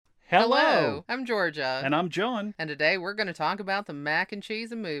Hello, I'm Georgia, and I'm John. and today we're going to talk about the mac and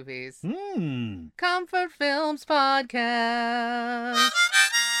cheese of movies. Hmm. Comfort Films Podcast.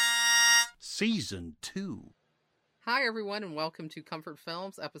 Season 2. Hi, everyone, and welcome to Comfort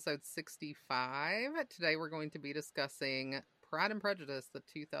Films, episode 65. Today we're going to be discussing Pride and Prejudice, the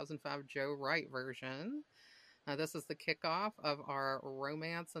 2005 Joe Wright version. This is the kickoff of our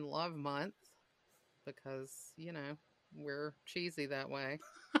Romance and Love Month because, we're cheesy that way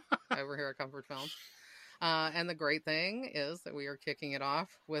over here at Comfort Films. And the great thing is that we are kicking it off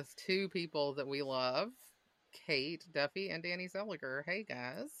with two people that we love, Kate Duffy and Danny Zeliger. Hey,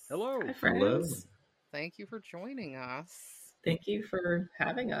 guys. Hello. Hi, friends. Hello. Thank you for joining us. Thank you for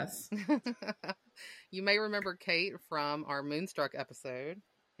having us. You may remember Kate from our Moonstruck episode,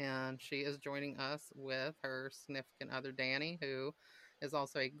 and she is joining us with her significant other, Danny, who is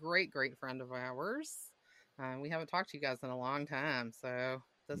also a great, great friend of ours. We haven't talked to you guys in a long time, so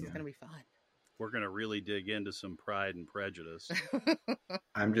this is going to be fun. We're going to really dig into some Pride and Prejudice.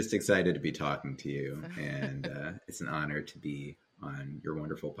 I'm just excited to be talking to you, and it's an honor to be on your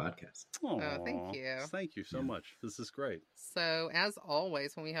wonderful podcast. Aww, thank you. Thank you so much. This is great. So, as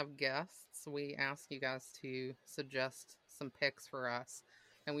always, when we have guests, we ask you guys to suggest some picks for us.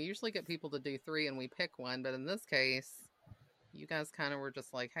 And we usually get people to do 3 and we pick one. But in this case, you guys kind of were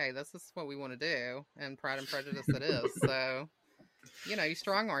just like, hey, this is what we want to do. And Pride and Prejudice it is. So, you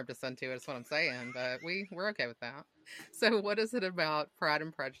strong-armed us into it, is what I'm saying. But we're okay with that. So, what is it about Pride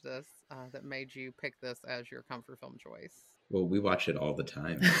and Prejudice that made you pick this as your comfort film choice? Well, we watch it all the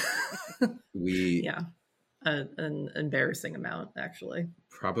time. An embarrassing amount, actually.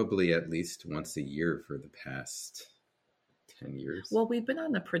 Probably at least once a year for the past 10 years. Well, we've been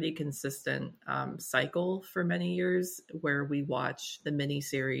on a pretty consistent cycle for many years where we watch the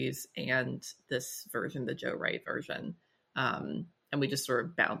miniseries and this version, the Joe Wright version. And we just sort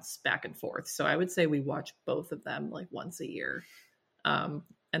of bounce back and forth. So I would say we watch both of them like once a year. And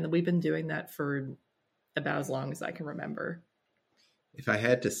we've been doing that for about as long as I can remember. If I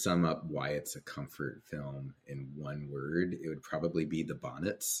had to sum up why it's a comfort film in one word, it would probably be the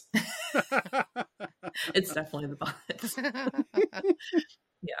bonnets. It's definitely the bonnets.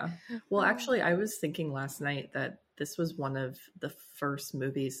 Yeah. Well, actually, I was thinking last night that this was one of the first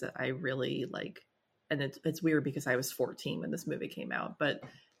movies that I really like. And it's weird because I was 14 when this movie came out, but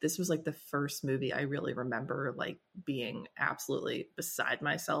this was like the first movie I really remember like being absolutely beside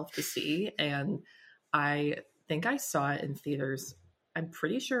myself to see. And I think I saw it in theaters. I'm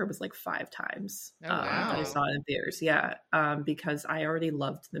pretty sure it was like 5 times. Oh, wow. I saw it in theaters. Yeah. Because I already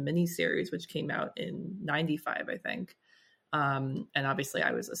loved the miniseries, which came out in 95, I think. And obviously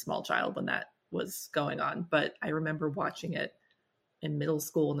I was a small child when that was going on, but I remember watching it in middle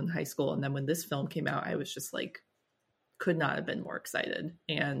school and in high school. And then when this film came out, I was just like, could not have been more excited.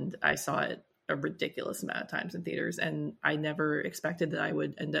 And I saw it a ridiculous amount of times in theaters. And I never expected that I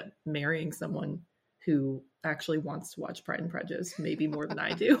would end up marrying someone who actually wants to watch Pride and Prejudice, maybe more than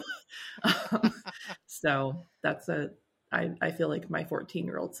I do. So that's I feel like my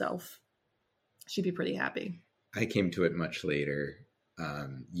 14-year-old self should be pretty happy. I came to it much later.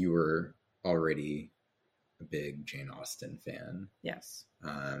 You were already a big Jane Austen fan. Yes.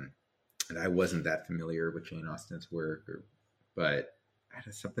 And I wasn't that familiar with Jane Austen's work, but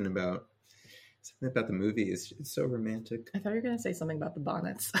something about the movie is it's so romantic. I thought you were going to say something about the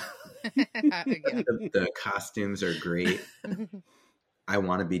bonnets. The costumes are great. I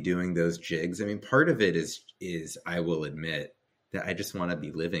want to be doing those jigs. I mean, part of it is I will admit that I just want to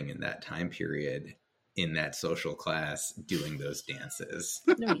be living in that time period, in that social class, doing those dances.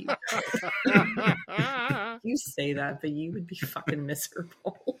 No, you you say that, but you would be fucking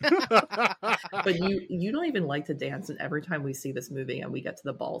miserable. But you don't even like to dance, and every time we see this movie and we get to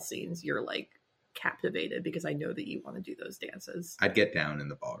the ball scenes, you're like captivated because I know that you want to do those dances. I'd get down in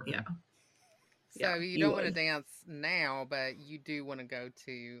the ballroom. Yeah. So you don't want to dance now, but you do want to go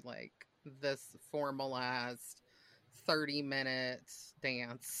to like this formalized 30-minute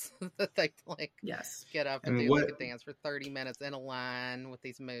dance that they like yes get up and do like a dance for 30 minutes in a line with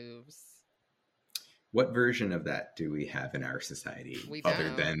these moves. What version of that do we have in our society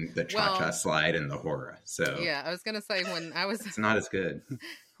other than the cha-cha slide and the hora? So yeah, I was gonna say when I was it's not as good.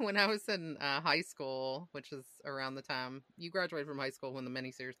 When I was in high school, which is around the time you graduated from high school when the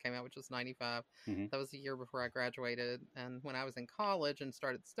miniseries came out, which was 95. Mm-hmm. That was a year before I graduated. And when I was in college and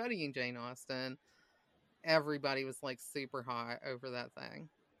started studying Jane Austen, everybody was like super hot over that thing.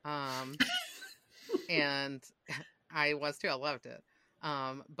 And I was too. I loved it.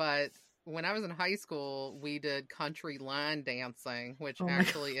 But when I was in high school, we did country line dancing, which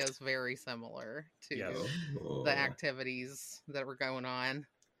actually is very similar to the activities that were going on.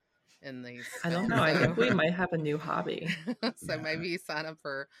 in these I don't films. know. I think we might have a new hobby. So maybe you sign up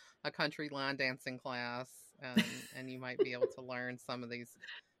for a country line dancing class, and you might be able to learn some of these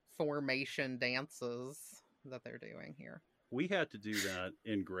formation dances that they're doing here. We had to do that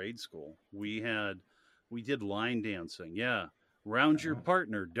in grade school. We did line dancing. Yeah. Round your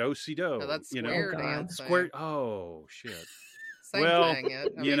partner, do-si-do. No, that's you know, square God. dancing. square. Oh, shit. Same Well, thing. I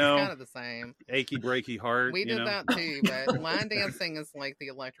you mean, know, it's kind of the same. Achy breaky heart. We you did know? that too, but line dancing is like the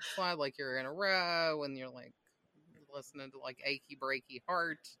electric slide, like you're in a row and you're like listening to like achy breaky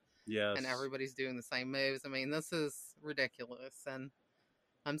heart, Yes. and everybody's doing the same moves. I mean, this is ridiculous, and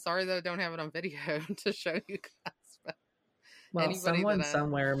I'm sorry that I don't have it on video to show you guys. But Well, anybody someone that I-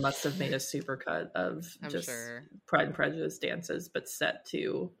 somewhere must have made a supercut of I'm just sure. Pride and Prejudice dances, but set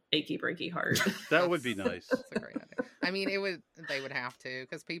to Achy Breaky Heart. That would be nice. That's a great idea. I mean, they would have to,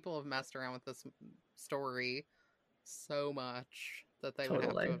 because people have messed around with this story so much that they would have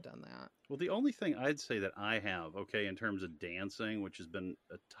Totally. to have done that. Well, the only thing I'd say that I have, okay, in terms of dancing, which has been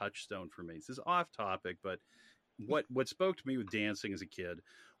a touchstone for me, this is off topic, but what spoke to me with dancing as a kid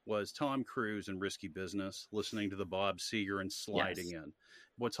was Tom Cruise in Risky Business, listening to the Bob Seger and sliding Yes. in.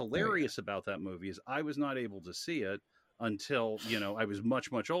 What's hilarious about that movie is I was not able to see it until, I was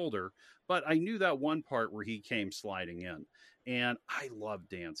much, much older, but I knew that one part where he came sliding in. And I love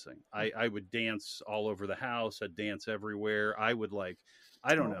dancing. I would dance all over the house. I'd dance everywhere. I would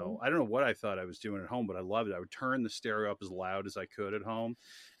I don't know what I thought I was doing at home, but I loved it. I would turn the stereo up as loud as I could at home,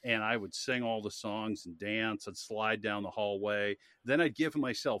 and I would sing all the songs and dance. I'd slide down the hallway. Then I'd give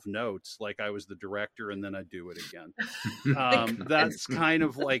myself notes like I was the director, and then I'd do it again. That's kind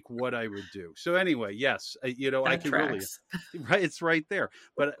of like what I would do. So anyway, yes, I can tracks. really, right? It's right there.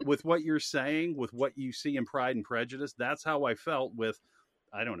 But with what you're saying, with what you see in Pride and Prejudice, that's how I felt with,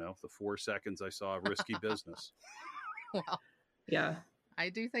 I don't know, the 4 seconds I saw of Risky Business. Well, Yeah. I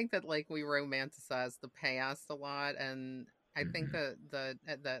do think that we romanticize the past a lot, and I think that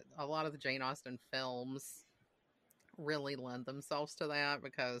that a lot of the Jane Austen films really lend themselves to that,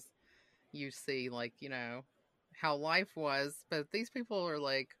 because you see how life was, but these people are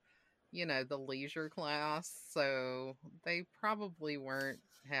the leisure class, so they probably weren't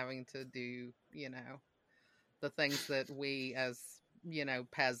having to do the things that we as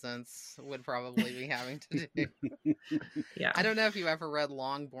peasants would probably be having to do. Yeah. I don't know if you ever read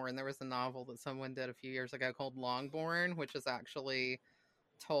Longbourn. There was a novel that someone did a few years ago called Longbourn, which is actually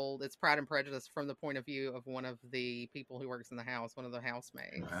told, it's Pride and Prejudice from the point of view of one of the people who works in the house, one of the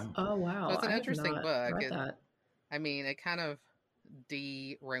housemaids. Wow. Oh, wow. So it's an I have interesting not book. read that. I mean, it kind of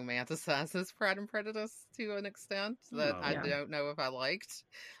de-romanticizes Pride and Prejudice to an extent that I Yeah. don't know if I liked.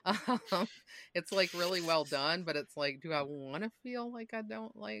 It's really well done, but it's do I want to feel like I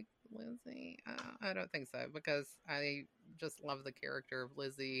don't like Lizzie? I don't think so, because I just love the character of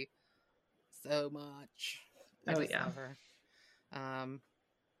Lizzie so much. I just love her.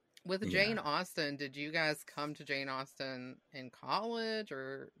 With Jane Austen, did you guys come to Jane Austen in college,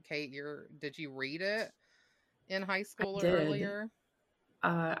 or Kate, did you read it in high school or earlier?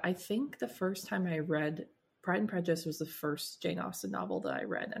 I think the first time I read Pride and Prejudice was the first Jane Austen novel that I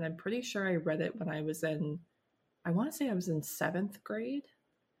read, and I'm pretty sure I read it when I was in 7th grade,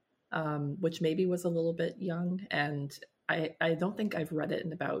 which maybe was a little bit young, and I don't think I've read it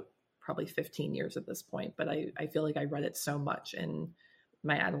in about probably 15 years at this point, but I feel like I read it so much in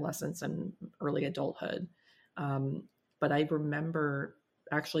my adolescence and early adulthood. But I remember,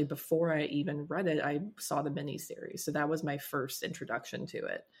 actually, before I even read it, I saw the miniseries. So that was my first introduction to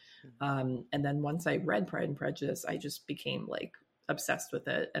it. And then once I read Pride and Prejudice, I just became obsessed with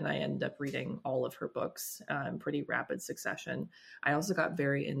it. And I ended up reading all of her books in pretty rapid succession. I also got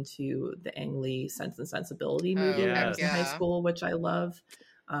very into the Ang Lee Sense and Sensibility movie when I was in high school, which I love.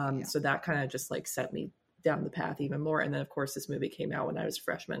 So that kind of just set me down the path even more. And then, of course, this movie came out when I was a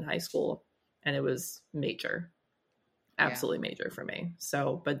freshman in high school, and it was major. Absolutely major for me.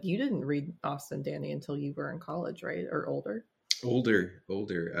 So, but you didn't read Austen, Danny, until you were in college, right? Or older? Older.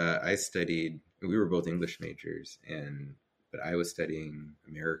 I studied, we were both English majors, but I was studying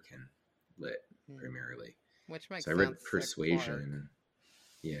American lit primarily. Which makes sense. So I read Persuasion.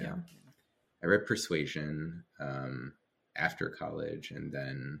 Yeah. I read Persuasion after college, and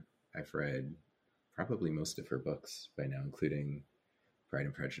then I've read probably most of her books by now, including Pride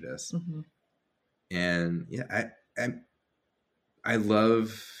and Prejudice. Mm-hmm. And yeah, I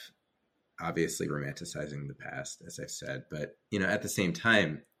love, obviously, romanticizing the past, as I've said, but at the same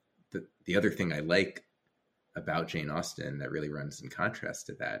time, the other thing I like about Jane Austen that really runs in contrast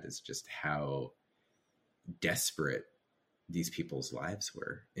to that is just how desperate these people's lives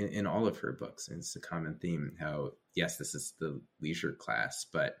were in all of her books. And it's a common theme how, yes, this is the leisure class,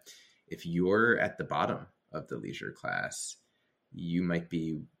 but if you're at the bottom of the leisure class, you might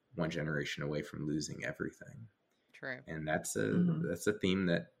be one generation away from losing everything. True. And that's a theme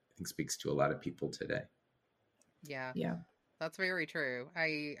that I think speaks to a lot of people today. Yeah. Yeah. That's very true.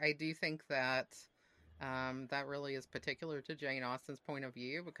 I do think that that really is particular to Jane Austen's point of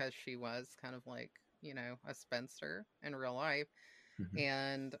view, because she was kind of like, you know, a spinster in real life. Mm-hmm.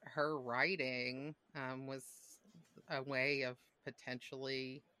 And her writing was a way of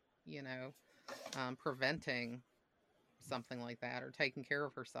potentially, you know, preventing something like that, or taking care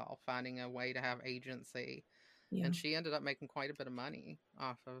of herself, finding a way to have agency. Yeah. And she ended up making quite a bit of money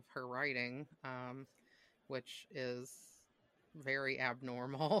off of her writing, which is very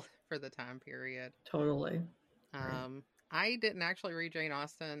abnormal for the time period. Totally. I didn't actually read Jane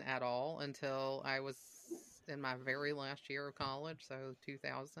Austen at all until I was in my very last year of college, so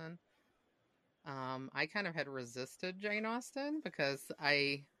 2000. I kind of had resisted Jane Austen because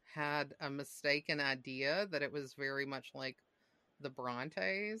I had a mistaken idea that it was very much like the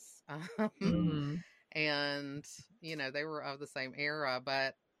Brontes. And, you know, they were of the same era,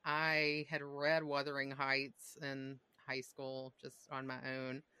 but I had read Wuthering Heights in high school just on my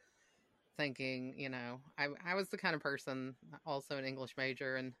own, thinking, you know, I was the kind of person, also an English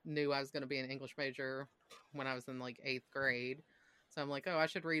major, and knew I was going to be an English major when I was in like 8th grade. So I'm like, oh, I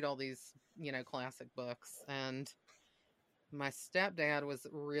should read all these, you know, classic books. And my stepdad was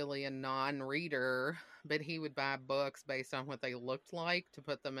really a non-reader, but he would buy books based on what they looked like to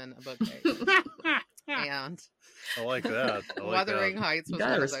put them in a bookcase. And I like that. Wuthering Heights was you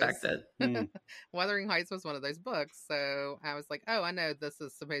gotta one respect of those. it. Wuthering Heights was one of those books, so I was like, "Oh, I know this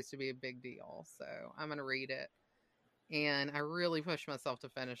is supposed to be a big deal, so I'm gonna read it." And I really pushed myself to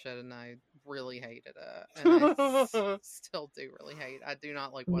finish it, and I really hated it, and I still do really hate it. I do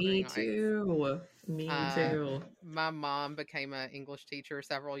not like Wuthering Heights. Me too. My mom became an English teacher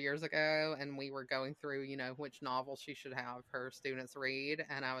several years ago, and we were going through, you know, which novel she should have her students read,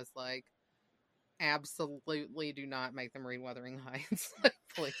 and I was like, absolutely do not make them read Wuthering Heights,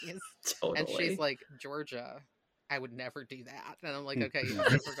 please. Totally. And she's like, Georgia, I would never do that. And I'm like, okay,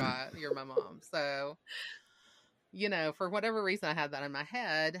 I forgot you're my mom. So, you know, for whatever reason, I had that in my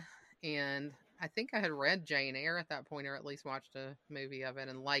head. And I think I had read Jane Eyre at that point, or at least watched a movie of it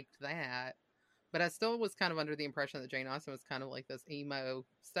and liked that. But I still was kind of under the impression that Jane Austen was kind of like this emo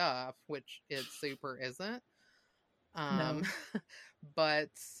stuff, which it super isn't. No.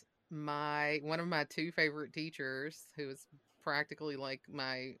 But one of my two favorite teachers, who was practically like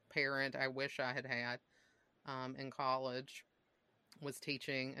my parent I wish I had had in college, was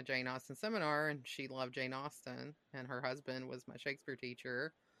teaching a Jane Austen seminar, and she loved Jane Austen, and her husband was my Shakespeare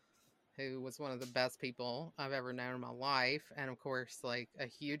teacher, who was one of the best people I've ever known in my life, and of course, like, a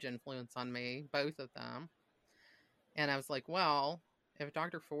huge influence on me, both of them. And I was like, well, if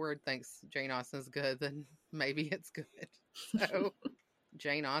Dr. Ford thinks Jane Austen is good, then maybe it's good. So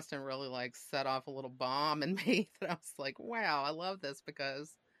Jane Austen really like set off a little bomb in me that I was like, wow, I love this,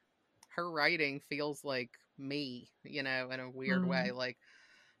 because her writing feels like me, you know, in a weird way. Like,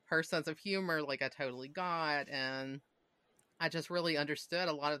 her sense of humor, like, I totally got, and I just really understood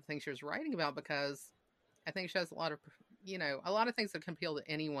a lot of the things she was writing about, because I think she has a lot of, you know, a lot of things that can appeal to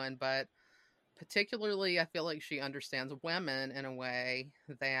anyone, but particularly I feel like she understands women in a way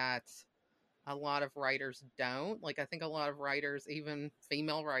that a lot of writers don't. Like, I think a lot of writers, even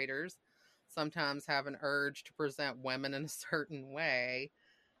female writers, sometimes have an urge to present women in a certain way.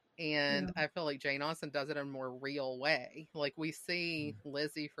 And I feel like Jane Austen does it in a more real way. Like, we see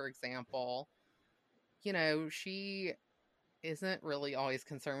Lizzie, for example, you know, she isn't really always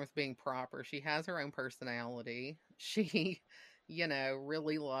concerned with being proper. She has her own personality. She, you know,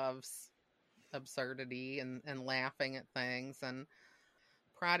 really loves absurdity and laughing at things. And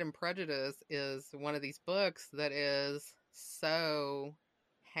Pride and Prejudice is one of these books that is so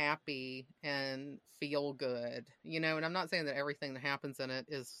happy and feel good, you know, and I'm not saying that everything that happens in it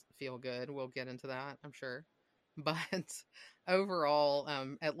is feel good. We'll get into that, I'm sure. But overall,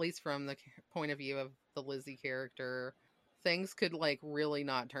 at least from the point of view of the Lizzie character, things could like really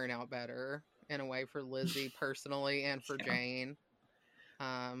not turn out better in a way for Lizzie personally and for Jane.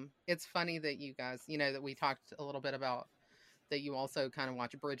 It's funny that you guys, you know, that we talked a little bit about that you also kind of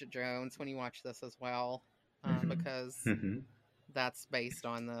watch Bridget Jones when you watch this as well, because that's based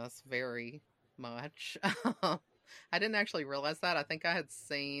on this very much. I didn't actually realize that. I think I had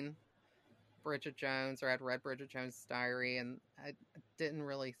seen Bridget Jones, or I'd read Bridget Jones' diary, and I didn't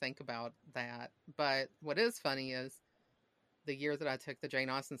really think about that. But what is funny is the year that I took the Jane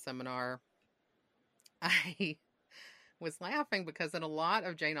Austen seminar, I was laughing because in a lot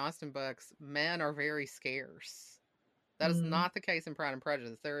of Jane Austen books, men are very scarce. That is not the case in Pride and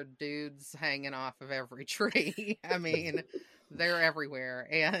Prejudice. There are dudes hanging off of every tree. I mean, they're everywhere,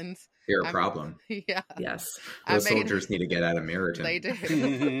 and they're a problem. Yeah. Yes. Those soldiers need to get out of Meryton. They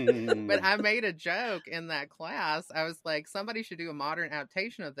do. But I made a joke in that class. I was like, somebody should do a modern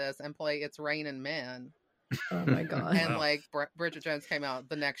adaptation of this and play It's Raining Men. Oh my god! And like Bridget Jones came out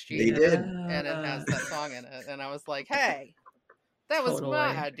the next year. They did, and it has that song in it. And I was like, hey, that was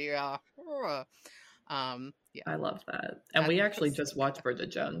my idea. Yeah. I love that. And we actually just watched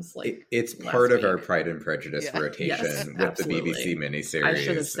Bridget Jones. Like it's part of our Pride and Prejudice rotation with absolutely. the BBC miniseries. I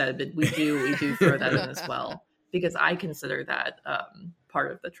should have said that we do throw that in as well, because I consider that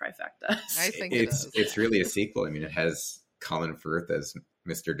part of the trifecta. I think it's really a sequel. I mean, it has Colin Firth as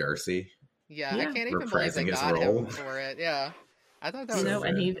Mr. Darcy. Yeah, I can't even believe they got him for it. Yeah, I thought that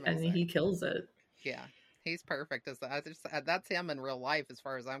was and he kills it. Yeah, he's perfect. That's him in real life, as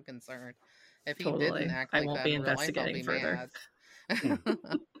far as I'm concerned. If he didn't act like that in real life, I'll be mad.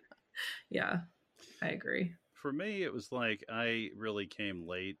 Yeah, I agree. For me, it was like I really came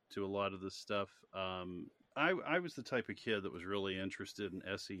late to a lot of this stuff. I was the type of kid that was really interested in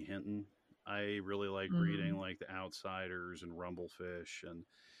S.E. Hinton. I really liked reading like The Outsiders and Rumblefish, and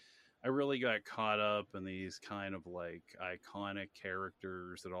I really got caught up in these kind of like iconic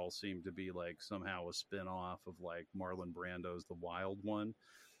characters that all seemed to be like somehow a spin-off of like Marlon Brando's The Wild One.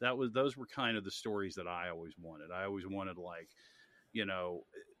 Those were kind of the stories that I always wanted. I always wanted like, you know,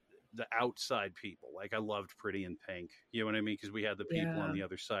 the outside people. Like I loved Pretty in Pink, you know what I mean? Because we had the people on the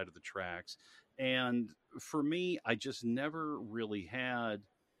other side of the tracks. And for me, I just never really had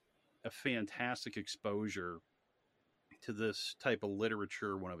a fantastic exposure to this type of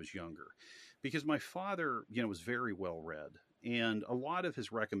literature when I was younger, because my father, you know, was very well read and a lot of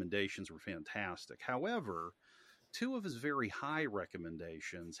his recommendations were fantastic. However, two of his very high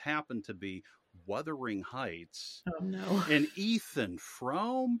recommendations happened to be Wuthering Heights and Ethan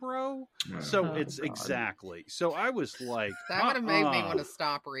Frome, bro. So it's exactly. So I was like, that would have made me want to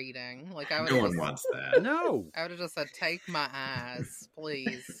stop reading. Like no one wants that. No, I would have just said, "Take my eyes,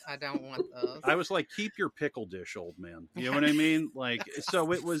 please. I don't want those." I was like, "Keep your pickle dish, old man." You know what I mean? Like,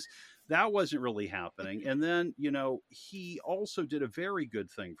 so it was. That wasn't really happening. And then, you know, he also did a very good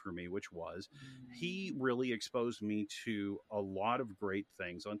thing for me, which was he really exposed me to a lot of great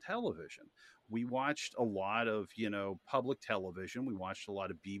things on television. We watched a lot of, you know, public television. We watched a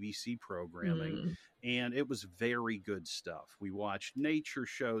lot of BBC programming, and it was very good stuff. We watched nature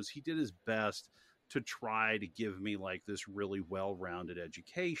shows. He did his best to try to give me like this really well-rounded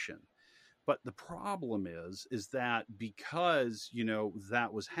education. But the problem is that because, you know,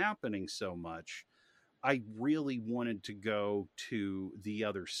 that was happening so much, I really wanted to go to the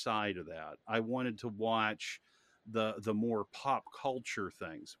other side of that. I wanted to watch the more pop culture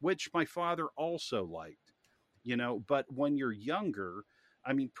things, which my father also liked, you know. But when you're younger,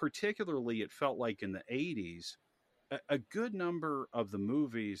 I mean, particularly it felt like in the 80s, a good number of the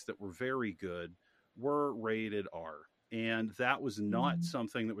movies that were very good were rated R. And that was not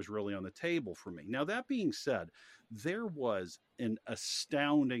something that was really on the table for me. Now, that being said, there was an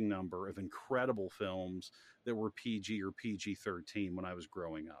astounding number of incredible films that were PG or PG-13 when I was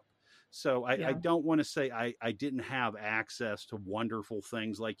growing up. So I don't want to say I didn't have access to wonderful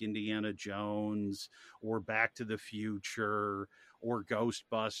things like Indiana Jones or Back to the Future or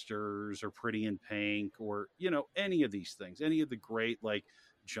Ghostbusters or Pretty in Pink or, you know, any of these things, any of the great, like,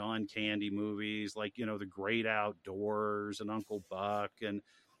 John Candy movies, like, you know, The Great Outdoors and Uncle Buck, and,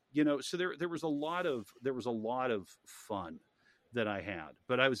 you know, so there was a lot of fun that I had,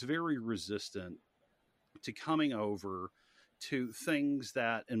 but I was very resistant to coming over to things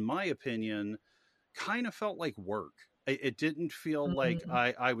that, in my opinion, kind of felt like work. It didn't feel like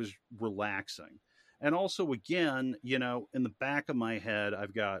I was relaxing. And also, again, you know, in the back of my head,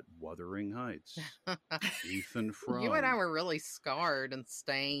 I've got Wuthering Heights, Ethan Frome. You and I were really scarred and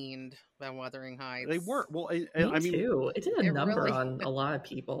stained by Wuthering Heights. They were. Well, Me too. It did a number on a lot of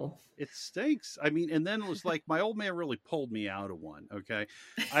people. It stinks. I mean, and then it was like my old man really pulled me out of one, okay?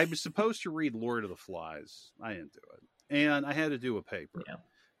 I was supposed to read Lord of the Flies. I didn't do it. And I had to do a paper. Yeah.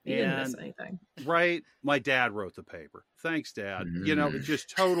 You didn't miss anything. Right. My dad wrote the paper. Thanks, Dad. You know, it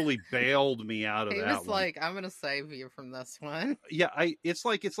just totally bailed me out of that. He was like, I'm going to save you from this one. Yeah, it's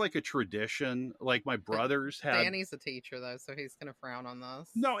like a tradition. Like my brothers had. Danny's a teacher, though, so he's going to frown on this.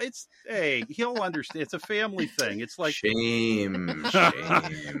 No, he'll understand. It's a family thing. It's like. Shame.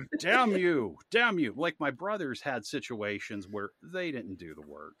 Damn you. Like my brothers had situations where they didn't do the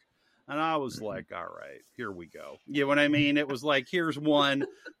work. And I was like, all right, here we go. You know what I mean? It was like, here's one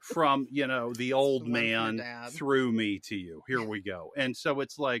from, you know, the old man through me to you. Here we go. And so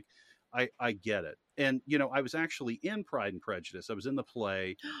it's like, I get it. And, you know, I was actually in Pride and Prejudice. I was in the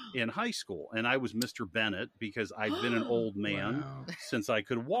play in high school, and I was Mr. Bennett because I'd been an old man Wow. since I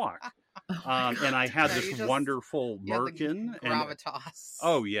could walk. Oh my And God. I had No, this you just- wonderful You have the merkin. And, gravitas.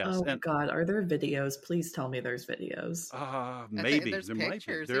 oh, yes. Oh And God, are there videos? Please tell me there's videos. I think maybe there's there pictures.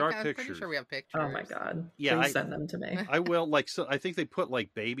 might be. There are I'm pretty pictures. sure we have pictures. Oh my God. Yeah, Please send them to me. I will. Like, so I think they put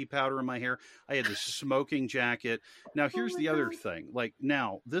like baby powder in my hair. I had this smoking jacket. Now, here's my the other God. thing. Like,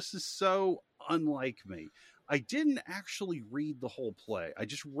 now this is so unlike me. I didn't actually read the whole play. I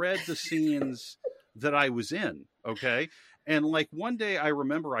just read the scenes that I was in. Okay. And like one day I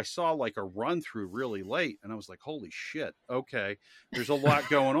remember I saw like a run through really late, and I was like, holy shit. Okay. There's a lot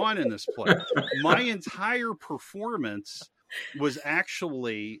going on in this play. My entire performance was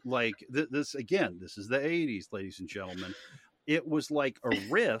actually like this again. This is the 80s, ladies and gentlemen. It was like a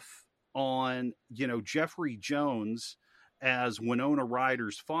riff on, you know, Jeffrey Jones as Winona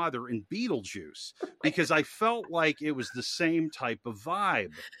Ryder's father in Beetlejuice, because I felt like it was the same type of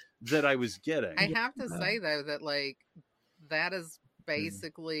vibe that I was getting. I have to say though that like that is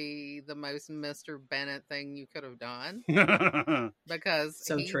basically the most Mr. Bennett thing you could have done, because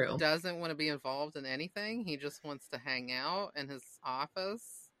So he true. doesn't want to be involved in anything. He just wants to hang out in his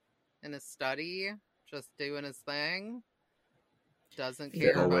office, in his study, just doing his thing. Doesn't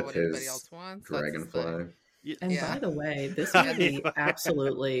care Fiddle about with what anybody his else wants. That's his Dragonfly. thing. And Yeah. by the way, this Yeah. movie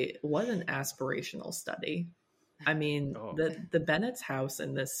absolutely was an aspirational study. I mean, Oh. the Bennett's house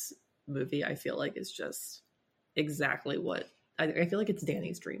in this movie, I feel like is just exactly what I feel like it's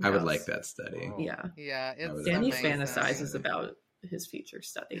Danny's dream I would house. like that study. Oh. Yeah, Yeah, it's was Danny amazing. fantasizes about his future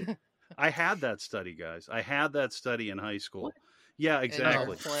study. I had that study, guys. I had that study in high school. What? Yeah, In exactly.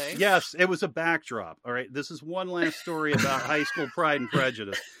 your play. Yes, it was a backdrop. All right. This is one last story about high school Pride and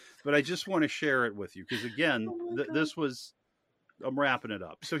Prejudice, but I just want to share it with you because, again, Oh my God. this was, I'm wrapping it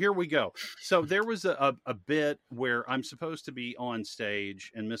up. So here we go. So there was a bit where I'm supposed to be on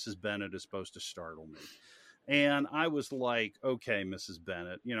stage and Mrs. Bennett is supposed to startle me. And I was like, okay, Mrs.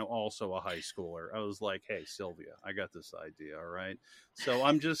 Bennett, you know, also a high schooler. I was like, hey, Sylvia, I got this idea. All right. So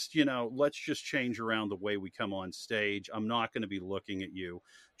I'm just, you know, let's just change around the way we come on stage. I'm not going to be looking at you.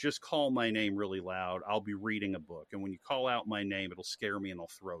 Just call my name really loud. I'll be reading a book. And when you call out my name, it'll scare me and I'll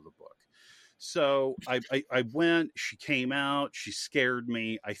throw the book. So I went, she came out, she scared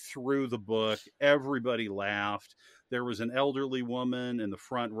me. I threw the book. Everybody laughed. There was an elderly woman in the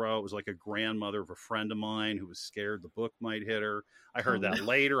front row. It was like a grandmother of a friend of mine who was scared the book might hit her. I heard that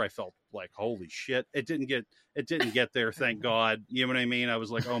later. I felt like, holy shit. It didn't get there. Thank God. You know what I mean? I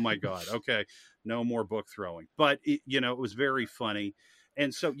was like, oh my God. Okay. No more book throwing, but you know, it was very funny.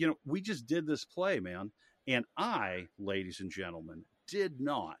 And so, you know, we just did this play, man. And I, ladies and gentlemen, did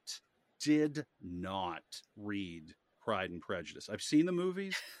not read Pride and Prejudice. I've seen the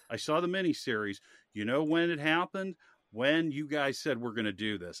movies. I saw the miniseries. You know when it happened? When you guys said we're going to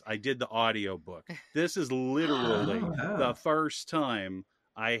do this. I did the audio book. This is literally Oh. the first time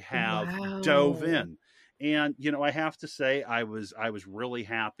I have Wow. dove in. And, you know, I have to say I was really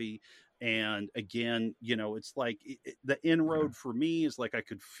happy. And again, you know, it's like the inroad for me is like I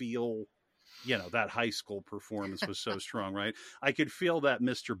could feel, you know, that high school performance was so strong, right? I could feel that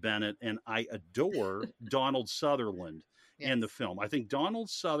Mr. Bennett, and I adore Donald Sutherland in the film. I think Donald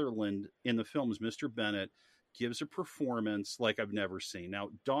Sutherland in the film as Mr. Bennett gives a performance like I've never seen. Now,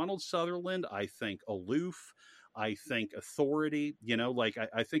 Donald Sutherland, I think aloof. I think authority, you know, like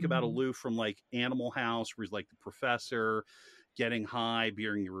I think about aloof from like Animal House, where he's like the professor, getting high,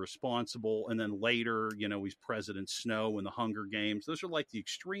 being irresponsible. And then later, you know, he's President Snow in the Hunger Games. Those are like the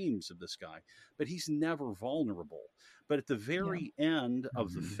extremes of this guy, but he's never vulnerable. But at the very end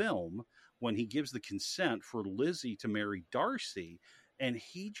of the film, when he gives the consent for Lizzie to marry Darcy, and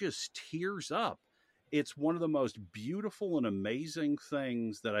he just tears up, it's one of the most beautiful and amazing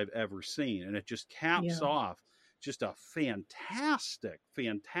things that I've ever seen. And it just caps off just a fantastic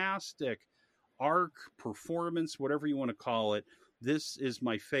arc, performance, whatever you want to call it. This is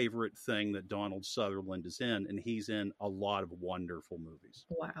my favorite thing that Donald Sutherland is in, and he's in a lot of wonderful movies.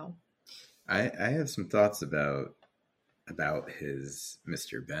 Wow. I have some thoughts about his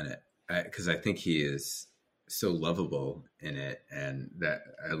Mr. Bennett, because I think he is so lovable in it, and that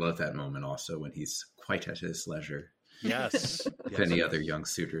I love that moment also when he's quite at his leisure. Yes. If any other young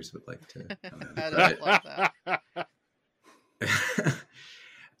suitors would like to come in. I don't love that.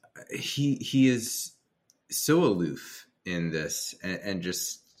 He is so aloof in this, and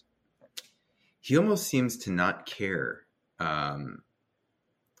just he almost seems to not care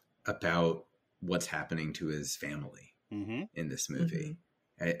about what's happening to his family in this movie.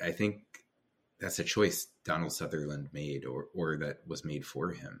 I think that's a choice Donald Sutherland made, or that was made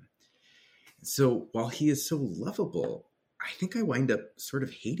for him. So while he is so lovable, I think I wind up sort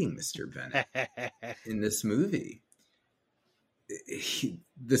of hating Mr. Bennett in this movie.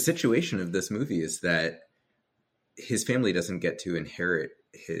 The situation of this movie is that his family doesn't get to inherit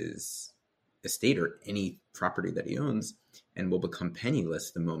his estate or any property that he owns, and will become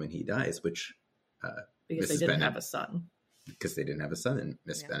penniless the moment he dies, which because they didn't have a son. Because they didn't have a son, and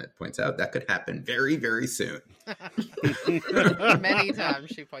Miss Bennett points out that could happen very, very soon. Many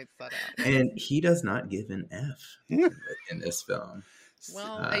times she points that out. And he does not give an F in this film.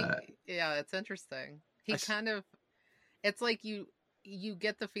 Well, yeah, it's interesting. He kind of, it's like you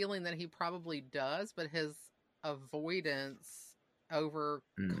get the feeling that he probably does, but his avoidance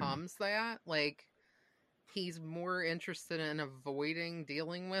overcomes that. Like, he's more interested in avoiding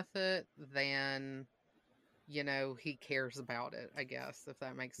dealing with it than, you know, he cares about it, I guess, if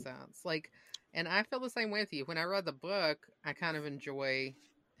that makes sense. Like, and I feel the same way with you. When I read the book, I kind of enjoy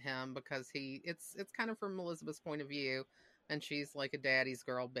him because it's kind of from Elizabeth's point of view, and she's like a daddy's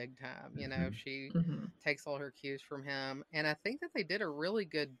girl big time, you know. She takes all her cues from him, and I think that they did a really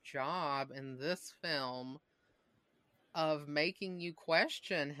good job in this film of making you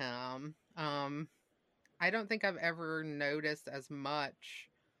question him. I don't think I've ever noticed as much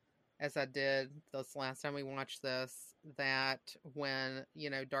as I did this last time we watched this, that when, you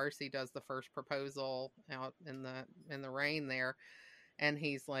know, Darcy does the first proposal out in the rain there, and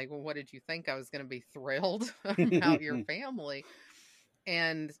he's like, well, what did you think? I was going to be thrilled about your family.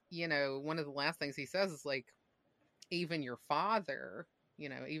 And, you know, one of the last things he says is like, even your father, you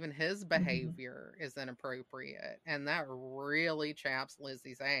know, even his behavior is inappropriate. And that really chaps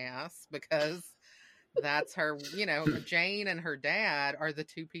Lizzie's ass, because that's her, you know, Jane and her dad are the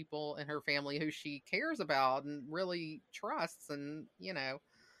two people in her family who she cares about and really trusts. And, you know,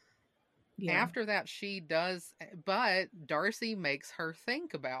 after that she does, but Darcy makes her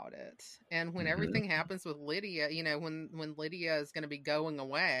think about it. And when everything happens with Lydia, you know, when Lydia is going to be going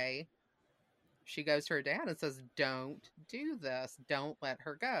away, she goes to her dad and says, don't do this. Don't let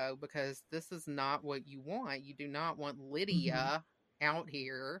her go, because this is not what you want. You do not want Lydia out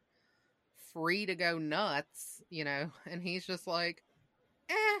here free to go nuts, you know. And he's just like,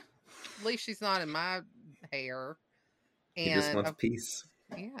 at least she's not in my hair. And he just wants peace.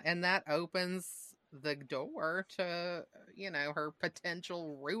 Yeah, and that opens the door to, you know, her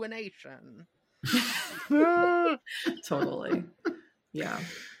potential ruination. Totally. Yeah.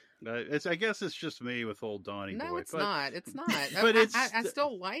 I guess it's just me with old Donnie Boy. No, it's not. It's not. But I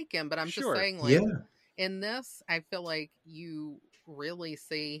still like him, but I'm just saying, like, in this, I feel like you really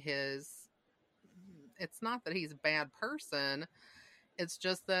see his. It's not that he's a bad person. It's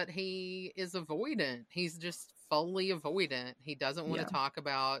just that he is avoidant. He's just fully avoidant. He doesn't want to talk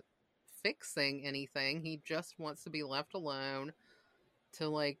about fixing anything. He just wants to be left alone to,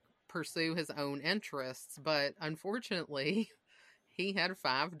 like, pursue his own interests. But unfortunately, he had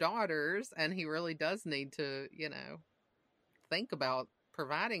 5 daughters, and he really does need to, you know, think about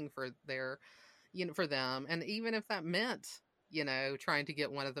providing for their, you know, for them. And even if that meant, you know, trying to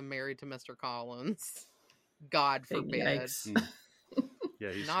get one of them married to Mr. Collins, God forbid.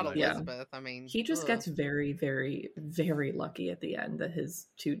 Yeah, he's not Elizabeth. I mean, he just gets very, very, very lucky at the end that his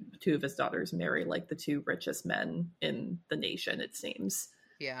two of his daughters marry like the 2 richest men in the nation, it seems.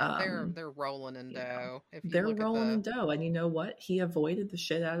 Yeah, they're rolling in dough. If you they're rolling in dough, and you know what? He avoided the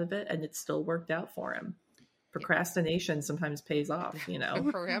shit out of it, and it still worked out for him. Procrastination sometimes pays off, you know.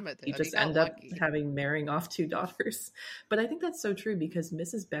 For him, it did. You just end up marrying off 2 daughters. But I think that's so true, because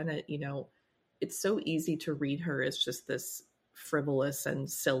Mrs. Bennett, you know, it's so easy to read her as just this frivolous and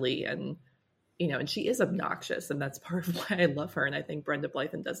silly, and, you know, and she is obnoxious, and that's part of why I love her. And I think Brenda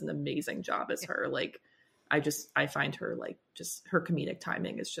Blythen does an amazing job as her. Like, I find her, like, just her comedic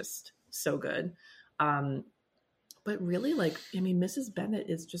timing is just so good. But really, like, I mean, Mrs. Bennett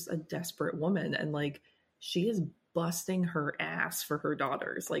is just a desperate woman, and, like, she is busting her ass for her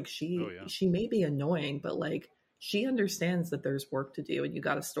daughters. Like, she may be annoying, but, like, she understands that there's work to do, and you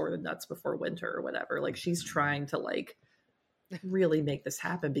got to store the nuts before winter or whatever. Like, she's trying to, like, really make this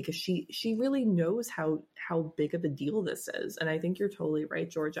happen, because she really knows how big of a deal this is. And I think you're totally right,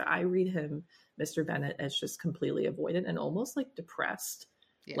 Georgia. I read him, Mr. Bennett, as just completely avoidant and almost like depressed.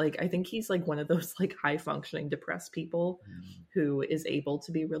 Yeah. Like, I think he's like one of those like high functioning depressed people who is able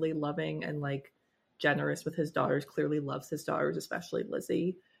to be really loving and like generous with his daughters, clearly loves his daughters, especially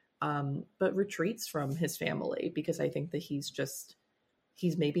Lizzie, but retreats from his family, because I think that he's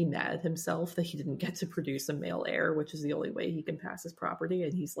maybe mad at himself that he didn't get to produce a male heir, which is the only way he can pass his property.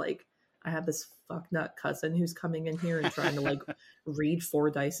 And he's like, I have this fucknut cousin who's coming in here and trying to like read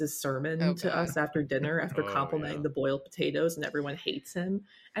Fordyce's sermon to us after dinner after complimenting the boiled potatoes, and everyone hates him.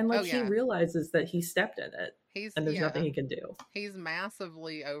 And like he realizes that he stepped in it. And there's nothing he can do. He's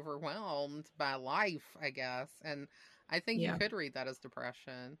massively overwhelmed by life, I guess. And I think you could read that as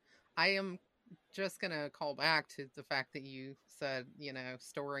depression. I am just going to call back to the fact that you said, you know,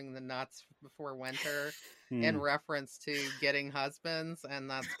 storing the nuts before winter in reference to getting husbands. And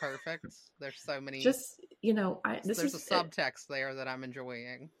that's perfect. There's so many. Just, you know, there's a subtext there that I'm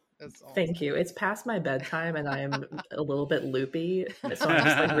enjoying. Thank you. It's past my bedtime and I am a little bit loopy. So I'm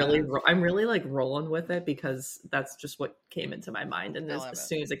just like I'm really like rolling with it because that's just what came into my mind. And as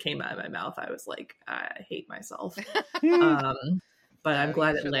soon as it came out of my mouth, I was like, I hate myself. But I'm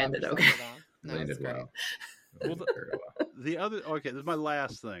glad it landed okay. No, landed well. Well, the other, okay, this is my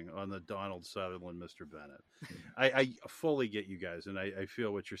last thing on the Donald Sutherland, Mr. Bennett. I fully get you guys, and I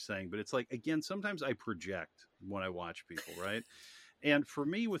feel what you're saying, but it's like, again, sometimes I project when I watch people, right? And for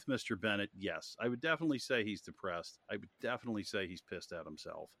me with Mr. Bennett, yes, I would definitely say he's depressed. I would definitely say he's pissed at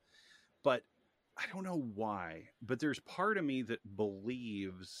himself. But I don't know why, but there's part of me that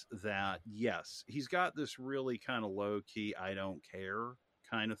believes that, yes, he's got this really kind of low-key, I don't care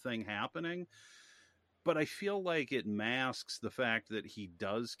kind of thing happening. But I feel like it masks the fact that he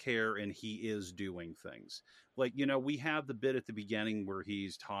does care and he is doing things. Like, you know, we have the bit at the beginning where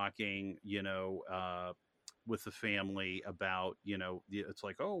he's talking, you know, with the family about, you know, it's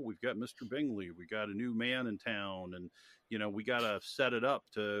like, oh, we've got Mr. Bingley, we got a new man in town, and, you know, we got to set it up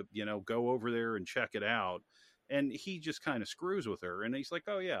to, you know, go over there and check it out. And he just kind of screws with her, and he's like,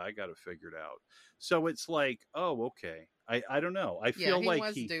 oh yeah, I got it figured out. So it's like, oh, okay. I don't know. I feel like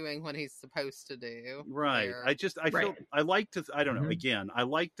he was doing what he's supposed to do. Right. There. I feel, I like to, I don't know. Again, I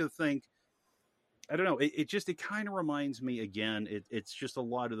like to think, I don't know. It kind of reminds me again. It's just a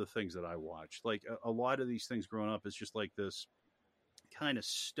lot of the things that I watched. Like a lot of these things growing up, it's just like this kind of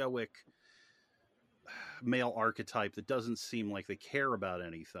stoic male archetype that doesn't seem like they care about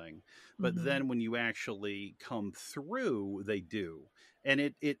anything. But then when you actually come through, they do.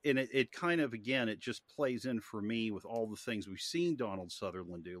 And it kind of, again, it just plays in for me with all the things we've seen Donald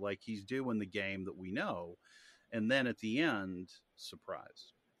Sutherland do. Like he's doing the game that we know. And then at the end,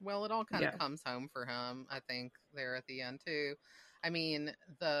 surprise. Well, it all kind of comes home for him, I think, there at the end, too. I mean,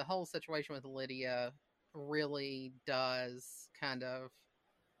 the whole situation with Lydia really does kind of,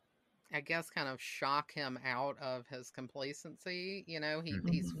 I guess, kind of shock him out of his complacency. You know,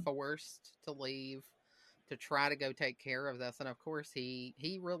 he's forced to leave to try to go take care of this. And of course, he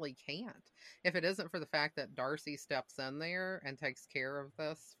really can't. If it isn't for the fact that Darcy steps in there and takes care of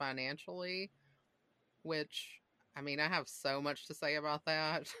this financially, which, I mean, I have so much to say about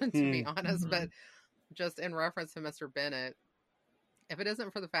that, to be honest, but just in reference to Mr. Bennett, if it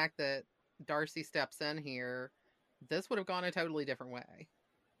isn't for the fact that Darcy steps in here, this would have gone a totally different way.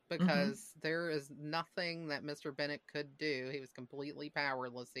 Because there is nothing that Mr. Bennett could do. He was completely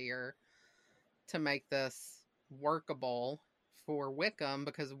powerless here to make this workable for Wickham,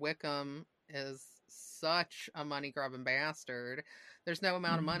 because Wickham is such a money-grubbing bastard. There's no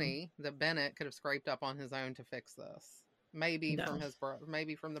amount of money that Bennett could have scraped up on his own to fix this. Maybe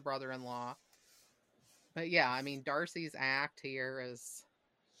from the brother-in-law. But yeah, I mean, Darcy's act here is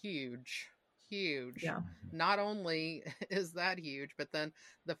huge. Yeah. Not only is that huge, but then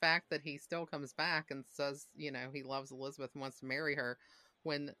the fact that he still comes back and says, you know, he loves Elizabeth and wants to marry her,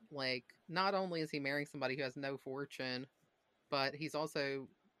 when, like, not only is he marrying somebody who has no fortune, but he's also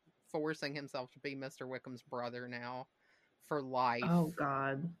forcing himself to be Mr. Wickham's brother now for life. Oh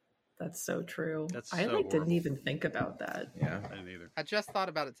God, that's so true. I didn't even think about that. Yeah, I didn't either. I just thought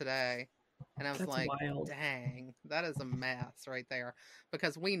about it today. And I was wild. Dang, that is a mess right there.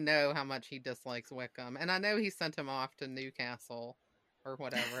 Because we know how much he dislikes Wickham. And I know he sent him off to Newcastle or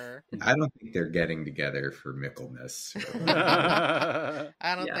whatever. I don't think they're getting together for Michaelmas. I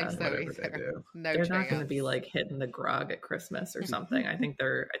don't think so either. No they're not going to be like hitting the grog at Christmas or something. I think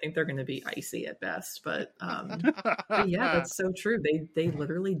they're going to be icy at best. But yeah, that's so true. They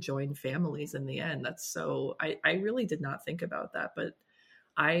literally join families in the end. That's so. I really did not think about that, but.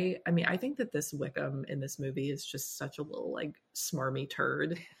 I mean, I think that this Wickham in this movie is just such a little like smarmy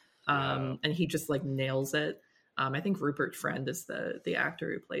turd. And he just like nails it. I think Rupert Friend is the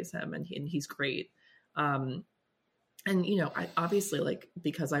actor who plays him, and he's great. And, you know, I obviously, like,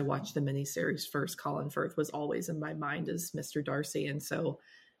 because I watched the miniseries first, Colin Firth was always in my mind as Mr. Darcy. And so,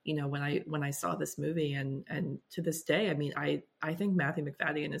 you know, when I saw this movie and to this day, I mean, I think Matthew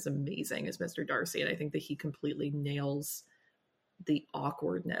Macfadyen is amazing as Mr. Darcy. And I think that he completely nails the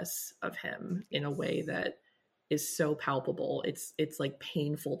awkwardness of him in a way that is so palpable. It's like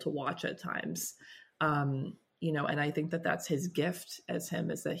painful to watch at times. You know, and I think that that's his gift as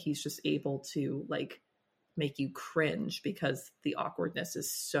him, is that he's just able to like make you cringe because the awkwardness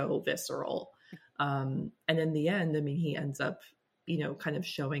is so visceral. And in the end, I mean, he ends up, you know, kind of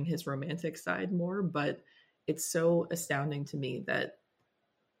showing his romantic side more, but it's so astounding to me that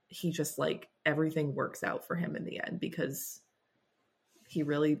he just like everything works out for him in the end, because he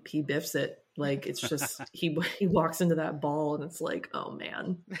biffs it. Like, it's just, he walks into that ball and it's like, oh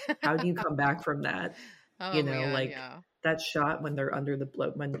man, how do you come back from that? Oh, You know, man, like yeah. that shot when they're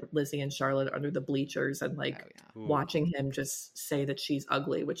when Lizzie and Charlotte are under the bleachers and like watching him just say that she's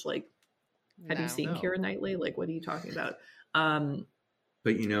ugly, which like, have you seen Keira Knightley? Like, what are you talking about?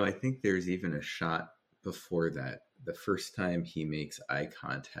 But you know, I think there's even a shot before that. The first time he makes eye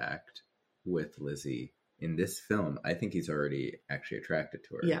contact with Lizzie in this film, I think he's already actually attracted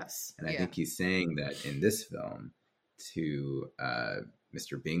to her. Yes. And I think he's saying that in this film to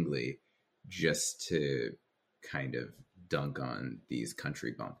Mr. Bingley, just to kind of dunk on these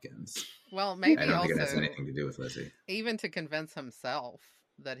country bumpkins. Well, maybe I don't also think it has anything to do with Lizzie. Even to convince himself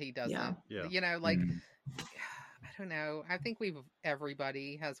that he doesn't. Yeah. You know, like, I don't know. I think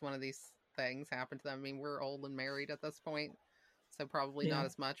everybody has one of these things happen to them. I mean, we're old and married at this point, so probably not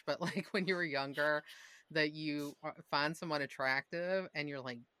as much. But like when you were younger, that you find someone attractive and you're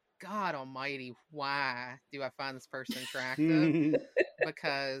like, God almighty, why do I find this person attractive?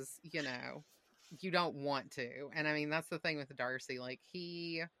 Because, you know, you don't want to. And I mean, that's the thing with Darcy. Like,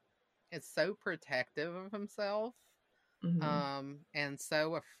 he is so protective of himself, and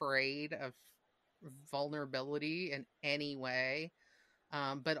so afraid of vulnerability in any way,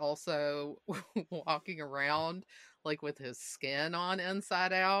 but also walking around like with his skin on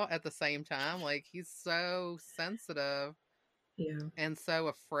inside out at the same time. Like, he's so sensitive and so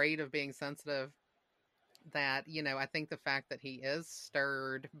afraid of being sensitive that, you know, I think the fact that he is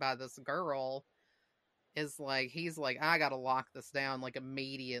stirred by this girl is like, he's like, I gotta lock this down like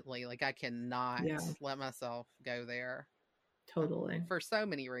immediately. Like, I cannot let myself go there. Totally. For so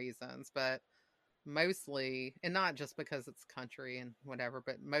many reasons, but mostly, and not just because it's country and whatever,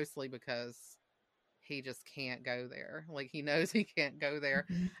 but mostly because he just can't go there. Like, he knows he can't go there.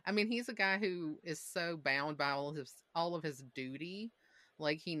 I mean, he's a guy who is so bound by all of his duty.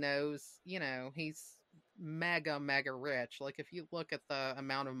 Like, he knows, you know, he's mega rich. Like, if you look at the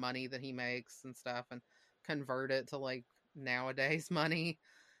amount of money that he makes and stuff and convert it to like nowadays money,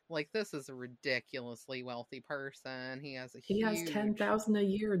 like, this is a ridiculously wealthy person. He has $10,000 a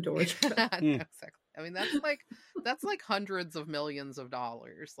year, George. Exactly. I mean, that's like hundreds of millions of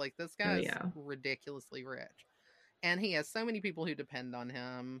dollars. Like, this guy is ridiculously rich, and he has so many people who depend on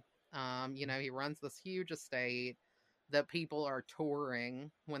him. You know, he runs this huge estate that people are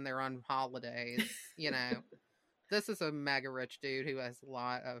touring when they're on holidays. You know, this is a mega rich dude who has a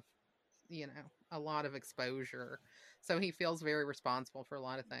lot of exposure. So he feels very responsible for a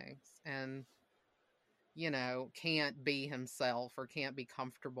lot of things, and, you know, can't be himself or can't be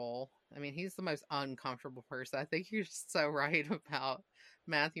comfortable. I mean, he's the most uncomfortable person. I think you're so right about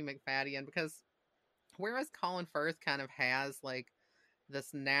Matthew Macfadyen, because whereas Colin Firth kind of has like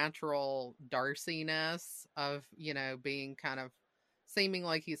this natural Darcy-ness of, you know, being kind of seeming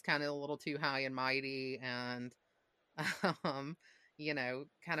like he's kind of a little too high and mighty and, you know,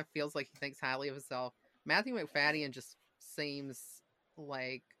 kind of feels like he thinks highly of himself. Matthew Macfadyen just seems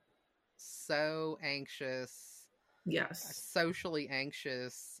like so anxious, socially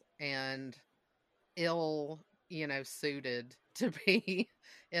anxious, and ill, you know, suited to be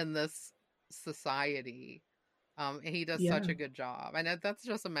in this society. He does such a good job, and that's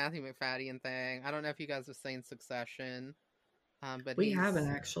just a Matthew Macfadyen thing. I don't know if you guys have seen Succession, but we haven't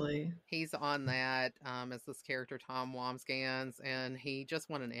actually. He's on that as this character Tom Wambsgans, and he just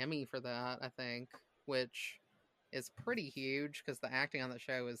won an Emmy for that, I think, which is pretty huge because the acting on the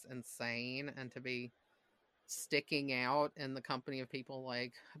show is insane, and to be sticking out in the company of people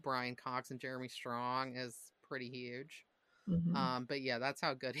like Brian Cox and Jeremy Strong is pretty huge. But yeah, that's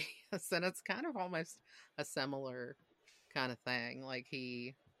how good he is, and it's kind of almost a similar kind of thing. Like,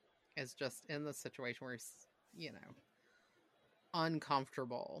 he is just in the situation where he's, you know,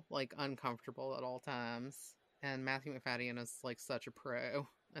 uncomfortable at all times, and Matthew Macfadyen is like such a pro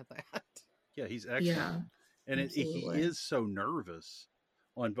at that. Yeah, he's excellent. And he is so nervous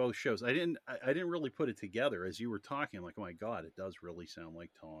on both shows. I didn't really put it together as you were talking. Like, oh my God, it does really sound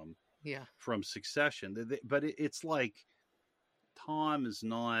like Tom. Yeah. From Succession, but it's like Tom is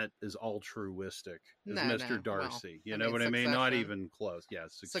not as altruistic as Mr. Darcy. Well, you know what I mean? Not even close. Yeah,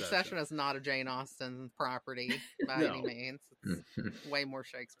 Succession is not a Jane Austen property by any means. It's way more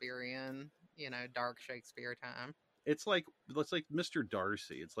Shakespearean. dark Shakespeare time. It's like Mr.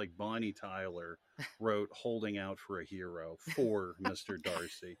 Darcy. It's like Bonnie Tyler wrote "Holding Out for a Hero" for Mr.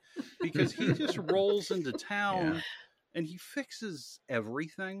 Darcy, because he just rolls into town and he fixes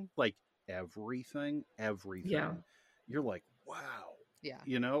everything, like everything. Yeah. You're like, wow. Yeah.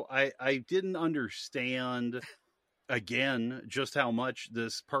 I didn't understand again just how much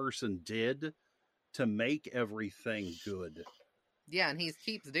this person did to make everything good. Yeah, and he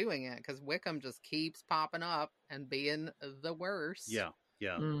keeps doing it because Wickham just keeps popping up and being the worst. Yeah.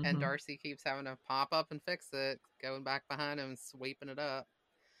 Mhm. And Darcy keeps having to pop up and fix it, going back behind him and sweeping it up.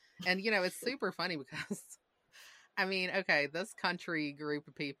 And, it's super funny because, okay, this country group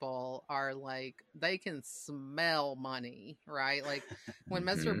of people are like, they can smell money, right? Like, when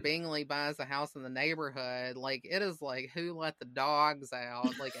Mr. Bingley buys a house in the neighborhood, like, it is like, who let the dogs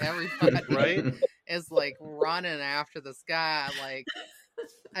out? Like, everybody Right? is like running after this guy. Like,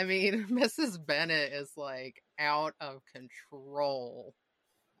 Mrs. Bennet is like out of control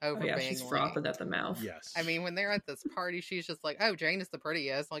over Bingley. She's frothing at the mouth. Yes. When they're at this party, she's just like, oh, Jane is the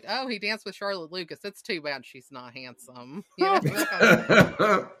prettiest. Like, oh, he danced with Charlotte Lucas. It's too bad she's not handsome. Says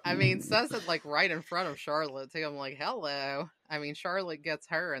it like right in front of Charlotte too. I'm like, hello. Charlotte gets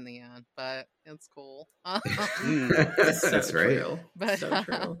her in the end, but it's cool. That's right. True. But, so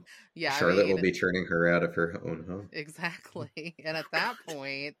true. Yeah. Charlotte will be turning her out of her own home. Exactly. And at that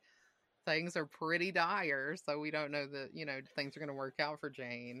point, things are pretty dire, so we don't know that, things are going to work out for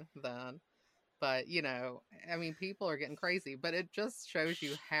Jane then. But, people are getting crazy. But it just shows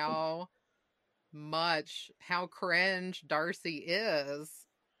you how cringe Darcy is,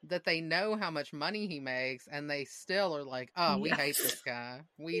 that they know how much money he makes, and they still are like, oh, we hate this guy.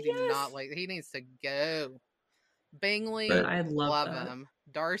 We do not like, he needs to go. Bingley, I love him.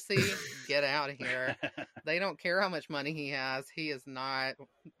 Darcy, get out of here. They don't care how much money he has. He is not...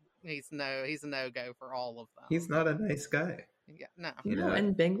 He's a no-go for all of them. He's not a nice guy. Yeah, no.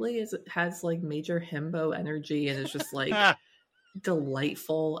 And Bingley has like major himbo energy and is just like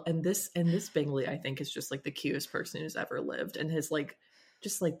delightful. And this Bingley, I think, is just like the cutest person who's ever lived. And his like,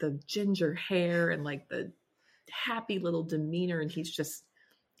 just like the ginger hair and like the happy little demeanor. And he's just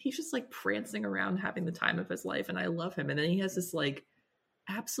like prancing around having the time of his life. And I love him. And then he has this like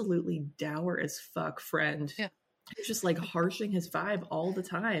absolutely dour as fuck friend. Yeah. He's just like harshing his vibe all the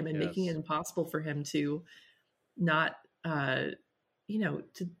time and making it impossible for him to not, to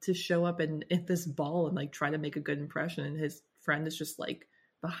show up at this ball and like try to make a good impression. And his friend is just like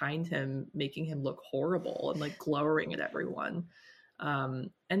behind him, making him look horrible and like glowering at everyone.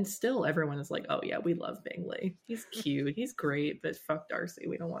 And still everyone is like, oh yeah, we love Bingley. He's cute. He's great, but fuck Darcy.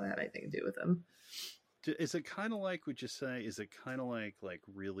 We don't want to have anything to do with him. Is it kind of like, would you say, is it kind of like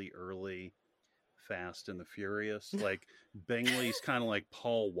really early Fast and the Furious? Like Bingley's kind of like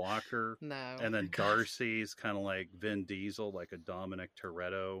Paul Walker. No. And then Darcy's kind of like Vin Diesel, like a Dominic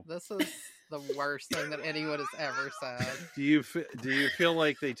Toretto. This is the worst thing that anyone has ever said. Do you feel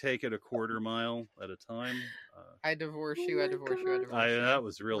like they take it a quarter mile at a time? I divorce you. That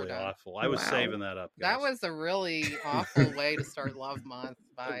was really awful. I was saving that up, guys. That was a really awful way to start Love Month,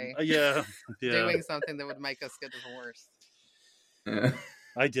 by doing something that would make us get divorced.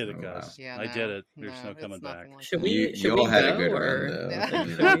 I did it, guys. Wow. I did it. There's no coming back. Like should you we all had go, a good or... run, though.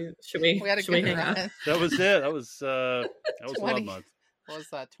 Yeah. Should we had a good hang run. on? That was it. That was Love Month. What was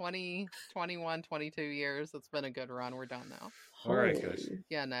that? 20, 21, 22 years. It's been a good run. We're done now. All right, guys.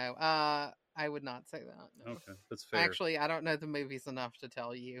 Yeah, no. I would not say that. No. Okay, that's fair. Actually, I don't know the movies enough to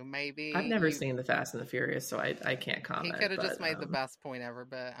tell you. Maybe I've never seen The Fast and the Furious, so I can't comment. He could have just made the best point ever,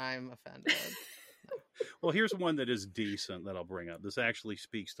 but I'm offended. Well, here's one that is decent that I'll bring up. This actually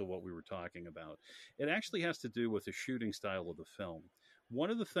speaks to what we were talking about. It actually has to do with the shooting style of the film.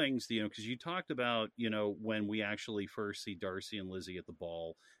 One of the things, because you talked about, when we actually first see Darcy and Lizzie at the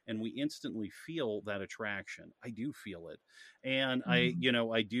ball, and we instantly feel that attraction. I do feel it. And I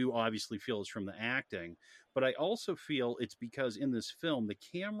do obviously feel it's from the acting, but I also feel it's because in this film, the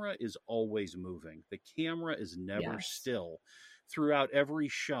camera is always moving. The camera is never still. Throughout every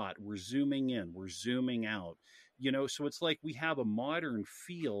shot, we're zooming in, we're zooming out, so it's like we have a modern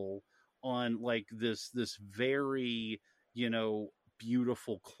feel on like this very,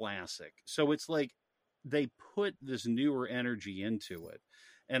 beautiful classic. So it's like they put this newer energy into it.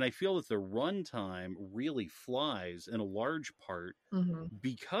 And I feel that the runtime really flies in a large part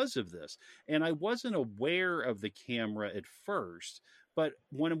because of this. And I wasn't aware of the camera at first, but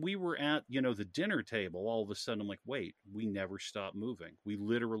when we were at, the dinner table, all of a sudden I'm like, wait, we never stop moving. We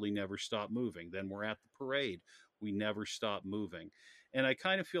literally never stop moving. Then we're at the parade. We never stop moving. And I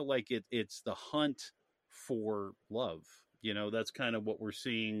kind of feel like it's the hunt for love, You know, that's kind of what we're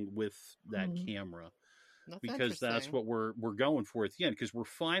seeing with that Mhm. camera, That's because that's interesting. what we're going for at the end, because we're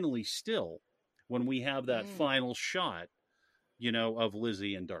finally still when we have that Mm, final shot, you know, of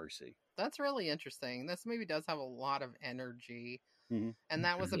Lizzie and Darcy. that's really interesting. This movie does have a lot of energy, Hmm. and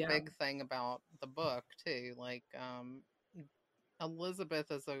that was a Yeah. big thing about the book too. Like,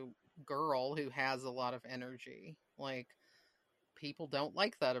 Elizabeth is a girl who has a lot of energy. Like, people don't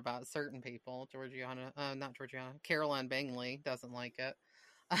like that about certain people. Not Georgiana, Caroline Bingley doesn't like it.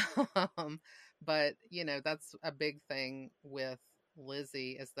 um, but you know, that's a big thing with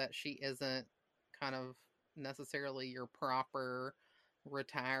Lizzie, is that she isn't kind of necessarily your proper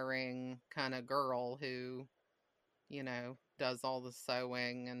retiring kind of girl who, you know, does all the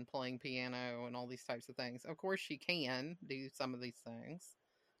sewing and playing piano and all these types of things. Of course, she can do some of these things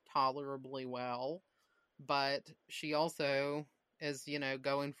tolerably well, but she also is, you know,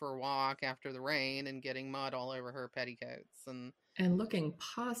 going for a walk after the rain and getting mud all over her petticoats and And looking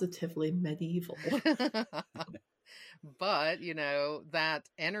positively medieval. but, you know, that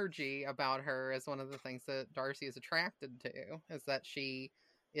energy about her is one of the things that Darcy is attracted to, is that she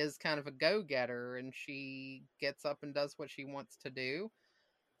is kind of a go-getter and she gets up and does what she wants to do.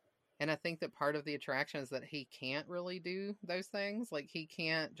 And I think that part of the attraction is that he can't really do those things. Like, he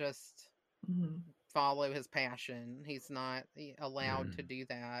can't just Mhm. follow his passion. He's not allowed to Mm. do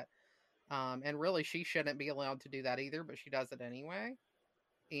that. And really, she shouldn't be allowed to do that either, but she does it anyway.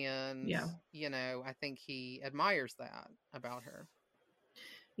 And, Yeah. you know, I think he admires that about her.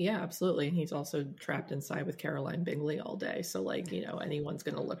 Yeah, absolutely. And he's also trapped inside with Caroline Bingley all day. So, like, you know, anyone's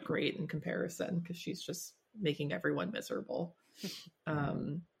going to look great in comparison because she's just making everyone miserable.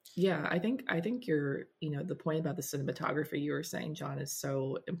 Um, yeah, I think you're, you know, the point about the cinematography you were saying, John, is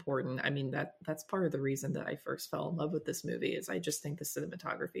so important. I mean, that's part of the reason that I first fell in love with this movie, is I just think the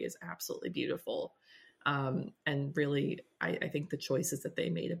cinematography is absolutely beautiful. And really, I think the choices that they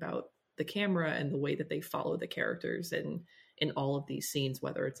made about the camera and the way that they follow the characters in all of these scenes,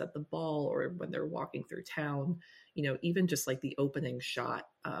 whether it's at the ball or when they're walking through town, you know, even just like the opening shot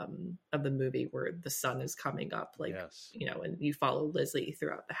of the movie where the sun is coming up, like, Yes. you know, and you follow Lizzie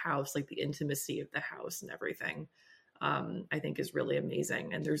throughout the house, like the intimacy of the house and everything, I think is really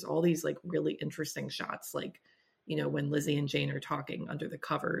amazing. And there's all these like really interesting shots, like, you know, when Lizzie and Jane are talking under the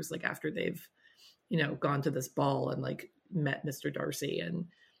covers, like after they've, you know, gone to this ball and like met Mr. Darcy, and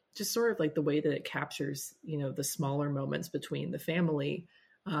just sort of like the way that it captures, you know, the smaller moments between the family.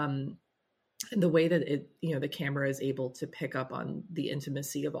 And the way that it, you know, the camera is able to pick up on the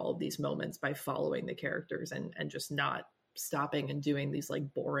intimacy of all of these moments by following the characters and just not stopping and doing these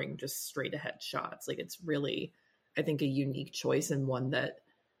like boring, just straight ahead shots. Like, it's really, I think, a unique choice, and one that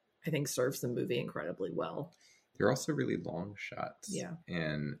I think serves the movie incredibly well. They're also really long shots. Yeah.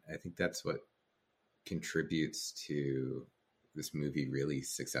 And I think that's what contributes to this movie really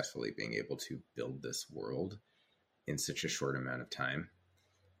successfully being able to build this world in such a short amount of time.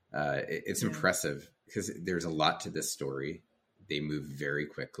 It's impressive because there's a lot to this story. They move very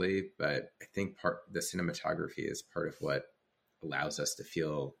quickly, but I think the cinematography is part of what allows us to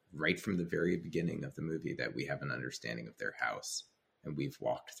feel right from the very beginning of the movie that we have an understanding of their house, and we've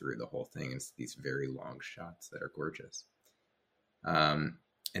walked through the whole thing. It's these very long shots that are gorgeous.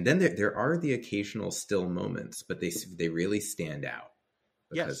 And then there are the occasional still moments, but they really stand out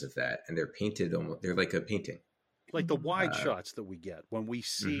because of that, and they're painted almost. They're like a painting. Like the wide shots that we get when we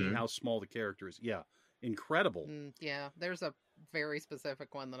see how small the character is. Yeah. Incredible. Yeah. There's a very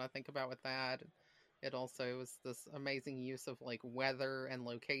specific one that I think about with that. It also is this amazing use of like weather and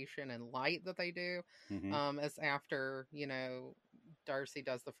location and light that they do. As after, you know, Darcy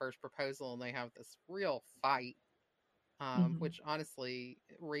does the first proposal and they have this real fight, which honestly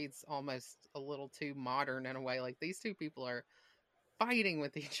reads almost a little too modern in a way. Like, these two people are fighting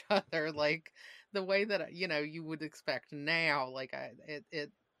with each other, like the way that, you know, you would expect now. Like,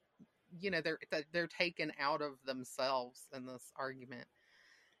 it you know, they're taken out of themselves in this argument,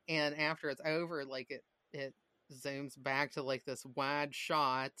 and after it's over, like it zooms back to like this wide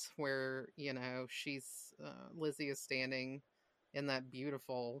shot where, you know, Lizzie is standing in that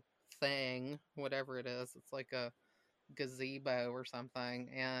beautiful thing, whatever it is. It's like a gazebo or something,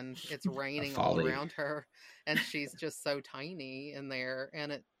 and it's raining all around her, and she's just so tiny in there,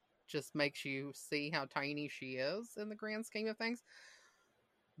 and it just makes you see how tiny she is in the grand scheme of things,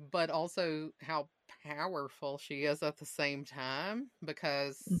 but also how powerful she is at the same time,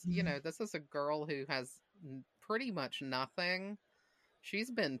 because you know, this is a girl who has pretty much nothing.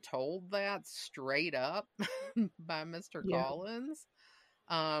 She's been told that straight up by Mr. Collins,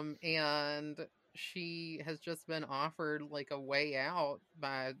 and she has just been offered like a way out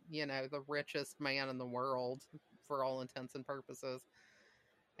by, you know, the richest man in the world for all intents and purposes.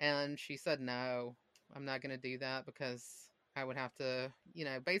 And she said, no, I'm not going to do that because I would have to,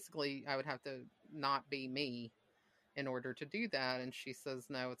 basically I would have to not be me in order to do that. And she says,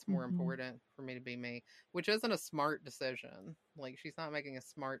 no, it's more important for me to be me, which isn't a smart decision. Like, she's not making a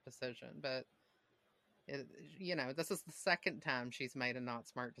smart decision, but this is the second time she's made a not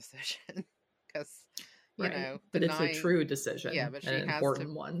smart decision because, but it's a true decision. Yeah, but an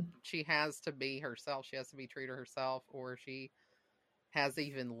important one. She has to be herself. She has to be true to herself, or she has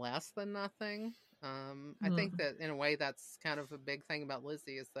even less than nothing. I think that in a way that's kind of a big thing about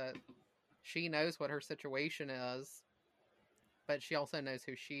Lizzie, is that she knows what her situation is, but she also knows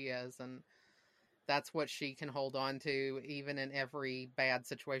who she is, and that's what she can hold on to even in every bad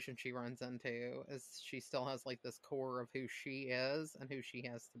situation she runs into, is she still has like this core of who she is and who she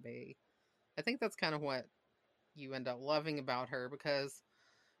has to be. I think that's kind of what you end up loving about her, because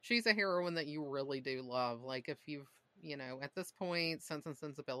she's a heroine that you really do love. Like, if you've, at this point, Sense and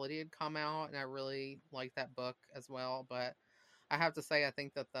Sensibility had come out, and I really liked that book as well, but I have to say, I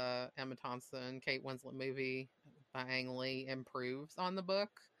think that the Emma Thompson, Kate Winslet movie by Ang Lee improves on the book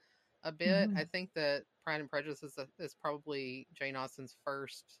a bit. I think that Pride and Prejudice is probably Jane Austen's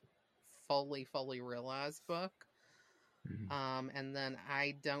first fully realized book. And then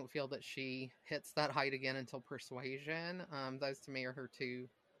I don't feel that she hits that height again until Persuasion. Those to me are her two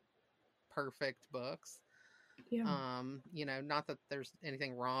perfect books. Yeah. Not that there's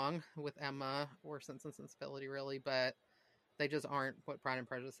anything wrong with Emma or Sense and Sensibility, really, but they just aren't what Pride and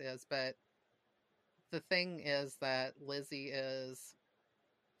Prejudice is. But the thing is that Lizzie is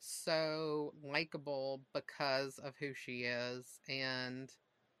so likable because of who she is, and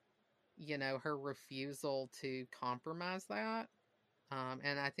her refusal to compromise that.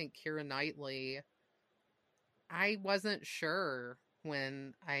 And I think Keira Knightley, I wasn't sure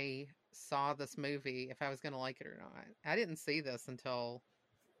when I saw this movie if I was going to like it or not. I didn't see this until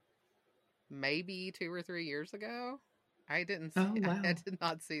maybe 2 or 3 years ago. I didn't see, I did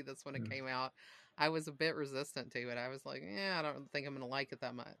not see this when it came out. I was a bit resistant to it. I was like, I don't think I'm going to like it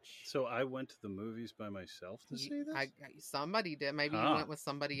that much. So I went to the movies by myself to see this? Somebody did. Maybe you went with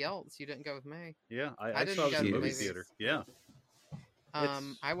somebody else. You didn't go with me. Yeah, I saw it in the movie theater. Yeah.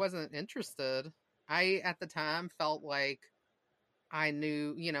 I wasn't interested. I, at the time, felt like I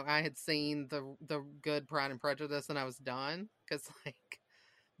knew, I had seen the good Pride and Prejudice and I was done. Because, like,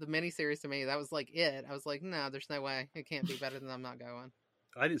 the miniseries to me, that was like it. I was like, no, there's no way. It can't be better than I'm not going.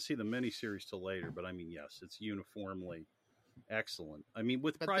 I didn't see the miniseries till later, but I mean, yes, it's uniformly excellent. I mean,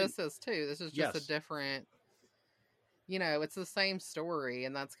 with Pride... this is too. This is just a different, it's the same story,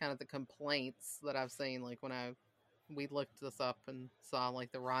 and that's kind of the complaints that I've seen. Like, when we looked this up and saw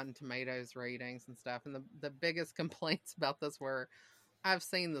like the Rotten Tomatoes ratings and stuff, and the biggest complaints about this were, I've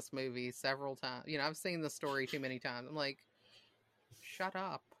seen this movie several times. I've seen this story too many times. I'm like, shut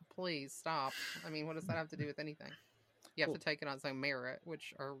up, please stop. I mean, what does that have to do with anything? You have to take it on its own merit,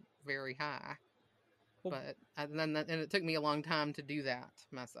 which are very high. But and it took me a long time to do that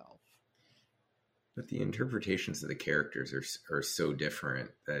myself. But the interpretations of the characters are so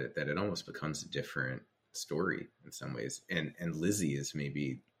different that it almost becomes a different story in some ways. And Lizzie is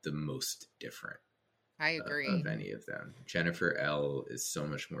maybe the most different. I agree. Of any of them. Jennifer L. is so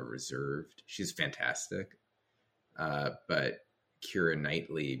much more reserved. She's fantastic. But Keira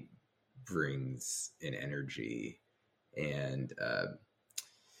Knightley brings an energy and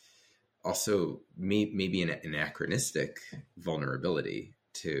also maybe an anachronistic vulnerability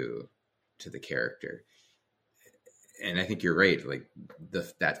to the character. And I think you're right. Like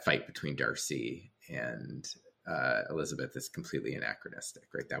that fight between Darcy and Elizabeth is completely anachronistic,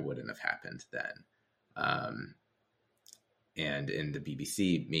 right? That wouldn't have happened then. And in the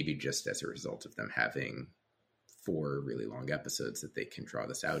BBC, maybe just as a result of them having 4 really long episodes that they can draw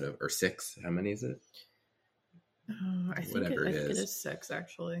this out of, or 6. How many is it? I think it is 6,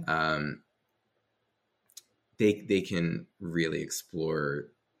 actually. They can really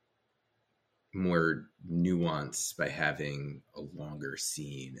explore more nuance by having a longer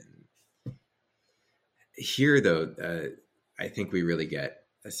scene. And here, though, I think we really get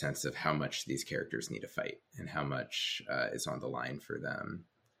a sense of how much these characters need to fight and how much is on the line for them.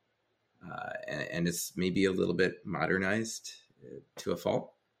 And it's maybe a little bit modernized to a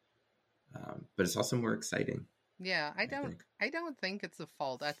fault, but it's also more exciting. Yeah, I don't think it's a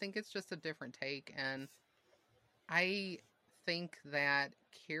fault. I think it's just a different take, and I think that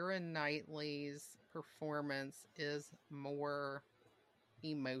Keira Knightley's performance is more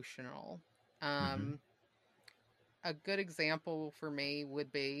emotional. A good example for me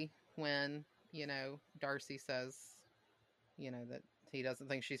would be when, Darcy says, that he doesn't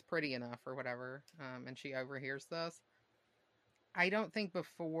think she's pretty enough or whatever, and she overhears this. I don't think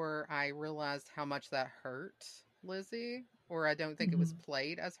before I realized how much that hurt Lizzie, or I don't think it was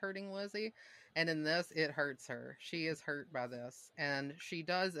played as hurting Lizzie. And in this, it hurts her. She is hurt by this. And she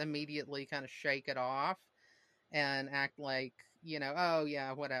does immediately kind of shake it off and act like, oh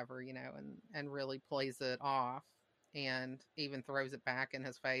yeah, whatever, and really plays it off and even throws it back in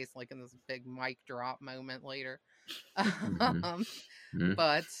his face, like in this big mic drop moment later.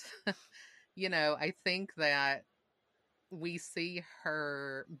 But, I think that we see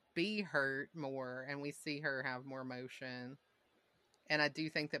her be hurt more and we see her have more emotion. And I do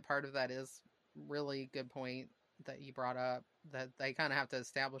think that part of that is really good point that you brought up, that they kind of have to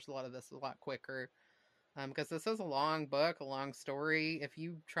establish a lot of this a lot quicker. Because this is a long book, a long story. If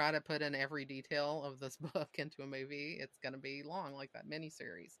you try to put in every detail of this book into a movie, it's going to be long, like that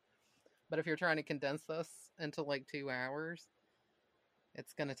miniseries. But if you're trying to condense this into like 2 hours,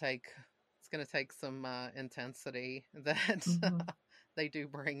 it's going to take some intensity that they do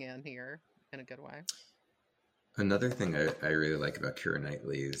bring in here in a good way. Another thing I really like about Keira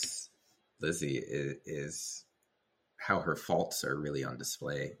Knightley's Lizzie is how her faults are really on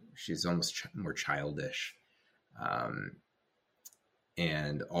display. She's almost more childish.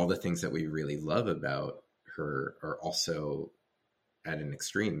 And all the things that we really love about her are also at an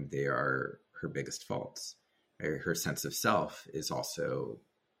extreme. They are her biggest faults. Her sense of self is also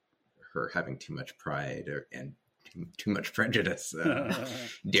her having too much pride and too much prejudice,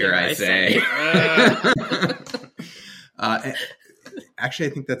 dare I say. Actually,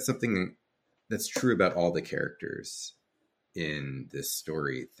 I think that's something that's true about all the characters in this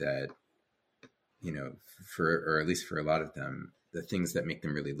story, that, or at least for a lot of them, the things that make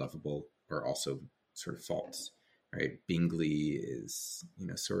them really lovable are also sort of faults, right? Bingley is,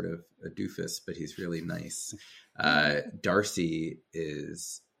 sort of a doofus, but he's really nice. Darcy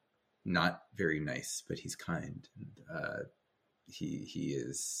is not very nice, but he's kind. And, he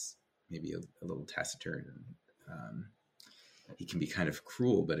is maybe a little taciturn. He can be kind of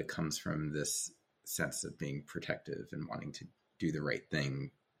cruel, but it comes from this sense of being protective and wanting to do the right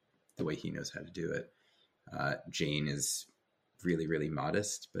thing the way he knows how to do it. Jane is really, really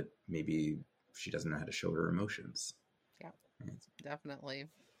modest, but maybe she doesn't know how to show her emotions. Yeah, definitely.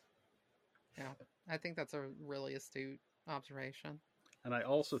 Yeah, I think that's a really astute observation. And I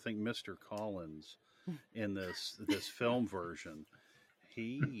also think Mr. Collins in this film version,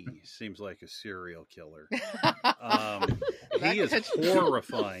 he seems like a serial killer. He is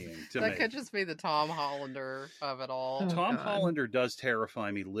horrifying to me. That could just be the Tom Hollander of it all. Tom Hollander does terrify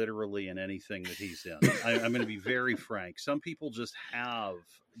me literally in anything that he's in. I'm going to be very frank. Some people just have,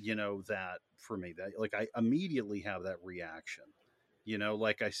 that for me, that like I immediately have that reaction.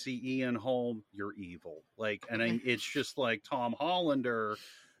 Like I see Ian Holm, you're evil. Like, and it's just like, Tom Hollander,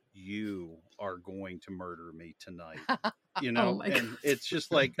 you are going to murder me tonight. And it's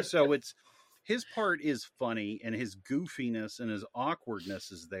just like, so his part is funny and his goofiness and his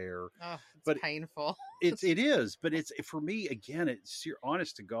awkwardness is there. Oh, it's painful. It is, but it's, for me, again, it's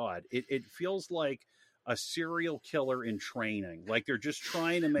honest to God, it feels like a serial killer in training. Like they're just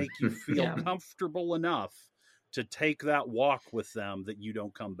trying to make you feel comfortable enough to take that walk with them that you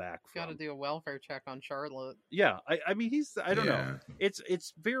don't come back from. Got to do a welfare check on Charlotte. Yeah, I mean, I don't know.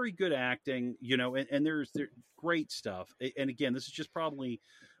 It's very good acting, and there's great stuff. And again, this is just probably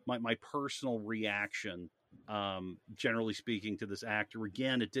my personal reaction, generally speaking, to this actor.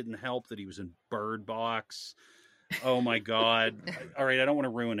 Again, it didn't help that he was in Bird Box. Oh my God! All right, I don't want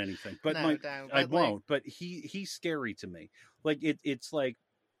to ruin anything, but I won't. But he's scary to me. Like it's like,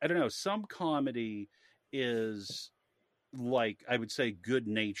 I don't know. Some comedy is, like, I would say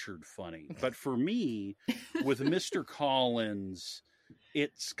good-natured funny, but for me, with Mr. Collins,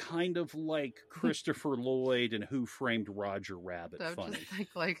 it's kind of like Christopher Lloyd and Who Framed Roger Rabbit funny.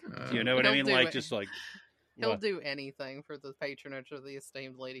 You know what I mean? Like, just like, he'll do anything for the patronage of the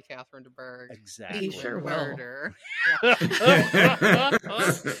esteemed Lady Catherine de Bourgh. Exactly. He sure will. Murder. It's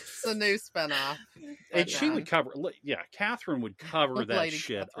a new spinoff. And she would cover, Catherine would cover that Lady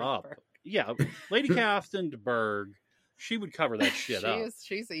shit Catherine up. de Bourgh. Yeah, Lady Catherine de Bourgh, she would cover that shit up.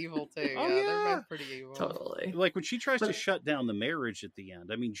 She's evil too. Oh, They're both pretty evil. Totally. Like when she tries to shut down the marriage at the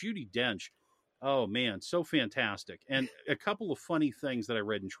end. I mean, Judi Dench, oh man, so fantastic. And a couple of funny things that I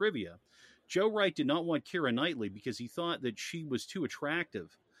read in trivia. Joe Wright did not want Keira Knightley because he thought that she was too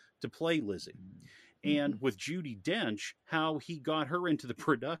attractive to play Lizzie. And with Judi Dench, how he got her into the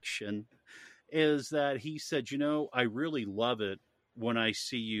production is that he said, I really love it when I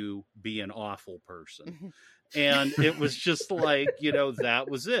see you be an awful person. And it was just like, that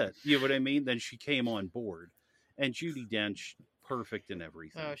was it. You know what I mean? Then she came on board. And Judi Dench perfect in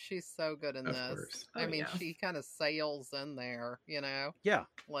everything. Oh, she's so good in Of this. course. I Oh, mean, yeah. she kind of sails in there, Yeah.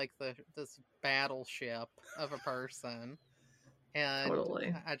 like this battleship of a person. And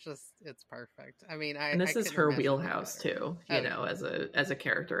Totally. it's perfect. I mean, I And this is couldn't her imagine it wheelhouse better. too, Oh, you know, as a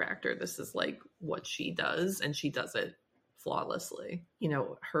character actor, this is like what she does, and she does it flawlessly. You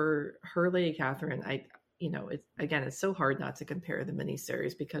know, her Lady Catherine, it's so hard not to compare the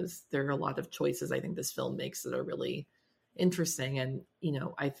miniseries because there are a lot of choices I think this film makes that are really interesting. And, you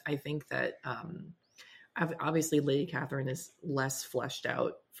know, I think that obviously Lady Catherine is less fleshed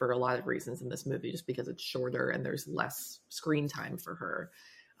out for a lot of reasons in this movie, just because it's shorter and there's less screen time for her.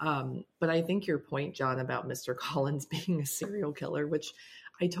 But I think your point, John, about Mr. Collins being a serial killer, which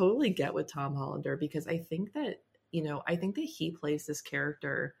I totally get with Tom Hollander, because I think that he plays this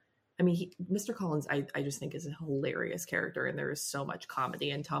character. I mean, Mr. Collins, I just think is a hilarious character, and there is so much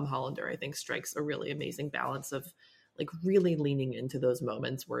comedy. And Tom Hollander, I think, strikes a really amazing balance of like really leaning into those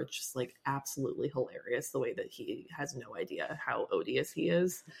moments where it's just like absolutely hilarious the way that he has no idea how odious he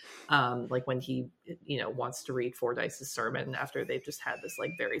is. Like when he, wants to read Fordyce's sermon after they've just had this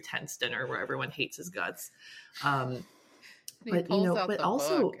like very tense dinner where everyone hates his guts. he pulls out the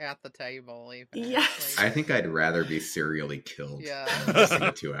book at the table. Even. Yes. I think I'd rather be serially killed than listen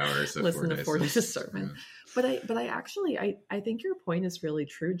to 2 hours of listen to Fordyce's sermon. Yeah. But I actually think your point is really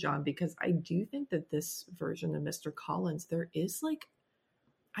true, John, because I do think that this version of Mr. Collins, there is like,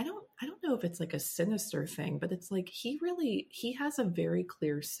 I don't know if it's like a sinister thing, but it's like he has a very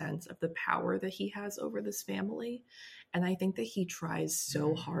clear sense of the power that he has over this family. And I think that he tries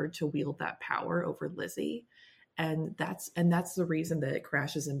so hard to wield that power over Lizzie. And that's the reason that it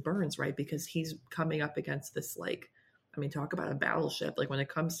crashes and burns, right? Because he's coming up against this, like, I mean, talk about a battleship. Like when it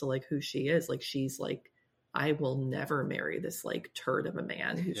comes to like who she is, like she's like, I will never marry this like turd of a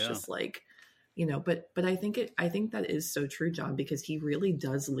man who's just like, but I think that is so true, John, because he really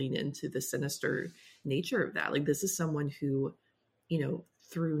does lean into the sinister nature of that. Like this is someone who,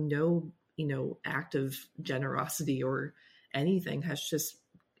 through no, act of generosity or anything has just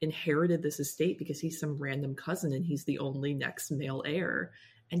inherited this estate because he's some random cousin and he's the only next male heir.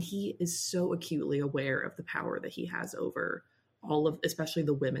 And he is so acutely aware of the power that he has over all of, especially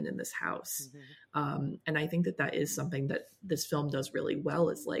the women in this house. Mm-hmm. And I think that is something that this film does really well,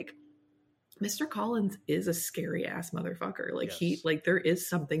 is like, Mr. Collins is a scary ass motherfucker. Like there is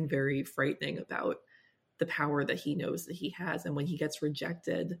something very frightening about the power that he knows that he has. And when he gets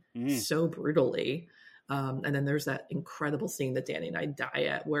rejected so brutally, and then there's that incredible scene that Danny and I die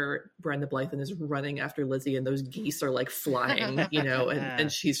at where Brenda Blythen is running after Lizzie and those geese are like flying,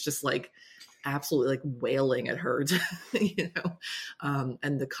 and she's just like absolutely like wailing at her,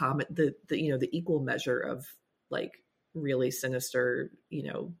 and the comment, the equal measure of like really sinister,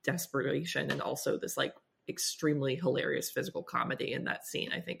 desperation, and also this like extremely hilarious physical comedy in that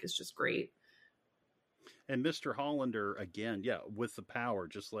scene, I think is just great. And Mr. Hollander, again, with the power,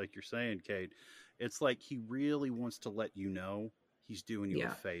 just like you're saying, Kate, it's like he really wants to let you know he's doing you a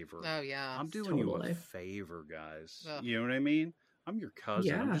favor. Oh, yeah. I'm doing you a favor, guys. You know what I mean? I'm your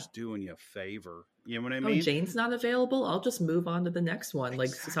cousin. I'm just doing you a favor. You know what I mean? Oh, Jane's not available. I'll just move on to the next one. Exactly.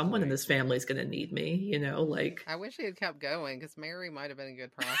 Like someone in this family is going to need me, like. I wish he had kept going because Mary might have been a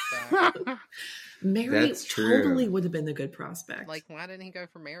good prospect. Mary totally would have been a good prospect. Like, why didn't he go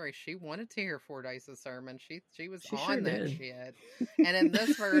for Mary? She wanted to hear Fordyce's sermon. She was on that shit. And in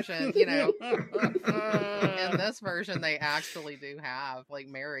this version, in this version, they actually do have like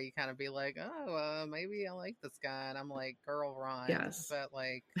Mary kind of be like, oh, maybe I like this guy, and I'm like, girl, run. Yes. But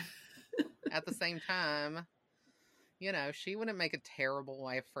like. At the same time, she wouldn't make a terrible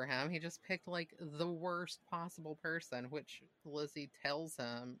wife for him. He just picked like the worst possible person, which Lizzie tells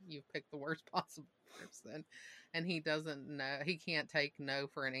him, you've picked the worst possible person. And he doesn't know, he can't take no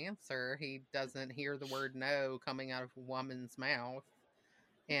for an answer. He doesn't hear the word no coming out of a woman's mouth.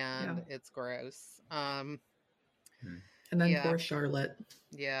 And it's gross. And then poor Charlotte.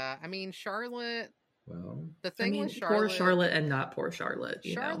 Yeah. I mean, Charlotte. Well, the thing with Charlotte, poor Charlotte and not poor Charlotte.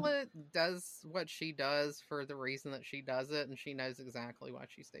 Charlotte does what she does for the reason that she does it, and she knows exactly why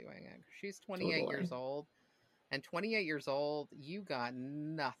she's doing it. She's 28 years old, and 28 years old, you got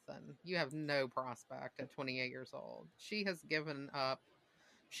nothing. You have no prospect at 28 years old. She has given up.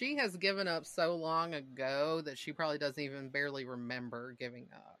 She has given up so long ago that she probably doesn't even barely remember giving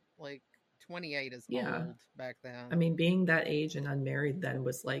up. Like, 28 is old back then. I mean, being that age and unmarried then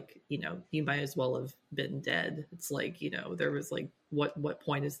was like, you might as well have been dead. It's like, there was like, what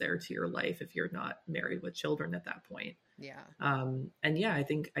point is there to your life if you're not married with children at that point? Yeah. And I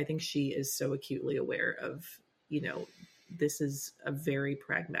think she is so acutely aware of, this is a very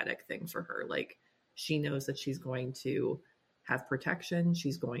pragmatic thing for her. Like, she knows that she's going to have protection.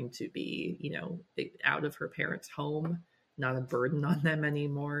 She's going to be, you know, out of her parents' home, not a burden on them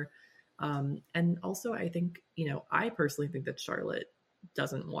anymore. And also, I think, you know, I personally think that Charlotte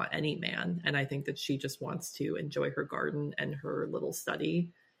doesn't want any man. And I think that she just wants to enjoy her garden and her little study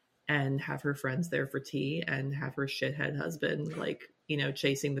and have her friends there for tea and have her shithead husband, like, you know,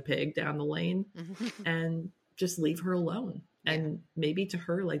 chasing the pig down the lane and just leave her alone. Yeah. And maybe to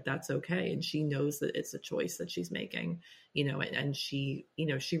her, like, that's okay. And she knows that it's a choice that she's making, you know, and she, you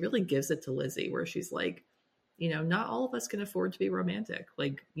know, she really gives it to Lizzie where she's like, you know, not all of us can afford to be romantic.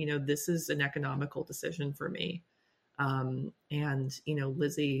 Like, you know, this is an economical decision for me. And, you know,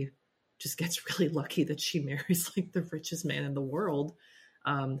 Lizzie just gets really lucky that she marries like the richest man in the world,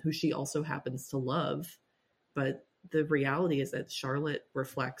 who she also happens to love. But the reality is that Charlotte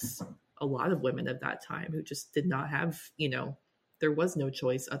reflects a lot of women of that time who just did not have, you know, there was no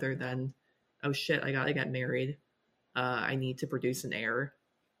choice other than, oh shit, I gotta get married. I need to produce an heir.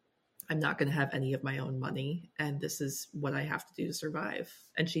 I'm not going to have any of my own money, and this is what I have to do to survive.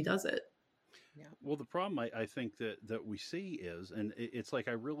 And she does it. Yeah. Well, the problem I think that we see is, and it's like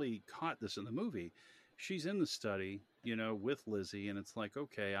I really caught this in the movie. She's in the study, you know, with Lizzie, and it's like,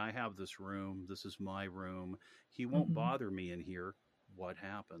 okay, I have this room. This is my room. He won't bother me in here. What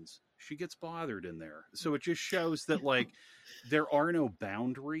happens? She gets bothered in there. So it just shows that like there are no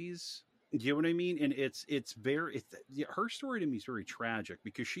boundaries. You know what I mean? And it's her story to me is very tragic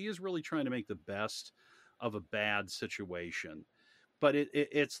because she is really trying to make the best of a bad situation. But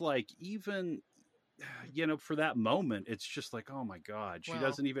it's like, even, you know, for that moment, it's just like, oh my God, she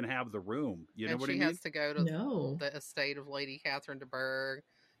doesn't even have the room. You know what I mean? She has to go to the estate of Lady Catherine de Bourgh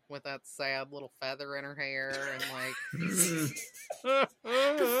with that sad little feather in her hair and like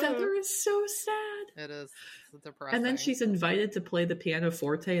the feather is so sad. It is depressing. And then she's invited to play the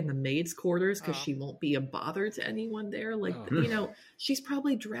pianoforte in the maid's quarters because she won't be a bother to anyone there. Like, you know, she's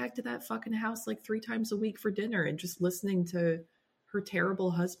probably dragged to that fucking house like 3 times a week for dinner and just listening to her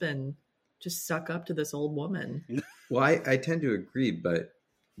terrible husband just suck up to this old woman. Well, I tend to agree, but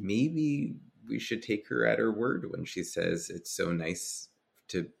maybe we should take her at her word when she says it's so nice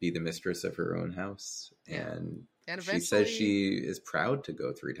to be the mistress of her own house. Yeah. And she says she is proud to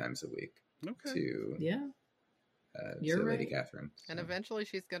go 3 times a week to you're Lady right. Catherine. So. And eventually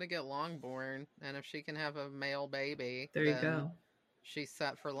she's going to get Longbourn. And if she can have a male baby, there you go. She's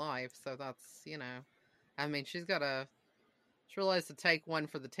set for life. So that's, you know, I mean, she realized to take one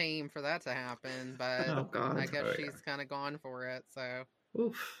for the team for that to happen. But I guess she's kind of gone for it. So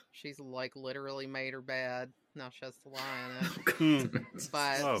she's like literally made her bed. Now she has to lie in it.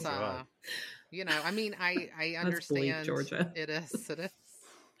 But, you know, I mean, I understand. Bleak, Georgia. It is.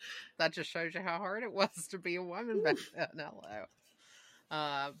 That just shows you how hard it was to be a woman back then.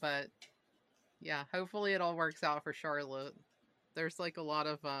 Hello. But yeah, hopefully it all works out for Charlotte. There's like a lot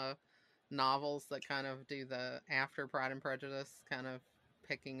of novels that kind of do the after Pride and Prejudice, kind of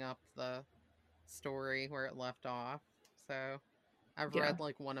picking up the story where it left off. So I've read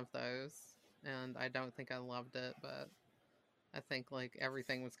like one of those. And I don't think I loved it, but I think like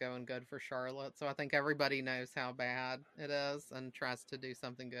everything was going good for Charlotte. So I think everybody knows how bad it is and tries to do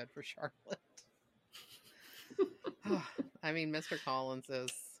something good for Charlotte. I mean, Mr. Collins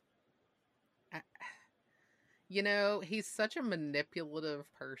is, you know, he's such a manipulative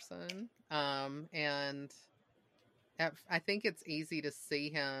person. And I think it's easy to see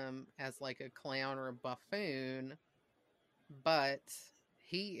him as like a clown or a buffoon, but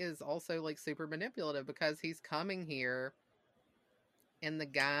he is also like super manipulative because he's coming here in the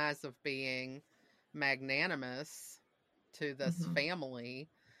guise of being magnanimous to this family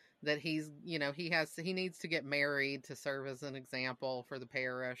that he's, you know, he needs to get married to serve as an example for the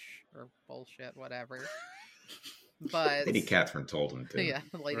parish or bullshit, whatever. But Lady Catherine told him to. Yeah,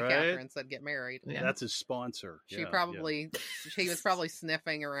 Lady Catherine said get married. Yeah. That's his sponsor. She was probably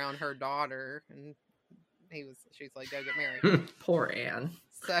sniffing around her daughter and she's like, go get married. Poor Anne.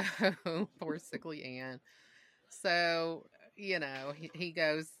 So, poor sickly Anne. So, you know, he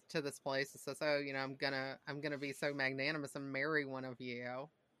goes to this place and says, oh, you know, I'm gonna be so magnanimous and marry one of you.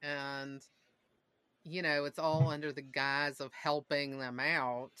 And, you know, it's all under the guise of helping them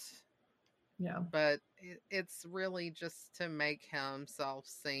out. Yeah. But it's really just to make himself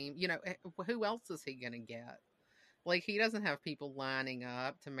seem, you know, who else is he gonna get? Like, he doesn't have people lining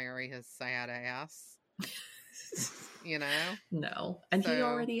up to marry his sad ass. You know? No. And he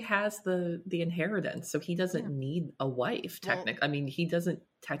already has the inheritance, so he doesn't need a wife, I mean, he doesn't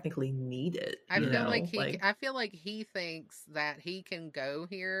technically need it. I feel like he thinks that he can go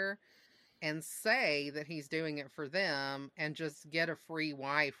here and say that he's doing it for them and just get a free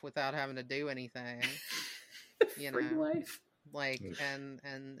wife without having to do anything. Free wife. Like, and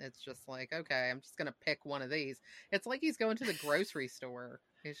it's just like, okay, I'm just gonna pick one of these. It's like he's going to the grocery store.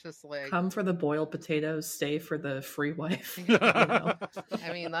 It's just like, come for the boiled potatoes, stay for the free wife.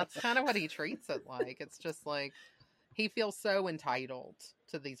 I mean, that's kind of what he treats it like. It's just like he feels so entitled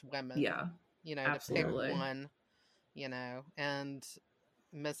to these women. Yeah, absolutely. To pick one, and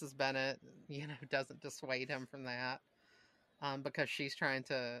Mrs. Bennet, doesn't dissuade him from that. Because she's trying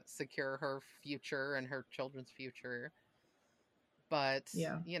to secure her future and her children's future. But,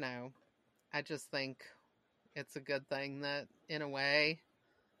 I just think it's a good thing that, in a way,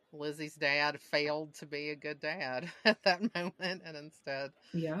 Lizzie's dad failed to be a good dad at that moment and instead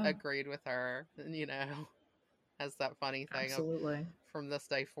agreed with her. And, has that funny thing Absolutely. Of, from this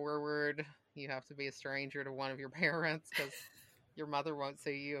day forward, you have to be a stranger to one of your parents because your mother won't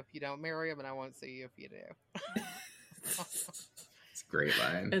see you if you don't marry him, and I won't see you if you do. It's a great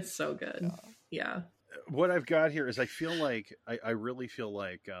line. It's so good. Yeah. What I've got here is I feel like I really feel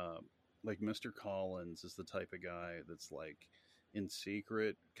like Mr. Collins is the type of guy that's like in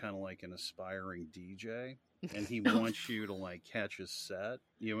secret, kind of like an aspiring DJ, and he wants you to like catch his set.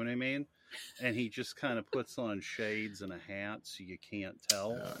 You know what I mean? And he just kind of puts on shades and a hat so you can't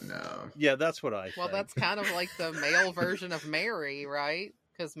tell. Oh, no. Yeah, that's what I think. Well, that's kind of like the male version of Mary, right?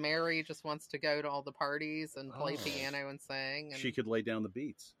 Because Mary just wants to go to all the parties and play piano and sing. And she could lay down the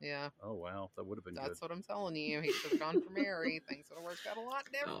beats. Yeah. Oh, wow. That would have been good. That's what I'm telling you. He should have gone for Mary. Things would have worked out a lot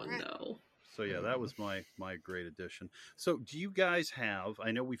different. Oh, no. So, yeah, that was my great addition. So, do you guys have,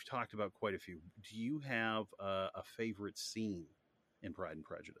 I know we've talked about quite a few, do you have a favorite scene in Pride and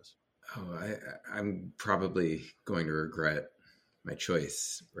Prejudice? Oh, I'm probably going to regret my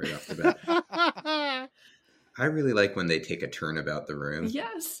choice right off the bat. I really like when they take a turn about the room.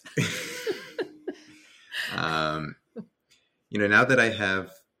 Yes. Now that I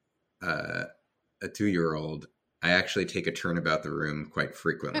have a 2-year-old, I actually take a turn about the room quite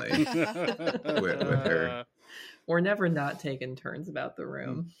frequently with her. We're never not taking turns about the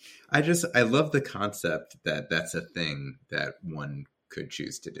room. I love the concept that that's a thing that one could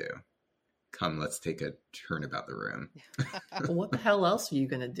choose to do. Come, let's take a turn about the room. What the hell else are you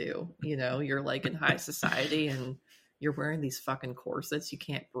going to do? You're like in high society and you're wearing these fucking corsets. You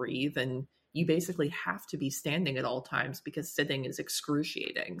can't breathe. And you basically have to be standing at all times because sitting is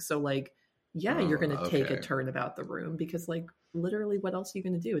excruciating. So like, you're going to take a turn about the room because like literally what else are you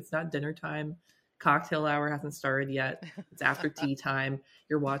going to do? It's not dinner time. Cocktail hour hasn't started yet. It's after tea time.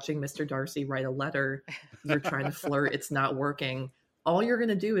 You're watching Mr. Darcy write a letter. You're trying to flirt. It's not working. All you're going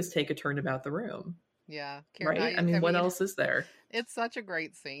to do is take a turn about the room. Yeah. Right? I mean, what else is there? It's such a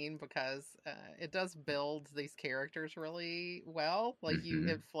great scene because it does build these characters really well. Like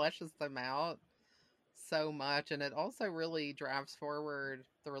it fleshes them out so much. And it also really drives forward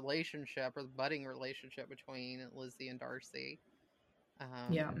the relationship or the budding relationship between Lizzie and Darcy.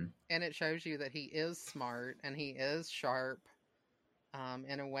 And it shows you that he is smart and he is sharp.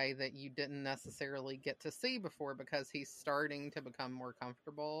 In a way that you didn't necessarily get to see before because he's starting to become more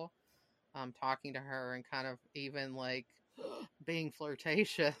comfortable talking to her and kind of even like being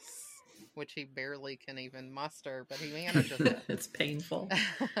flirtatious, which he barely can even muster, but he manages it. It's painful.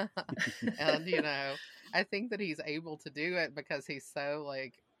 And, I think that he's able to do it because he's so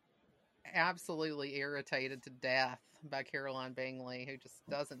like absolutely irritated to death by Caroline Bingley, who just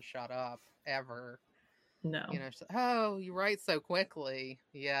doesn't shut up ever. No. Oh, you write so quickly.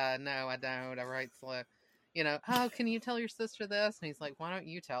 Yeah, no, I don't. I write slow. Oh, can you tell your sister this? And he's like, why don't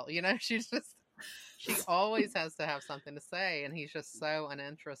you tell? She always has to have something to say, and he's just so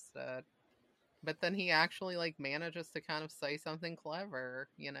uninterested. But then he actually like manages to kind of say something clever,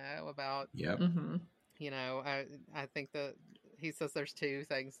 about. Yep. Mm-hmm. I think that he says there's two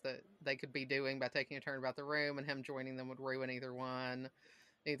things that they could be doing by taking a turn about the room, and him joining them would ruin either one.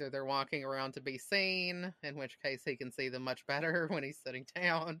 Either they're walking around to be seen, in which case he can see them much better when he's sitting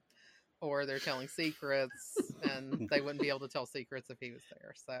down, or they're telling secrets, and they wouldn't be able to tell secrets if he was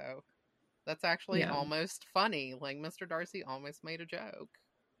there. So that's actually almost funny. Like Mr. Darcy almost made a joke.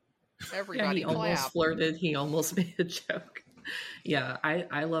 Everybody he clapped. Almost flirted. He almost made a joke. Yeah,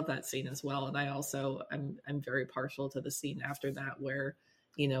 I love that scene as well, and I also I'm very partial to the scene after that where.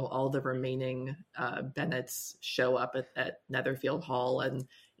 All the remaining Bennets show up at Netherfield Hall and,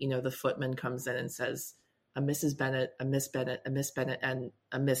 the footman comes in and says, a Mrs. Bennet, a Miss Bennet, a Miss Bennet, and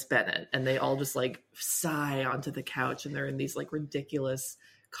a Miss Bennet. And they all just like sigh onto the couch and they're in these like ridiculous,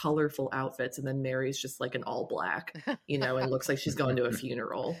 colorful outfits. And then Mary's just like an all black, and looks like she's going to a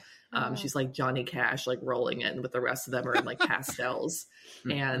funeral. She's like Johnny Cash, like rolling in with the rest of them are in like pastels.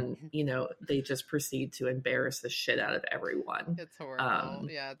 And, they just proceed to embarrass the shit out of everyone. It's horrible.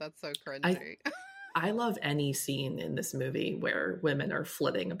 Yeah, that's so cringy. I love any scene in this movie where women are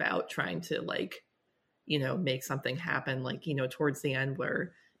flitting about trying to, like, you know, make something happen. Like, you know, towards the end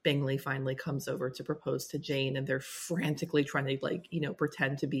where Bingley finally comes over to propose to Jane and they're frantically trying to, like, you know,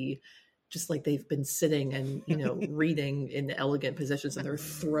 pretend to be just like they've been sitting and, you know, reading in elegant positions, and they're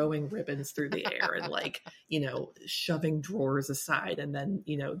throwing ribbons through the air and, like, you know, shoving drawers aside. And then,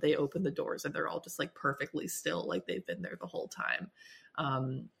 you know, they open the doors and they're all just like perfectly still, like they've been there the whole time.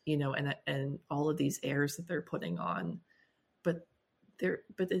 You know, and all of these airs that they're putting on, but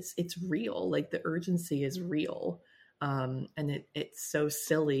it's real. Like, the urgency is real. And it's so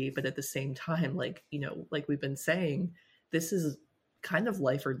silly, but at the same time, like, you know, like we've been saying, this is kind of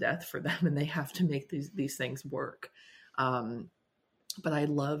life or death for them, and they have to make these things work. But I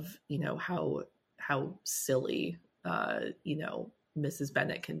love, you know, how silly, you know, Mrs.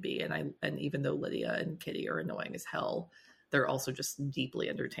 Bennet can be. And even though Lydia and Kitty are annoying as hell, they're also just deeply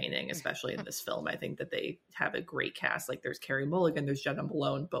entertaining, especially in this film. I think that they have a great cast. Like, there's Carey Mulligan, there's Jenna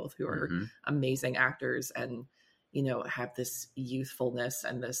Malone, both who are amazing actors, and, you know, have this youthfulness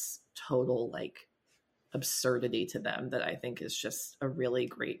and this total, like, absurdity to them that I think is just a really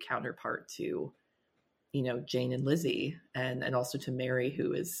great counterpart to, you know, Jane and Lizzie, and also to Mary,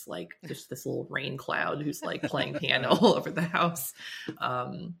 who is like just this little rain cloud who's like playing piano all over the house.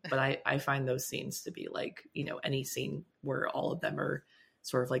 But I find those scenes to be like, you know, any scene where all of them are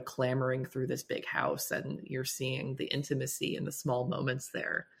sort of like clamoring through this big house and you're seeing the intimacy and the small moments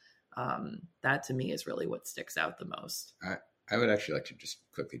there. That to me is really what sticks out the most. I would actually like to just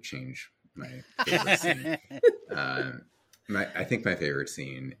quickly change my favorite scene. I think my favorite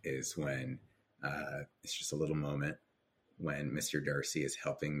scene is when it's just a little moment when Mr. Darcy is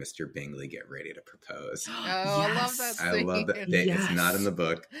helping Mr. Bingley get ready to propose. Oh, yes. I love that scene. I love that. It's not in the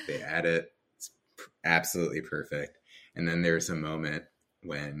book. They add it. It's absolutely perfect. And then there's a moment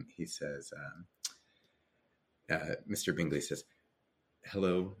when he says, Mr. Bingley says,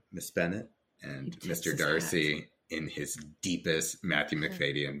 "Hello, Miss Bennet." And Mr. Darcy, in his deepest Matthew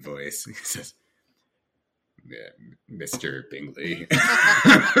Macfadyen voice, he says, "Mr. Bingley."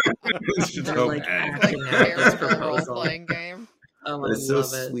 It's just so like bad. acting out this proposal. Role-playing game. Oh, But it's so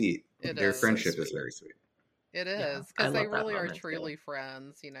sweet. Their friendship so is very sweet. It is, because they really are truly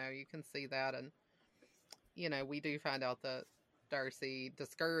friends. You know, you can see that. And, you know, we do find out that Darcy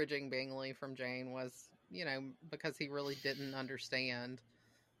discouraging Bingley from Jane was, you know, because he really didn't understand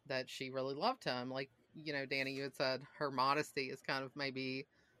that she really loved him. Like, you know, Danny, you had said her modesty is kind of maybe,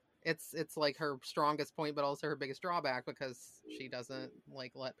 it's like her strongest point, but also her biggest drawback, because she doesn't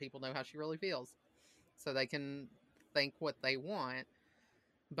like let people know how she really feels, so they can think what they want.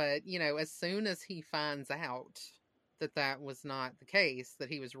 But, you know, as soon as he finds out that that was not the case, that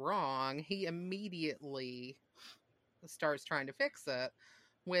he was wrong, he immediately starts trying to fix it,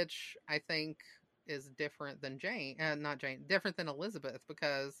 which I think is different than different than Elizabeth,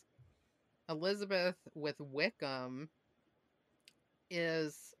 because Elizabeth with Wickham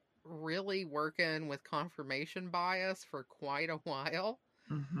is really working with confirmation bias for quite a while.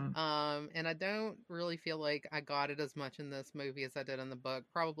 Mm-hmm. And I don't really feel like I got it as much in this movie as I did in the book,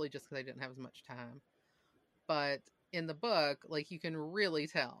 probably just because I didn't have as much time. But in the book, like, you can really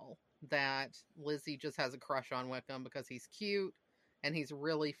tell that Lizzie just has a crush on Wickham because he's cute and he's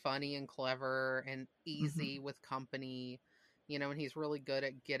really funny and clever and easy with company, you know, and he's really good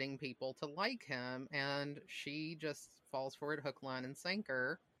at getting people to like him, and she just falls for it hook, line, and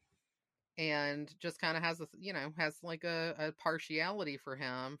sinker. And just kind of has a, you know, has like a partiality for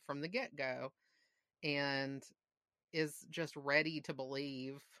him from the get-go, and is just ready to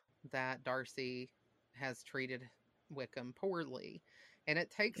believe that Darcy has treated Wickham poorly. And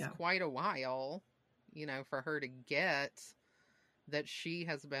it takes quite a while, you know, for her to get that she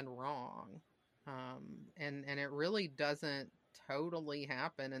has been wrong. And it really doesn't totally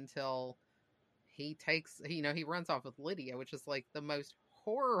happen until he takes, you know, he runs off with Lydia, which is like the most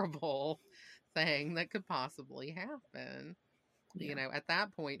horrible thing that could possibly happen. You know, at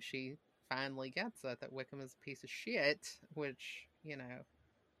that point she finally gets it, that Wickham is a piece of shit, which, you know,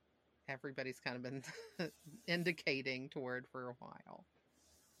 everybody's kind of been indicating toward for a while.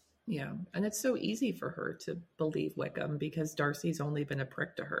 Yeah, and it's so easy for her to believe Wickham because Darcy's only been a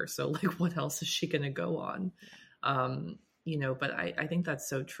prick to her, so like what else is she going to go on? You know, but I think that's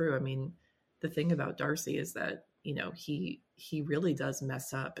so true. I mean, the thing about Darcy is that, you know, he really does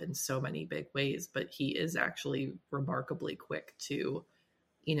mess up in so many big ways, but he is actually remarkably quick to,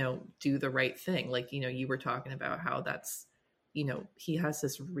 you know, do the right thing. Like, you know, you were talking about how that's, you know, he has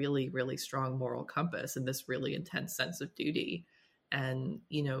this really, really strong moral compass and this really intense sense of duty. And,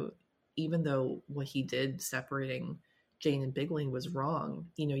 you know, even though what he did separating Jane and Bigling was wrong,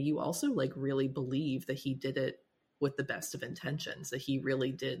 you know, you also like really believe that he did it with the best of intentions, that he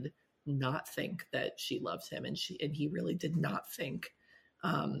really did not think that she loved him, and he really did not think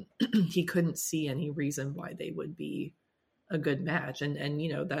he couldn't see any reason why they would be a good match. And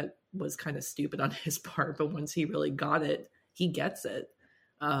you know, that was kind of stupid on his part, but once he really got it, he gets it.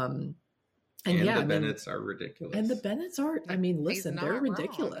 And yeah, the Bennetts are ridiculous. And the Bennetts are, I mean, listen, they're wrong.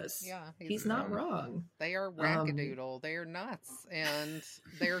 ridiculous. Yeah, he's not wrong. They are wackadoodle. They are nuts, and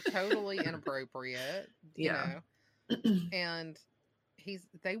they're totally inappropriate. You know? And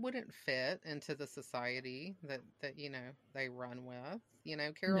they wouldn't fit into the society that you know they run with. You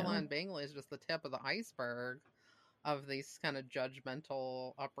know, Caroline Bingley is just the tip of the iceberg of these kind of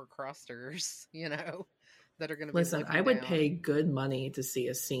judgmental upper crusters. You know, that are going to be listen. I would pay good money to see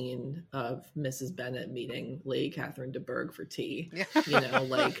a scene of Mrs. Bennet meeting Lady Catherine de Bourgh for tea. You know,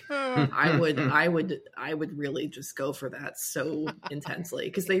 like I would really just go for that so intensely,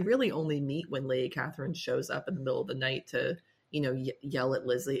 because they really only meet when Lady Catherine shows up in the middle of the night to, you know, yell at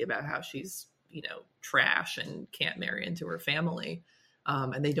Lizzie about how she's, you know, trash and can't marry into her family,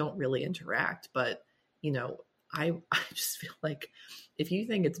 and they don't really interact. But you know, I just feel like if you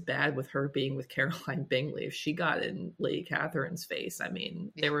think it's bad with her being with Caroline Bingley, if she got in Lady Catherine's face, I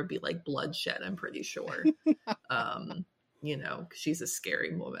mean, there would be like bloodshed, I'm pretty sure. You know, she's a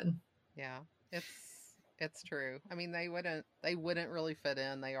scary woman. Yeah, it's true. I mean, they wouldn't really fit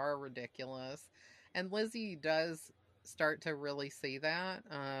in. They are ridiculous. And Lizzie does start to really see that,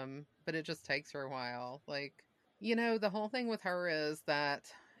 but it just takes her a while. Like, you know, the whole thing with her is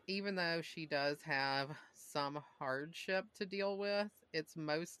that even though she does have some hardship to deal with, it's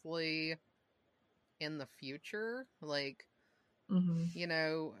mostly in the future. Like, you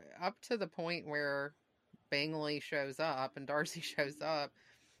know, up to the point where Bingley shows up and Darcy shows up,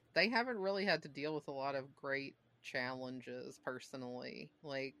 they haven't really had to deal with a lot of great challenges personally.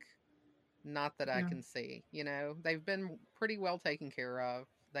 Like, not that I can see. You know, they've been pretty well taken care of.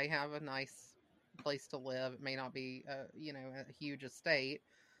 They have a nice place to live. It may not be, you know, a huge estate,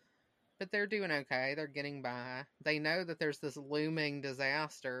 but they're doing okay. They're getting by. They know that there's this looming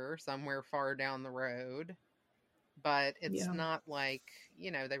disaster somewhere far down the road, but it's not like,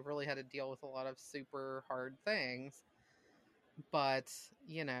 you know, they've really had to deal with a lot of super hard things. But,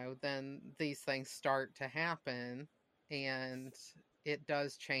 you know, then these things start to happen, and it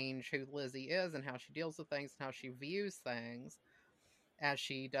does change who Lizzie is and how she deals with things and how she views things, as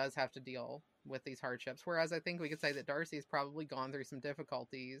she does have to deal with these hardships. Whereas I think we could say that Darcy's probably gone through some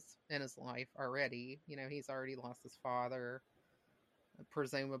difficulties in his life already. You know, he's already lost his father,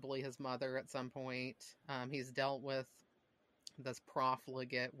 presumably his mother at some point. He's dealt with this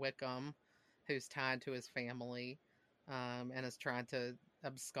profligate Wickham, who's tied to his family, and is trying to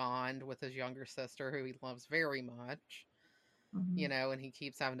abscond with his younger sister, who he loves very much. You know, and he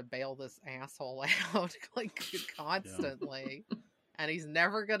keeps having to bail this asshole out like constantly. And he's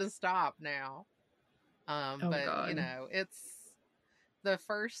never going to stop now. But, God. You know, it's the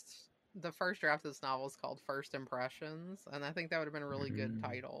first draft of this novel is called First Impressions. And I think that would have been a really good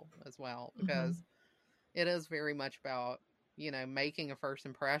title as well, because it is very much about, you know, making a first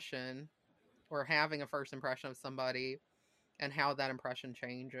impression or having a first impression of somebody and how that impression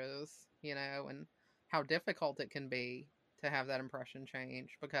changes, you know, and how difficult it can be to have that impression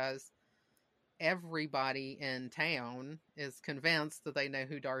change, because everybody in town is convinced that they know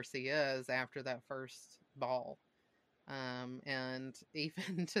who Darcy is after that first ball. And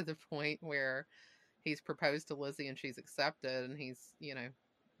even to the point where he's proposed to Lizzie and she's accepted, and he's, you know,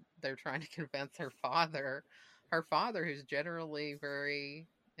 they're trying to convince her father, who's generally very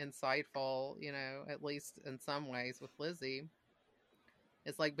insightful, you know, at least in some ways with Lizzie,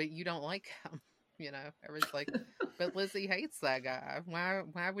 is like, but you don't like him. You know, everyone's like, but Lizzie hates that guy.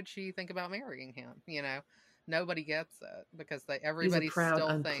 Why would she think about marrying him? You know, nobody gets it, because everybody he's a proud, still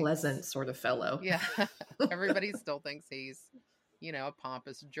unpleasant thinks, sort of fellow. Yeah, everybody still thinks he's, you know, a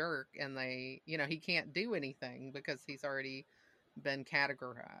pompous jerk, and they, you know, he can't do anything because he's already been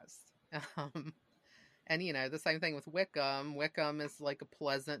categorized. And you know, the same thing with Wickham. Wickham is like a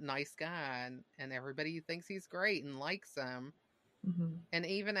pleasant, nice guy, and everybody thinks he's great and likes him. And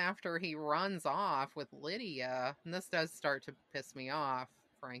even after he runs off with Lydia, and this does start to piss me off,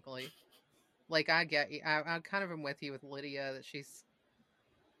 frankly. Like, I kind of am with you with Lydia, that she's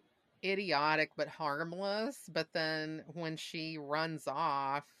idiotic but harmless. But then when she runs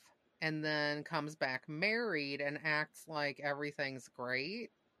off and then comes back married and acts like everything's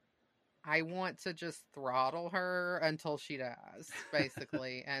great, I want to just throttle her until she does,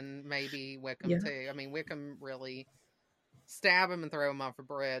 basically. And maybe Wickham too. I mean, Wickham really... stab him and throw him off a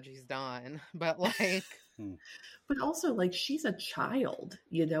bridge, he's done. But like, But also, like, she's a child,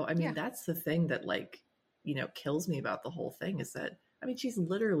 I mean, that's the thing that, like, kills me about the whole thing is that, I mean, she's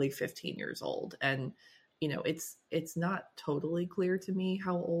literally 15 years old. And, it's not totally clear to me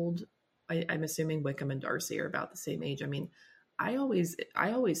how old, I'm assuming Wickham and Darcy are about the same age. I mean, I always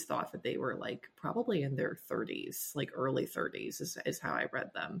thought that they were like probably in their 30s, like early 30s is how I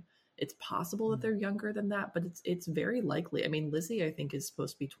read them. It's possible that they're younger than that, but it's very likely. I mean, Lizzie, I think, is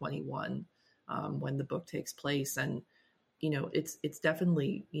supposed to be 21 when the book takes place. And, it's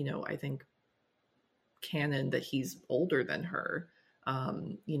definitely, I think canon that he's older than her.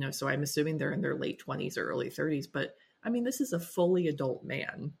 So I'm assuming they're in their late 20s or early 30s. But I mean, this is a fully adult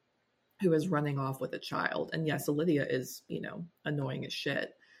man who is running off with a child. And yes, Lydia is, annoying as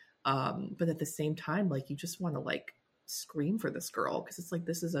shit. But at the same time, like, you just want to like scream for this girl because it's like,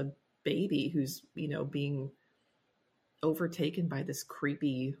 this is a baby who's, being overtaken by this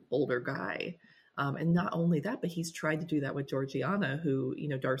creepy older guy. And not only that, but he's tried to do that with Georgiana, who,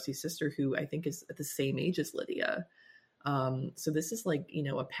 Darcy's sister, who I think is at the same age as Lydia. So this is like,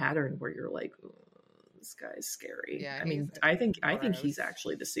 a pattern where you're like, this guy's scary. Yeah, I mean, I think he's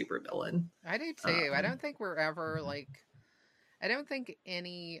actually the super villain. I do too. I don't think we're ever like, I don't think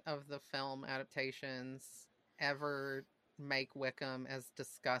any of the film adaptations ever make Wickham as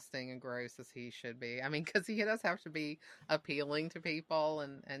disgusting and gross as he should be. I mean, because he does have to be appealing to people,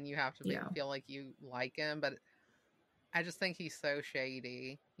 and you have to feel like you like him. But I just think he's so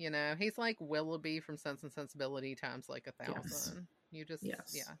shady. He's like Willoughby from Sense and Sensibility times like 1,000. Yes. You just,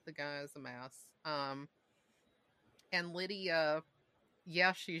 the guy's a mess. And Lydia,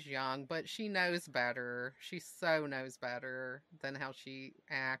 she's young, but she knows better. She so knows better than how she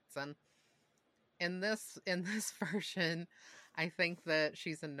acts. And in this version, I think that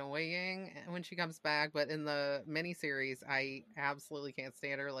she's annoying when she comes back. But in the miniseries, I absolutely can't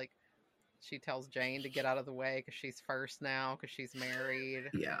stand her. Like, she tells Jane to get out of the way because she's first now because she's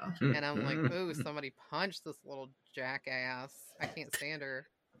married. Yeah. And I'm like, ooh, somebody punched this little jackass. I can't stand her.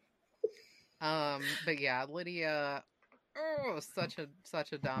 But yeah, Lydia, such a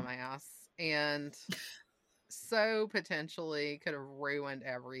dumbass, and so potentially could have ruined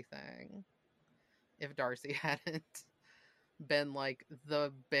everything if Darcy hadn't been like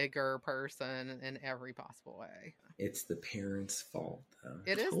the bigger person in every possible way. It's the parents' fault, though.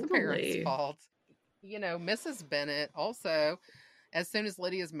 It is the parents' fault. Mrs. Bennet also, as soon as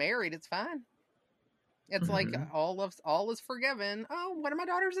Lydia's married, it's fine. It's like all is forgiven. Oh, one of my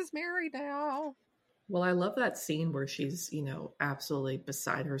daughters is married now. Well, I love that scene where she's, absolutely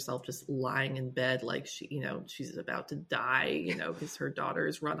beside herself, just lying in bed like she's about to die, because her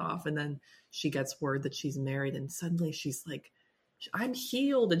daughter's run off. And then she gets word that she's married and suddenly she's like, I'm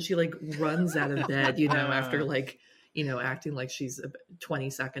healed. And she like runs out of bed, after like, acting like she's 20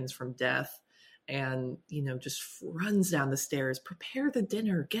 seconds from death and, just runs down the stairs, prepare the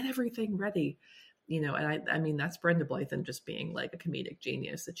dinner, get everything ready. And I mean, that's Brenda Blythen just being like a comedic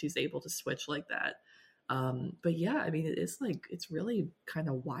genius that she's able to switch like that. But yeah, I mean, it's really kind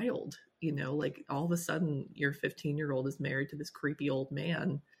of wild, like all of a sudden your 15-year-old is married to this creepy old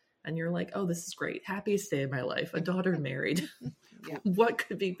man and you're like, oh, this is great. Happiest day of my life. A daughter married. Yeah. What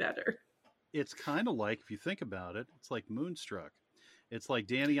could be better? It's kind of like, if you think about it, it's like Moonstruck. It's like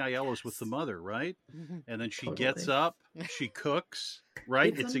Danny Aiello's with the mother, right? And then she gets up, she cooks,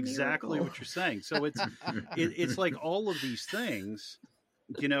 right? It's exactly what you're saying. So it's like all of these things,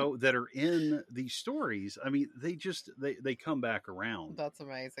 that are in these stories. I mean, they come back around. That's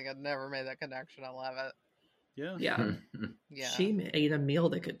amazing. I'd never made that connection. I love it. Yeah. Yeah. Yeah. She ate a meal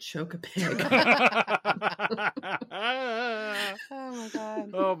that could choke a pig. Oh my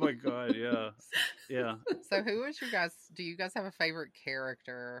God. Oh my God. Yeah. Yeah. So who is do you guys have a favorite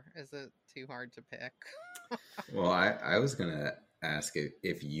character? Is it too hard to pick? Well, I was going to ask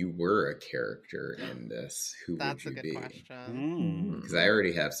if you were a character in this, who would you be? That's a good question. Because I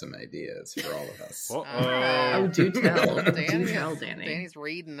already have some ideas for all of us. Oh, do tell. Danny. Do tell, Danny. Danny's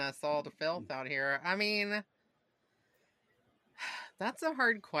reading us all to filth out here. I mean, that's a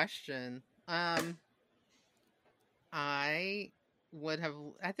hard question. I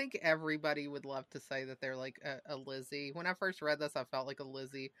think everybody would love to say that they're like a Lizzie. When I first read this, I felt like a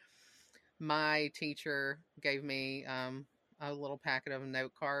Lizzie. My teacher gave me a little packet of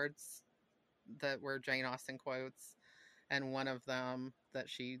note cards that were Jane Austen quotes. And one of them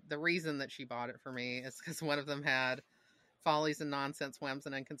the reason that she bought it for me is because one of them had follies and nonsense, whims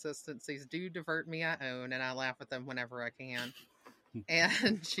and inconsistencies do divert me, I own, and I laugh at them whenever I can.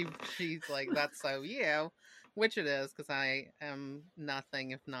 And she's like, that's so you, which it is, because I am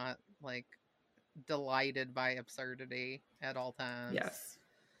nothing if not like delighted by absurdity at all times. Yes.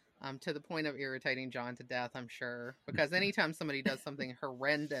 to the point of irritating John to death, I'm sure. Because anytime somebody does something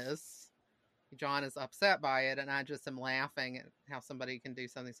horrendous, John is upset by it, and I just am laughing at how somebody can do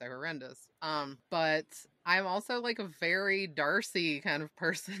something so horrendous. But I'm also like a very Darcy kind of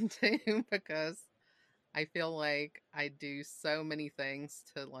person too, because I feel like I do so many things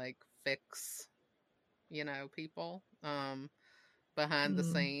to like fix, people behind the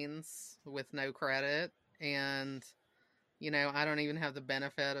scenes with no credit. And, I don't even have the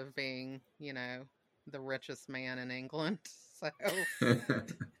benefit of being, the richest man in England. So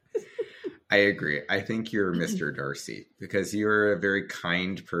I agree. I think you're Mr. Darcy because you're a very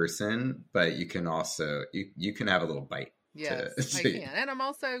kind person, but you can also you can have a little bite. Yes, I can. And I'm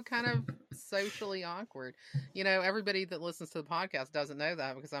also kind of socially awkward. Everybody that listens to the podcast doesn't know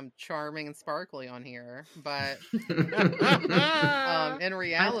that because I'm charming and sparkly on here. But in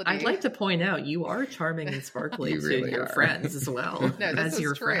reality... I'd like to point out you are charming and sparkly to your friends as well. No, this as is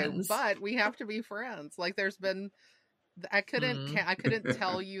your true, friends. but we have to be friends. Like there's been... I couldn't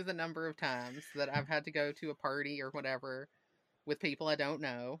tell you the number of times that I've had to go to a party or whatever with people I don't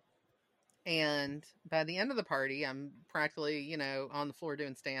know. And by the end of the party, I'm practically, on the floor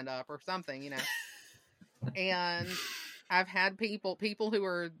doing stand up or something, And I've had people who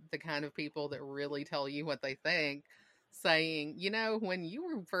are the kind of people that really tell you what they think saying, when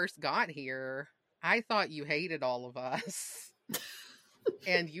you first got here, I thought you hated all of us.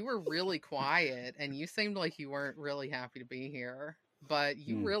 And you were really quiet and you seemed like you weren't really happy to be here, but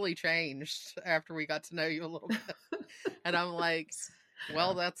you really changed after we got to know you a little bit. And I'm like,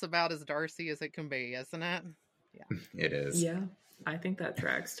 well, that's about as Darcy as it can be, isn't it? Yeah. It is. Yeah. I think that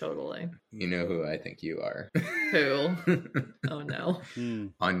tracks totally. You know who I think you are? Who? Oh no.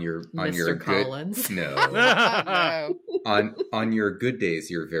 On your Mr. good Collins. No. No. On your good days,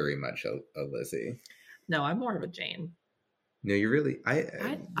 you're very much a Lizzie. No, I'm more of a Jane. No, you really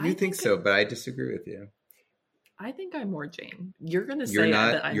I think so, but I disagree with you. I think I'm more Jane. You're going to say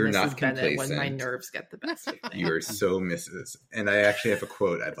that I'm Mrs. Bennet when my nerves get the best of me. You're so Mrs. And I actually have a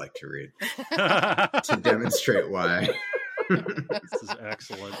quote I'd like to read to demonstrate why. This is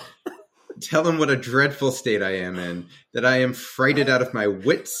excellent. Tell him what a dreadful state I am in, that I am frighted out of my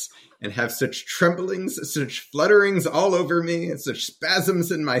wits and have such tremblings, such flutterings all over me, and such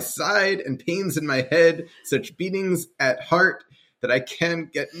spasms in my side and pains in my head, such beatings at heart, that I can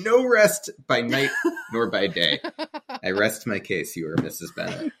get no rest by night nor by day. I rest my case, you are Mrs.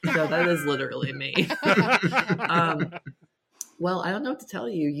 Bennet. No, that is literally me. Well, I don't know what to tell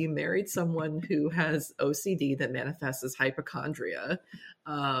you. You married someone who has OCD that manifests as hypochondria,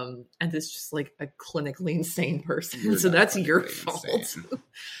 and is just like a clinically insane person. So that's your fault.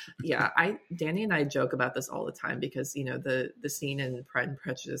 Yeah, Danny and I joke about this all the time because the scene in Pride and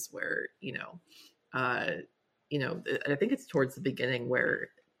Prejudice where I think it's towards the beginning where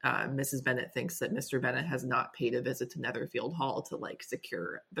Mrs. Bennet thinks that Mr. Bennet has not paid a visit to Netherfield Hall to like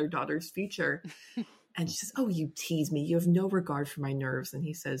secure their daughter's future. And she says, "Oh, you tease me. You have no regard for my nerves." And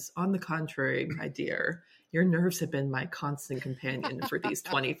he says, "On the contrary, my dear, your nerves have been my constant companion for these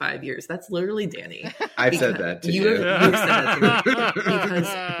 25 years. That's literally Danny. I've said that to you. You've said that to me. Because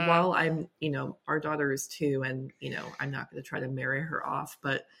while I'm, our daughter is 2 and, I'm not going to try to marry her off,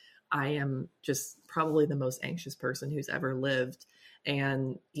 but I am just probably the most anxious person who's ever lived.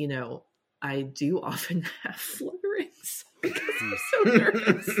 And, I do often have flutterings because I'm so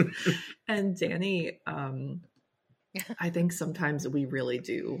nervous. And Danny, I think sometimes we really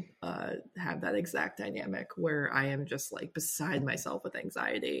do have that exact dynamic where I am just like beside myself with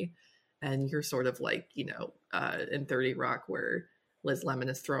anxiety. And you're sort of like, in 30 Rock where Liz Lemon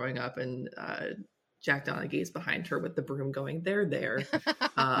is throwing up and Jack Donaghy's behind her with the broom going, "They're there."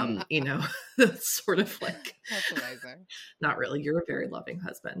 That's sort of like, that's amazing. Not really. You're a very loving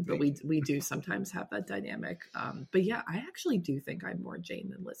husband, but we do sometimes have that dynamic. But yeah, I actually do think I'm more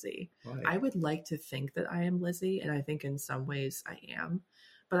Jane than Lizzie. Why? I would like to think that I am Lizzie, and I think in some ways I am,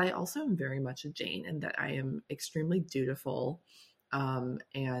 but I also am very much a Jane in that I am extremely dutiful. And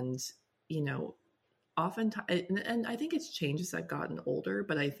oftentimes, and I think it's changed as I've gotten older,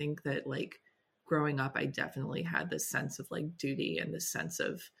 but I think that like, growing up, I definitely had this sense of like duty and this sense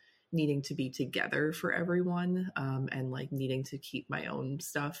of needing to be together for everyone, and like needing to keep my own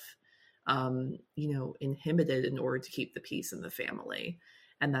stuff, inhibited in order to keep the peace in the family.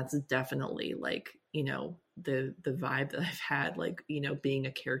 And that's definitely like, the vibe that I've had, like, being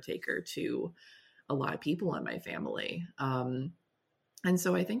a caretaker to a lot of people in my family. And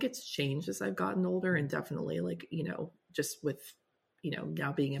so I think it's changed as I've gotten older, and definitely like, just with,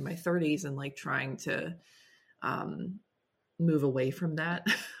 now being in my 30s and like trying to, move away from that.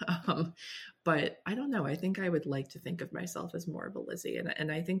 But I don't know. I think I would like to think of myself as more of a Lizzie.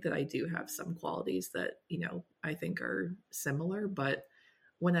 And I think that I do have some qualities that, you know, I think are similar. But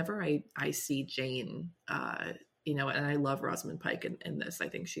whenever I see Jane, you know, and I love Rosamund Pike in this, I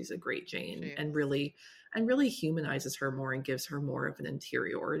think she's a great Jane and really humanizes her more and gives her more of an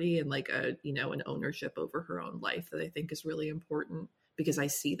interiority and like a, you know, an ownership over her own life that I think is really important, because I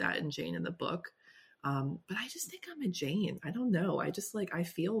see that in Jane in the book. But I just think I'm a Jane. I don't know. I just like, I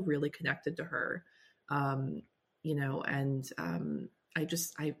feel really connected to her, you know, and I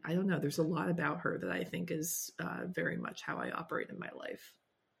don't know. There's a lot about her that I think is very much how I operate in my life.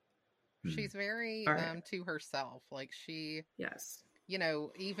 She's very to herself. Like she, yes, you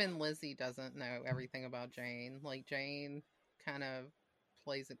know, even Lizzie doesn't know everything about Jane. Like Jane kind of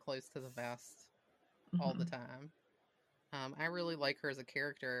plays it close to the vest all the time. I really like her as a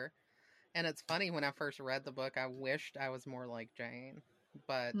character. And it's funny, when I first read the book, I wished I was more like Jane.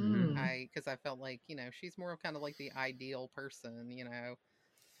 But because I felt like, you know, she's more of kind of like the ideal person, you know,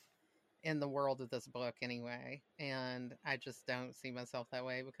 in the world of this book anyway. And I just don't see myself that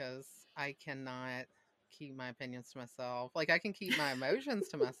way, because I cannot keep my opinions to myself. Like I can keep my emotions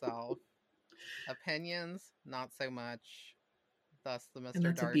to myself. Opinions, not so much. Thus the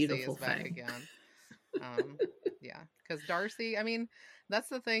Mr. Darcy is back again. Yeah, because Darcy, I mean, that's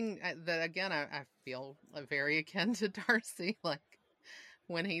the thing that, again, I feel very akin to Darcy. Like,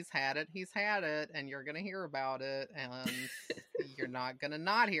 when he's had it, and you're going to hear about it, and you're not going to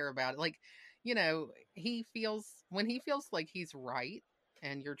not hear about it. Like, you know, when he feels like he's right,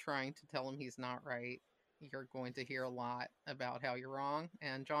 and you're trying to tell him he's not right, you're going to hear a lot about how you're wrong.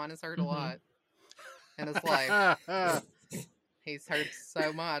 And John has heard a lot in his life. He's heard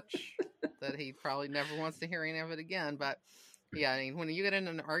so much that he probably never wants to hear any of it again. But yeah, I mean, when you get in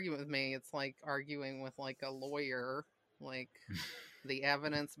an argument with me, it's like arguing with like a lawyer. Like the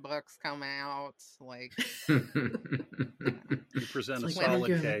evidence books come out. Like you present a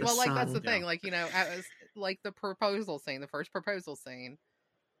solid case. Well, like that's the thing. Like, you know, as like the proposal scene, the first proposal scene,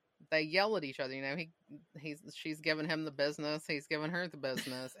 they yell at each other. You know, she's giving him the business, he's giving her the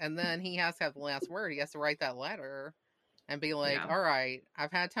business, and then he has to have the last word. He has to write that letter. And be like, all right,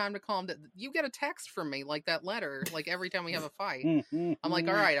 I've had time to calm down. You get a text from me, like that letter, like every time we have a fight. I'm like,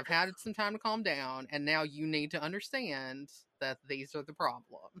 all right, I've had some time to calm down. And now you need to understand that these are the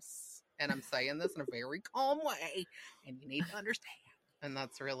problems. And I'm saying this in a very calm way. And you need to understand. And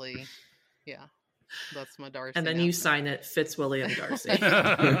that's really, yeah. That's my Darcy. And then you sign it Fitzwilliam Darcy. That's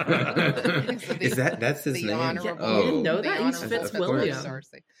his name? I didn't know that. He's Fitzwilliam.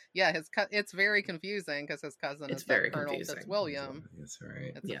 Darcy. Yeah, it's very confusing because his cousin is Colonel Fitzwilliam. That's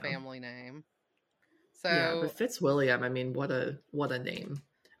right. It's a family name. So yeah, but Fitzwilliam, I mean, what a name.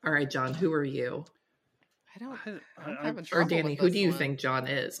 All right, John, who are you? I'm having trouble. Or Danny, who do you think John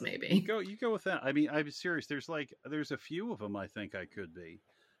is? Maybe you go with that. I mean, I'm serious. There's a few of them I think I could be.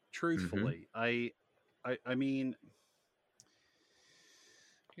 Truthfully, I mean,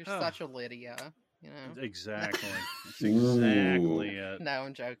 you're such a Lydia, you know. Exactly. That's exactly it. No,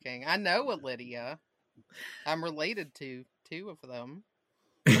 I'm joking. I know a Lydia. I'm related to two of them.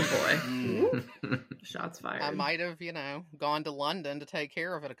 Oh boy. Shots fired. I might have, you know, gone to London to take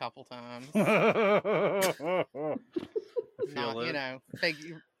care of it a couple times. Not, you know,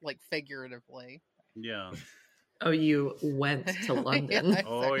 figuratively. Yeah. Oh, you went to London. Yeah,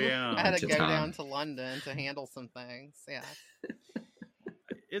 oh, yeah. I had to go down to London to handle some things. Yeah.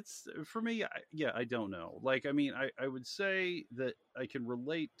 It's, for me, I don't know. Like, I mean, I would say that I can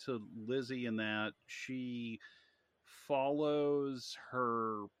relate to Lizzie in that she follows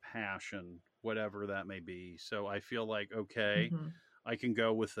her passion, whatever that may be. So I feel like, okay, I can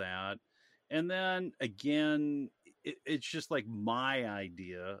go with that. And then, again, it's just like my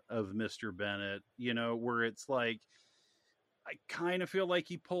idea of Mr. Bennet, you know, where it's like, I kind of feel like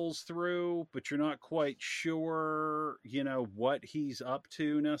he pulls through, but you're not quite sure, you know, what he's up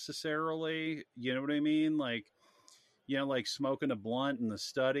to necessarily. You know what I mean? Like, you know, like smoking a blunt in the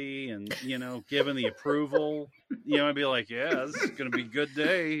study and, you know, giving the approval, you know, I'd be like, yeah, this is going to be a good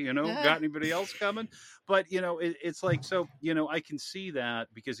day. You know, got anybody else coming? But, you know, it's like, so, you know, I can see that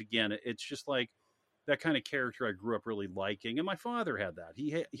because, again, it's just like that kind of character I grew up really liking. And my father had that.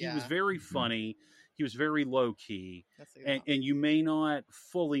 He was very funny. He was very low key, and you may not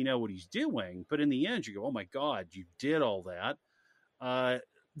fully know what he's doing, but in the end you go, oh my God, you did all that.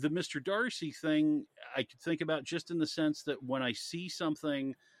 The Mr. Darcy thing, I could think about just in the sense that when I see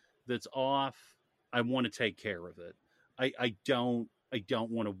something that's off, I want to take care of it. I don't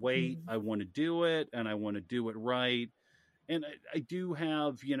want to wait. I want to do it, and I want to do it right. And I do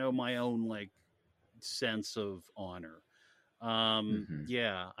have, you know, my own like sense of honor.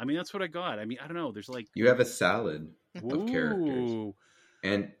 Yeah, I mean, that's what I got. I mean, I don't know. There's like, You have a salad of characters. ooh,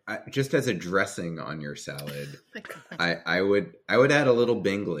 And just as a dressing on your salad, My God. I would add a little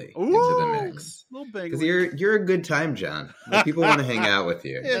Bingley into the Ooh, mix. little Because Bingley. you're a good time, John. Like, people want to hang out with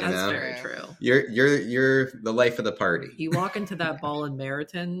you. Yeah, You That's know? very true. You're the life of the party. You walk into that ball in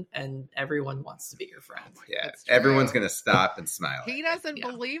Meriton, and everyone wants to be your friend. Yeah, That's true. everyone's gonna stop and smile. He at you. doesn't Yeah.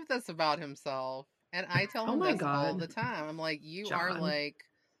 believe this about himself. And I tell Oh him my this all God. the time. I'm like, you are John. like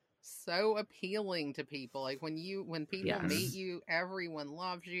so appealing to people. Like when people Yes. meet you, everyone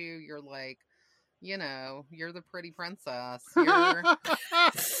loves you. You're like, you know, you're the pretty princess. You're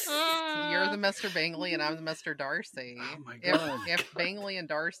the Mr. Bingley and I'm the Mr. Darcy. Oh my God. If Bingley and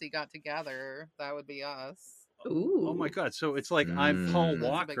Darcy got together, that would be us. Ooh. Oh my God. So it's like I'm Paul Mm.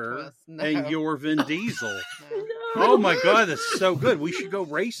 That's a big Walker twist. No. and you're Vin Diesel. No. No. Oh my God, that's so good. We should go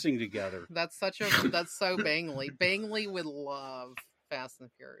racing together. That's so Bingley. Bingley would love Fast and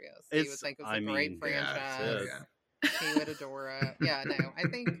Furious. He would It's- think it was I a great mean, franchise. that's it. Yeah. He would adore it. Yeah, no, I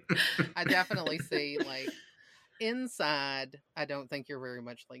think I definitely see like inside. I don't think you're very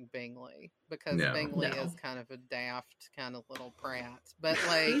much like Bingley because No. Bingley No. is kind of a daft kind of little prat. But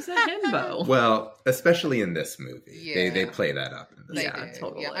like He's a himbo. Well, especially in this movie, they Yeah. play that up. In this They Yeah, do.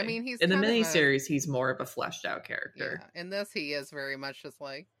 totally. Yeah, I mean he's in the kind of a- miniseries, he's more of a fleshed out character. Yeah, in this he is very much just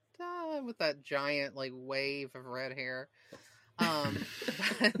like with that giant like wave of red hair.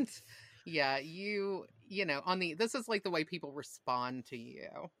 But yeah, you know this is like the way people respond to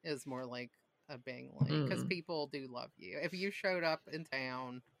you is more like a Bingley because people do love you. If you showed up in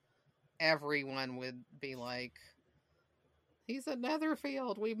town, everyone would be like, "He's a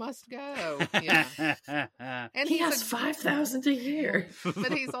Netherfield. We must go." Yeah, and He he's has 5,000 a year.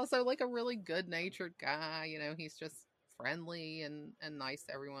 but he's also like a really good natured guy. You know, he's just friendly and nice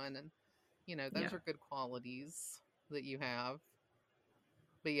to everyone, and you know those Yeah. are good qualities that you have.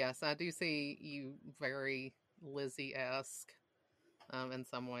 But yes, I do see you very Lizzie-esque in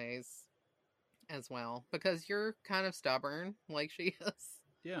some ways as well because you're kind of stubborn, like she is.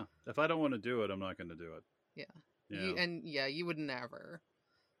 Yeah. If I don't want to do it, I'm not going to do it. Yeah. You would never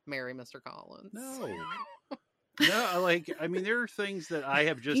marry Mr. Collins. No. No, I mean, there are things that I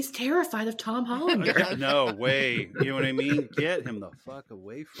have just. He's terrified of Tom Hollander. No way. You know what I mean? Get him the fuck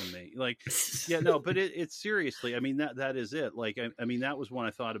away from me. Like, yeah, no, but it's seriously. I mean, that is it. Like, I mean, that was when I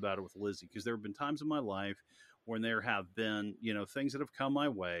thought about it with Lizzie because there have been times in my life when there have been, you know, things that have come my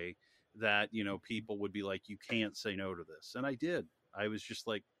way that, you know, people would be like, you can't say no to this. And I did. I was just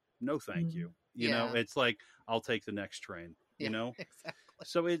like, no, thank you. You know, it's like, I'll take the next train, you know? Exactly.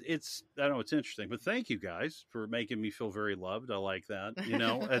 So it's, I don't know, it's interesting, but thank you guys for making me feel very loved. I like that, you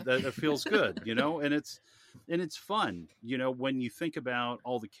know, it feels good, you know, and it's fun, you know, when you think about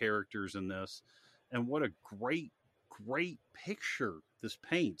all the characters in this and what a great picture this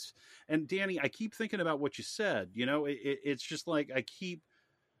paints. And Danny, I keep thinking about what you said, you know, it's just like, I keep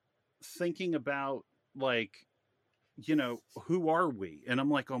thinking about like, you know, who are we? And I'm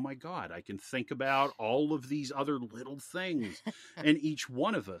like, oh my God, I can think about all of these other little things and each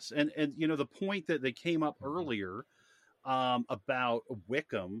one of us. And, you know, the point that they came up earlier about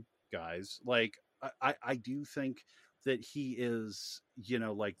Wickham, guys, like, I do think that he is, you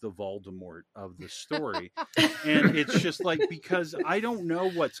know, like the Voldemort of the story. And it's just like, because I don't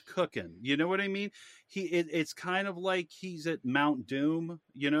know what's cooking. You know what I mean? It's kind of like he's at Mount Doom,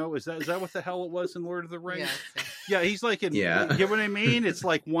 you know, is that what the hell it was in Lord of the Rings? Yes. Yeah, he's like, you get what I mean? It's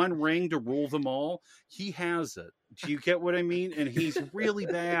like one ring to rule them all. He has it. Do you get what I mean? And he's really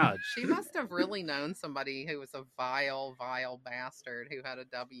bad. She must have really known somebody who was a vile bastard who had a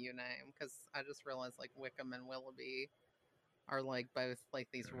W name because I just realized like Wickham and Willoughby are like both like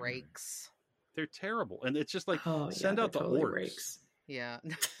these rakes. They're terrible. And it's just like, Oh, yeah, send out the they're totally orcs. rakes. Yeah.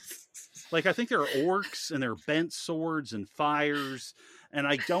 Like, I think there are orcs and there are bent swords and fires. And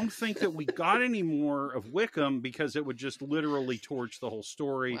I don't think that we got any more of Wickham because it would just literally torch the whole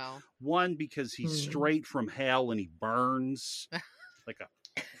story. Well, One, because he's straight from hell and he burns like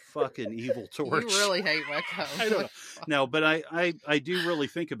a fucking evil torch. you really hate Wickham. I don't know. No, but I do really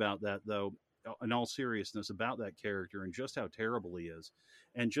think about that, though, in all seriousness, about that character and just how terrible he is.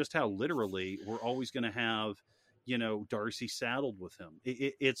 And just how literally we're always going to have, you know, Darcy saddled with him.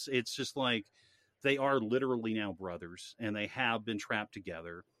 It's just like they are literally now brothers and they have been trapped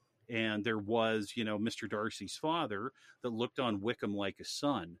together. And there was, you know, Mr. Darcy's father that looked on Wickham like a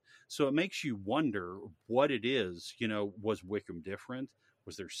son. So it makes you wonder what it is, you know, was Wickham different?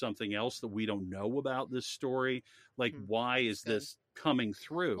 Was there something else that we don't know about this story? Like, why is this coming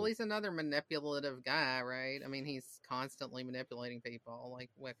through? Well, he's another manipulative guy, right? I mean, he's constantly manipulating people. Like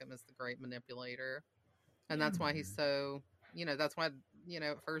Wickham is the great manipulator. And that's why he's so that's why,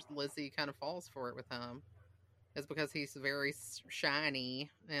 at first Lizzie kind of falls for it with him. Is because he's very shiny,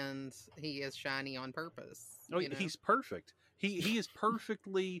 and he is shiny on purpose. Oh, he's perfect. He is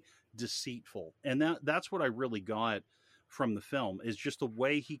perfectly deceitful, and that's what I really got from the film, is just the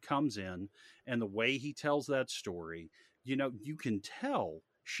way he comes in and the way he tells that story. You can tell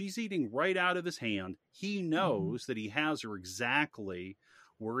she's eating right out of his hand. He knows that he has her exactly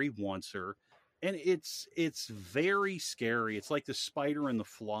where he wants her. And it's very scary. It's like the spider and the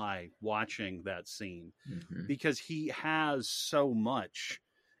fly watching that scene, because he has so much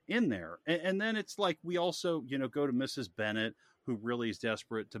in there. And then it's like, we also, go to Mrs. Bennet, who really is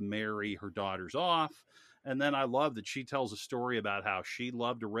desperate to marry her daughters off. And then I love that she tells a story about how she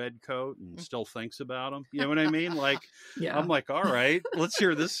loved a red coat and still thinks about him. You know what I mean? Like, yeah. I'm like, all right, let's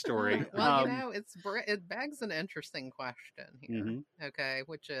hear this story. Well, it begs an interesting question here. Okay.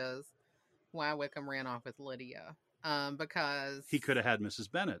 Which is, why Wickham ran off with Lydia, because he could have had Mrs.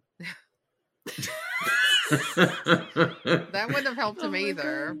 Bennet. That wouldn't have helped him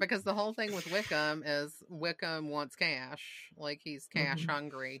either, because the whole thing with Wickham is Wickham wants cash, like he's cash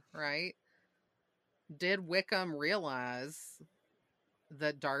hungry, right? Did Wickham realize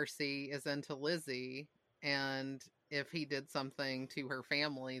that Darcy is into Lizzie, and if he did something to her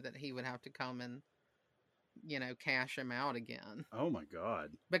family, that he would have to come and cash him out again? Oh my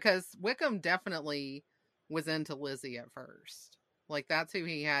God. Because Wickham definitely was into Lizzie at first. Like, that's who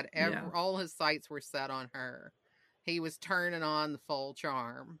he had. All his sights were set on her. He was turning on the full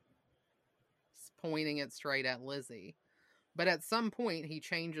charm, pointing it straight at Lizzie. But at some point, he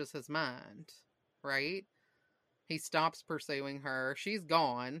changes his mind, right? He stops pursuing her. She's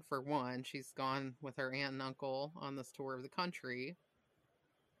gone, for one. She's gone with her aunt and uncle on this tour of the country.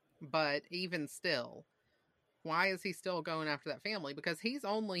 But even still, why is he still going after that family? Because he's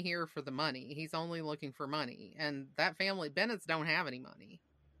only here for the money. He's only looking for money. And that family, Bennetts, don't have any money.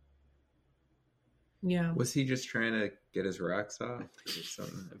 Yeah. Was he just trying to get his rocks off or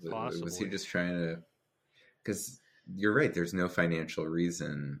something? Possibly. Was he just trying to... Because you're right, there's no financial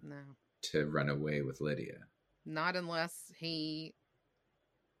reason to run away with Lydia. Not unless he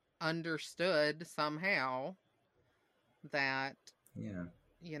understood somehow that... Yeah.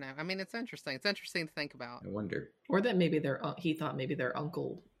 I mean, it's interesting. It's interesting to think about. I wonder. Or that maybe he thought maybe their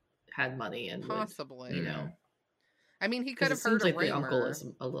uncle had money and possibly, would, I mean, he could have heard seems like rumor. The uncle is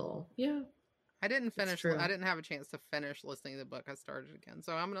a little, I didn't finish. I didn't have a chance to finish listening to the book. I started again,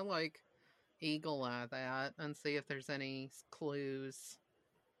 so I'm gonna eagle eye that and see if there's any clues,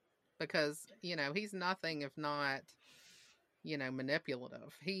 because he's nothing if not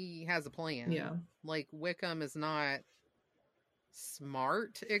manipulative. He has a plan. Yeah, like Wickham is not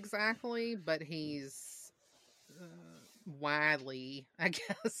smart exactly, but he's wily, I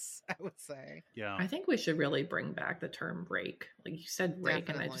guess I would say. Yeah, I think we should really bring back the term rake. Like you said, rake.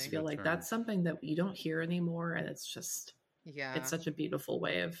 Definitely. And I just feel like that's something that you don't hear anymore, and it's just it's such a beautiful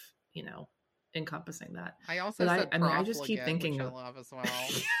way of encompassing that. I also said I just keep thinking which I love as well.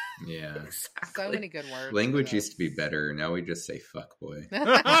 Yeah, exactly. So many good words. Language used to be better. Now we just say fuck boy.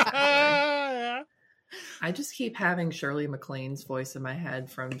 I just keep having Shirley MacLaine's voice in my head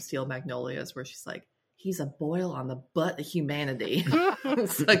from Steel Magnolias, where she's like, he's a boil on the butt of humanity.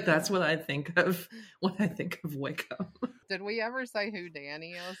 It's like, that's what I think of when I think of Wickham. Did we ever say who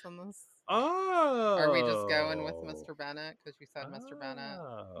Danny is in this? Oh. Or are we just going with Mr. Bennet? Because you said Mr. Bennet.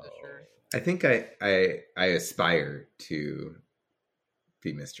 Sure. I think I aspire to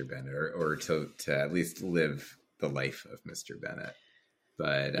be Mr. Bennet, or to at least live the life of Mr. Bennet.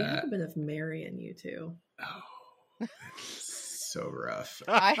 But you have a bit of Mary in you too. Oh, so rough.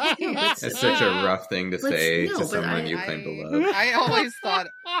 It's such a rough thing to say to someone you claim to love. I always thought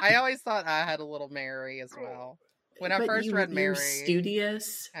I had a little Mary as well. When I first read Mary,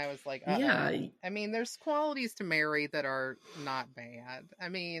 studious. I was like, yeah. I mean, there's qualities to Mary that are not bad. I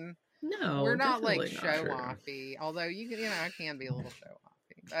mean, no, we're not like show-offy, although I can be a little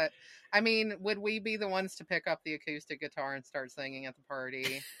show-offy. But I mean, would we be the ones to pick up the acoustic guitar and start singing at the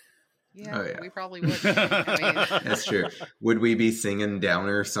party? Yeah, we probably would. That's true. Would we be singing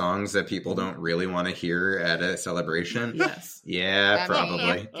downer songs that people don't really want to hear at a celebration? Yes. Yeah,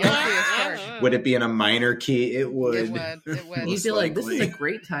 probably. Would it be in a minor key? It would. It would. You'd be like, this is a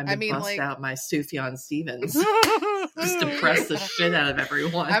great time to bust out my Sufjan Stevens. Just depress the shit out of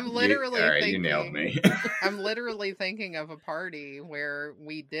everyone. I'm literally thinking, you nailed me. I'm literally thinking of a party where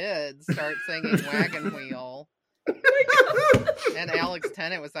we did start singing Wagon Wheel. And Alex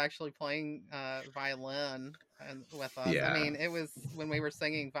Tennant was actually playing violin with us. Yeah. I mean, it was when we were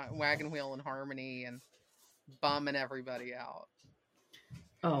singing Wagon Wheel in harmony and bumming everybody out.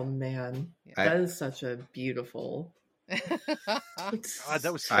 Oh man, that is such a beautiful God,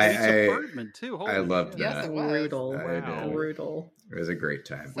 that was I- Birdman too. Holy I loved shit. Yes, that. it was. Brutal. Wow. Brutal. It was a great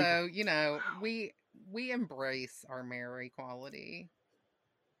time. So, we embrace our mare equality.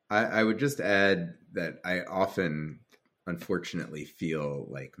 I would just add that I often, unfortunately, feel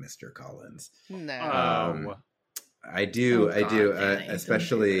like Mr. Collins. No. Oh. I do, Oh, God, Danny, don't do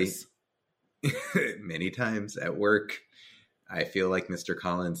especially this. many times at work. I feel like Mr.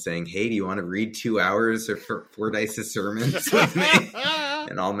 Collins saying, "Hey, do you want to read 2 hours of Fordyce's sermons with me?"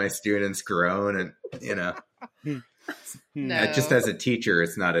 And all my students groan, and No. just as a teacher,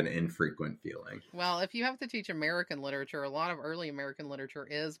 it's not an infrequent feeling. Well, if you have to teach American literature, a lot of early American literature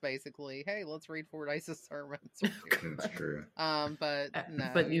is basically, hey, let's read Fordyce's sermons. That's true. But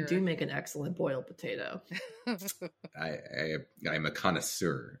no. But you do make an excellent boiled potato. I'm a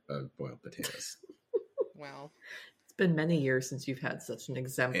connoisseur of boiled potatoes. Well, It's been many years since you've had such an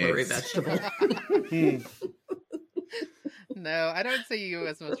exemplary It's- vegetable. no, I don't see you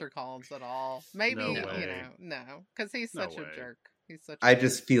as Mr. Collins at all. Maybe, No way. no, because he's No such a way. jerk. He's such. I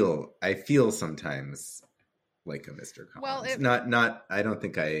feel sometimes like a Mr. Collins. Well, not. I don't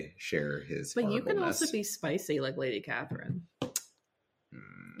think I share his. But you can horribleness. also be spicy like Lady Catherine.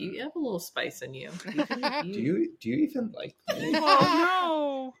 Mm. You have a little spice in you. Do you even like me?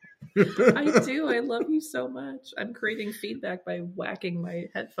 Oh I do. I love you so much. I'm creating feedback by whacking my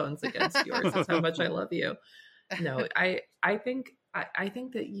headphones against yours. That's how much I love you. No, I think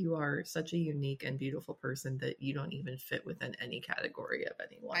that you are such a unique and beautiful person that you don't even fit within any category of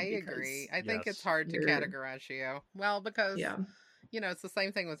anyone. I because- agree. I think Yes. it's hard to You're- categorize you. Well, because Yeah. it's the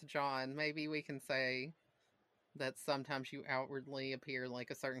same thing with John. Maybe we can say that sometimes you outwardly appear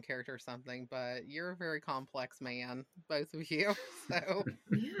like a certain character or something, but you're a very complex man, both of you. So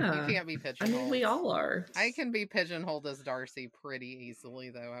Yeah. you can't be I pigeonholed. mean, we all are. I can be pigeonholed as Darcy pretty easily,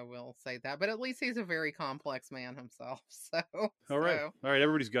 though. I will say that, but at least he's a very complex man himself. So, All right. so All right.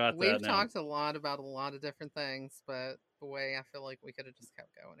 Everybody's got we've that now. talked a lot about a lot of different things, but boy, I feel like we could have just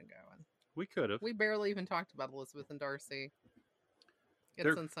kept going and going. We could have. We barely even talked about Elizabeth and Darcy. It's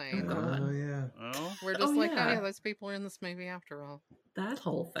They're- insane. Oh, God. Oh yeah, Oh. We're just Oh, like, yeah. oh yeah, those people are in this movie after all. That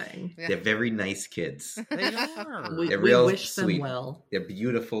whole thing. Yeah. they're very nice kids. They are. We, They're we real wish them sweet. well. They're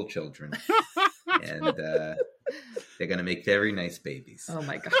beautiful children, and they're gonna make very nice babies. Oh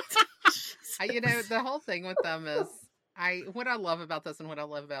my God. The whole thing with them is what I love about this and what I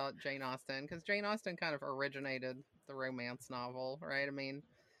love about Jane Austen, because Jane Austen kind of originated the romance novel, right? I mean,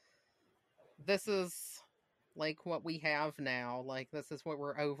 this is like what we have now. Like, this is what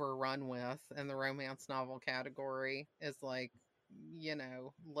we're overrun with in the romance novel category, is like,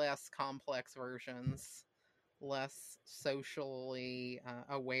 less complex versions, less socially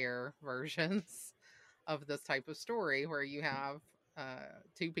aware versions of this type of story, where you have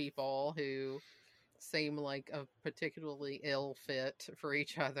two people who seem like a particularly ill fit for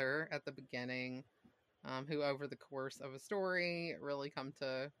each other at the beginning, who over the course of a story really come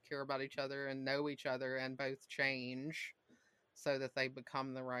to care about each other and know each other and both change so that they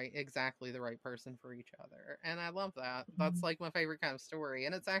become exactly the right person for each other. And I love that. That's like my favorite kind of story.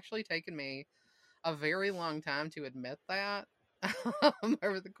 And it's actually taken me a very long time to admit that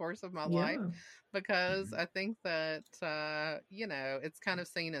over the course of my life, because I think that, it's kind of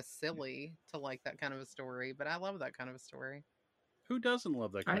seen as silly to like that kind of a story, but I love that kind of a story. Who doesn't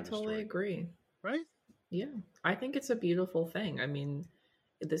love that kind I of totally story? agree. Right? Yeah, I think it's a beautiful thing. I mean,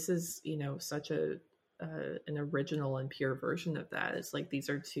 this is, such an original and pure version of that. It's like these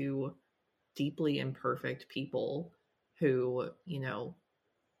are two deeply imperfect people who,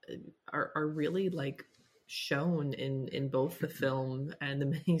 are really like shown in both the film and the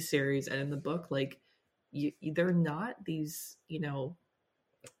miniseries and in the book. Like, they're not these,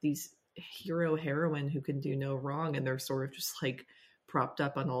 these hero heroine who can do no wrong, and they're sort of just like propped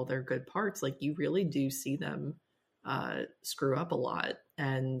up on all their good parts. Like, you really do see them screw up a lot,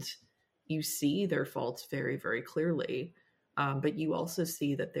 and you see their faults very, very clearly. But you also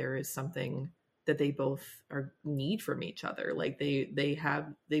see that there is something that they both need from each other. Like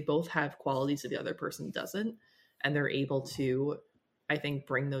they both have qualities that the other person doesn't, and they're able to, I think,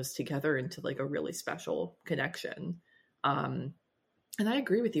 bring those together into like a really special connection. And I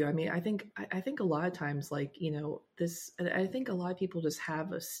agree with you. I mean, I think a lot of times, like, I think a lot of people just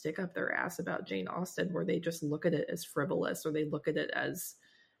have a stick up their ass about Jane Austen, where they just look at it as frivolous, or they look at it as,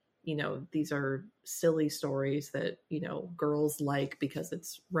 these are silly stories that, girls like because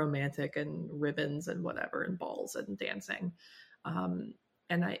it's romantic and ribbons and whatever, and balls and dancing. And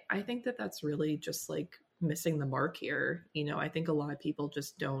I think that that's really just like missing the mark here. I think a lot of people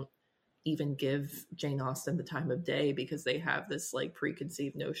just don't even give Jane Austen the time of day because they have this like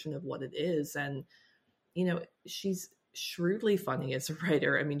preconceived notion of what it is. And, she's shrewdly funny as a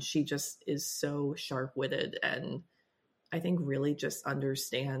writer. I mean, she just is so sharp-witted, and I think really just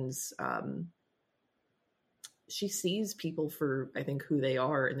understands, she sees people for, I think, who they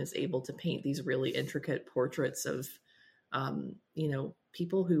are, and is able to paint these really intricate portraits of,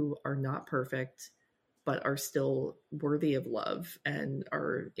 people who are not perfect, but are still worthy of love and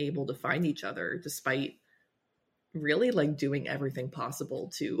are able to find each other despite really like doing everything possible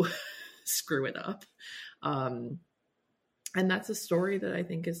to screw it up. And that's a story that I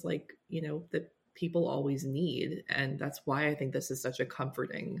think is like, that people always need. And that's why I think this is such a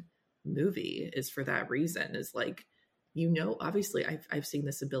comforting movie, is for that reason, is like, obviously I've seen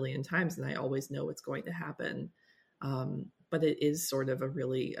this a billion times and I always know what's going to happen. But it is sort of a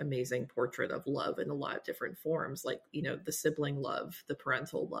really amazing portrait of love in a lot of different forms, like, the sibling love, the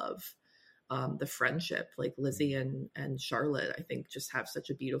parental love, the friendship, like Lizzie and Charlotte, I think just have such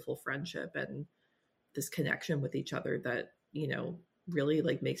a beautiful friendship and this connection with each other that, really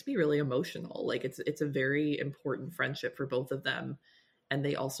like makes me really emotional. Like it's a very important friendship for both of them. And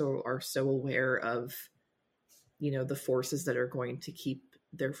they also are so aware of, the forces that are going to keep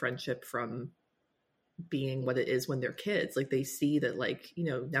their friendship from being what it is when they're kids. Like they see that, like,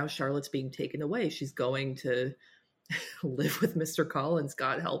 now Charlotte's being taken away. She's going to live with Mr. Collins,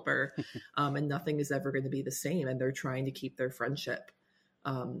 God help her. And nothing is ever going to be the same. And they're trying to keep their friendship,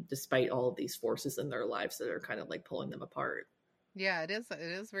 despite all of these forces in their lives that are kind of like pulling them apart. Yeah, it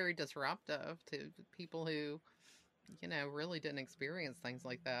is very disruptive to people who, really didn't experience things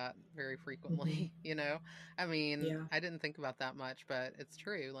like that very frequently. I mean, Yeah. I didn't think about that much, but it's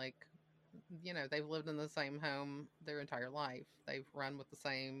true. Like, they've lived in the same home their entire life. They've run with the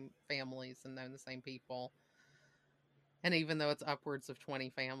same families and known the same people. And even though it's upwards of 20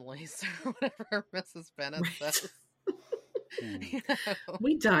 families, or whatever Mrs. Bennett says,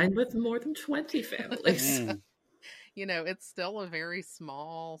 we dined with more than 20 families. It's still a very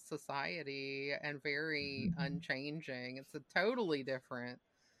small society and very unchanging. It's a totally different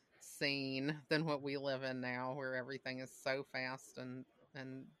scene than what we live in now, where everything is so fast and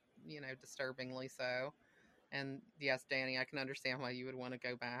disturbingly so. And yes, Danny, I can understand why you would want to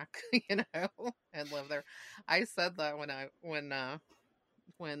go back, and live there. I said that when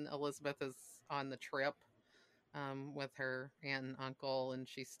Elizabeth is on the trip with her aunt and uncle, and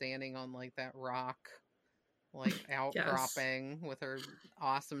she's standing on like that rock, like outcropping, yes, with her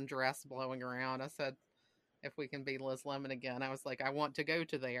awesome dress blowing around. I said, if we can be Liz Lemon again, I was like, I want to go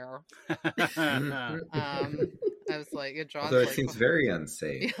to there. I was like, John's although it like, seems very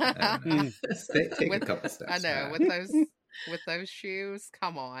unsafe. I don't know. Take a couple steps. I know, with those shoes,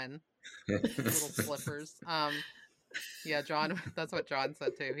 come on, little slippers. Yeah, John, that's what John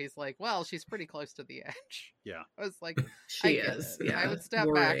said too. He's like, well, she's pretty close to the edge. Yeah. I was like, she is. Yeah. I would step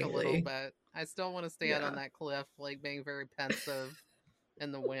back a little bit. I still want to stand on that cliff, like being very pensive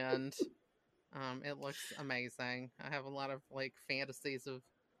in the wind. It looks amazing. I have a lot of like fantasies of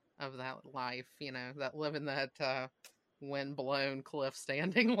that life, that living that wind-blown cliff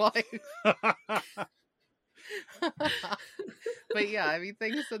standing life. But yeah, I mean,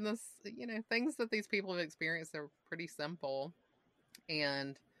 things in this, things that these people have experienced are pretty simple.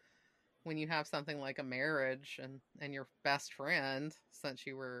 And when you have something like a marriage and your best friend, since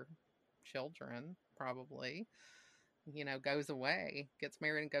you were children, probably, goes away, gets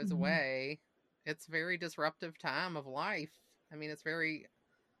married and goes away, it's a very disruptive time of life. I mean, it's very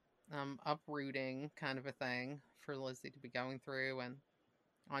uprooting kind of a thing for Lizzie to be going through. And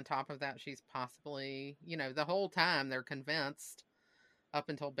on top of that, she's possibly, the whole time they're convinced, up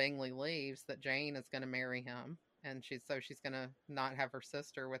until Bingley leaves, that Jane is going to marry him. And she's going to not have her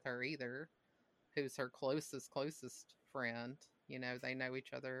sister with her either, who's her closest friend. They know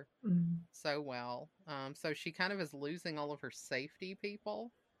each other so well. So she kind of is losing all of her safety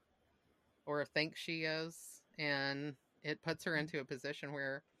people, or thinks she is. And it puts her into a position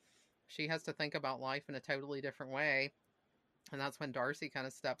where she has to think about life in a totally different way. And that's when Darcy kind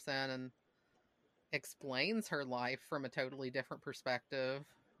of steps in and explains her life from a totally different perspective,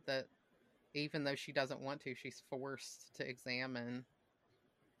 that even though she doesn't want to, she's forced to examine.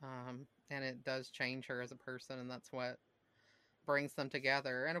 And it does change her as a person, and that's what brings them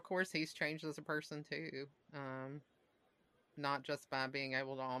together. And of course, he's changed as a person too. Not just by being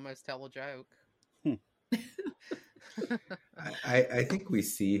able to almost tell a joke. I think we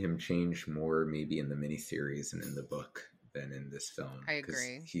see him change more maybe in the miniseries and in the book than in this film. I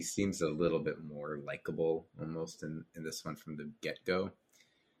agree. He seems a little bit more likable almost in this one from the get-go.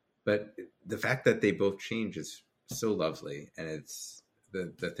 But the fact that they both change is so lovely, and it's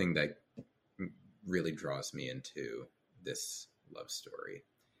the thing that really draws me into this love story.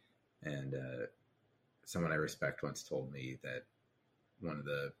 And someone I respect once told me that one of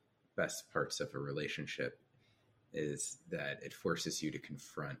the best parts of a relationship is that it forces you to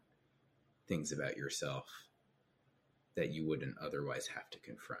confront things about yourself that you wouldn't otherwise have to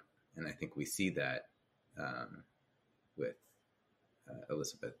confront. And I think we see that with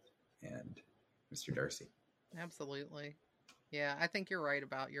Elizabeth and Mr. Darcy. Absolutely. Yeah, I think you're right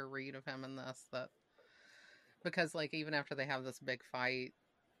about your read of him in this, that because like even after they have this big fight,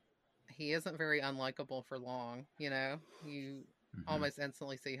 he isn't very unlikable for long, you know? You almost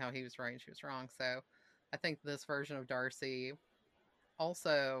instantly see how he was right and she was wrong. So I think this version of Darcy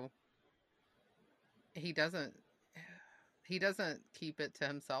also he doesn't keep it to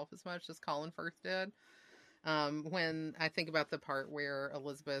himself as much as Colin Firth did. When I think about the part where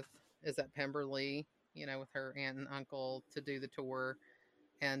Elizabeth is at Pemberley, you know, with her aunt and uncle to do the tour,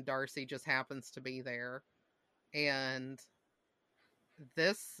 and Darcy just happens to be there. And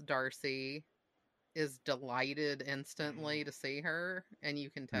this Darcy is delighted instantly to see her, and you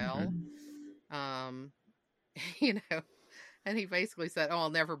can tell. You know, and he basically said, "Oh, I'll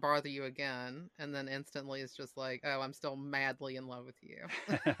never bother you again." And then instantly it's just like, "Oh, I'm still madly in love with you."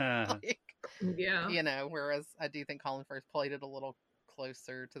 Like, yeah. You know, whereas I do think Colin Firth played it a little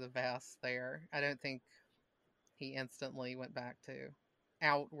closer to the vest there. I don't think he instantly went back to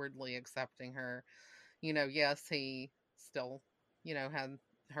outwardly accepting her. You know, yes, he still, you know, had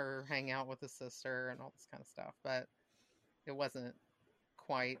her hang out with his sister and all this kind of stuff, but it wasn't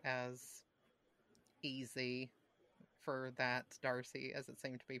quite as easy for that Darcy as it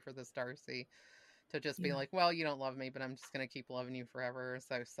seemed to be for this Darcy to just be like, well, you don't love me, but I'm just going to keep loving you forever,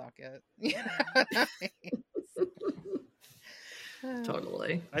 so suck it. You know what I mean?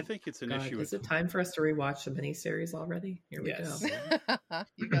 Totally. I think it's an issue. Is it time for us to rewatch the miniseries already? Here we go.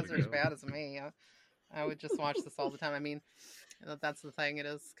 You guys are as bad as me. I would just watch this all the time. I mean, that's the thing. It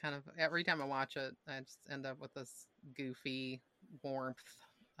is kind of, every time I watch it, I just end up with this goofy warmth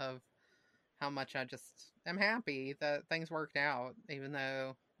of how much I just am happy that things worked out, even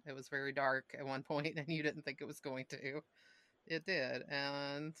though it was very dark at one point and you didn't think it was going to. It did.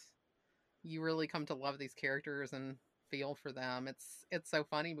 And you really come to love these characters and feel for them. It's so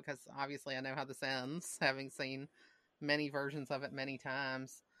funny because obviously I know how this ends, having seen many versions of it many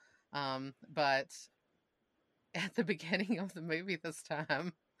times. But at the beginning of the movie this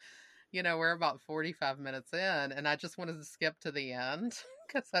time, you know, we're about 45 minutes in and I just wanted to skip to the end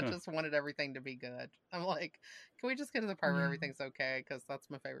because I just wanted everything to be good. I'm like, can we just get to the part where everything's okay? Because that's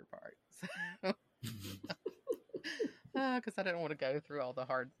my favorite part. Because I didn't want to go through all the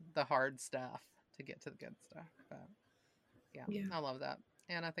hard stuff to get to the good stuff. But yeah, I love that.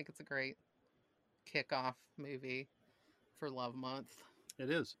 And I think it's a great kickoff movie for Love Month. It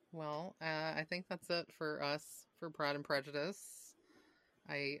is. Well, I think that's it for us for Pride and Prejudice.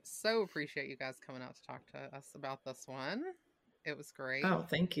 I so appreciate you guys coming out to talk to us about this one. It was great. Oh,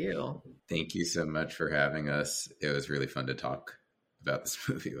 thank you. Thank you so much for having us. It was really fun to talk about this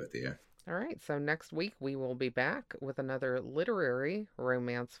movie with you. All right, so next week we will be back with another literary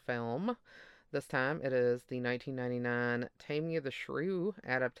romance film. This time it is the 1999 Taming of the Shrew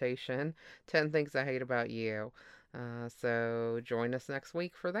adaptation, 10 Things I Hate About You. So join us next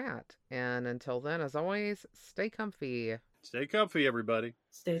week for that. And until then, as always, stay comfy. Stay comfy, everybody.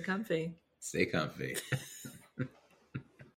 Stay comfy. Stay comfy.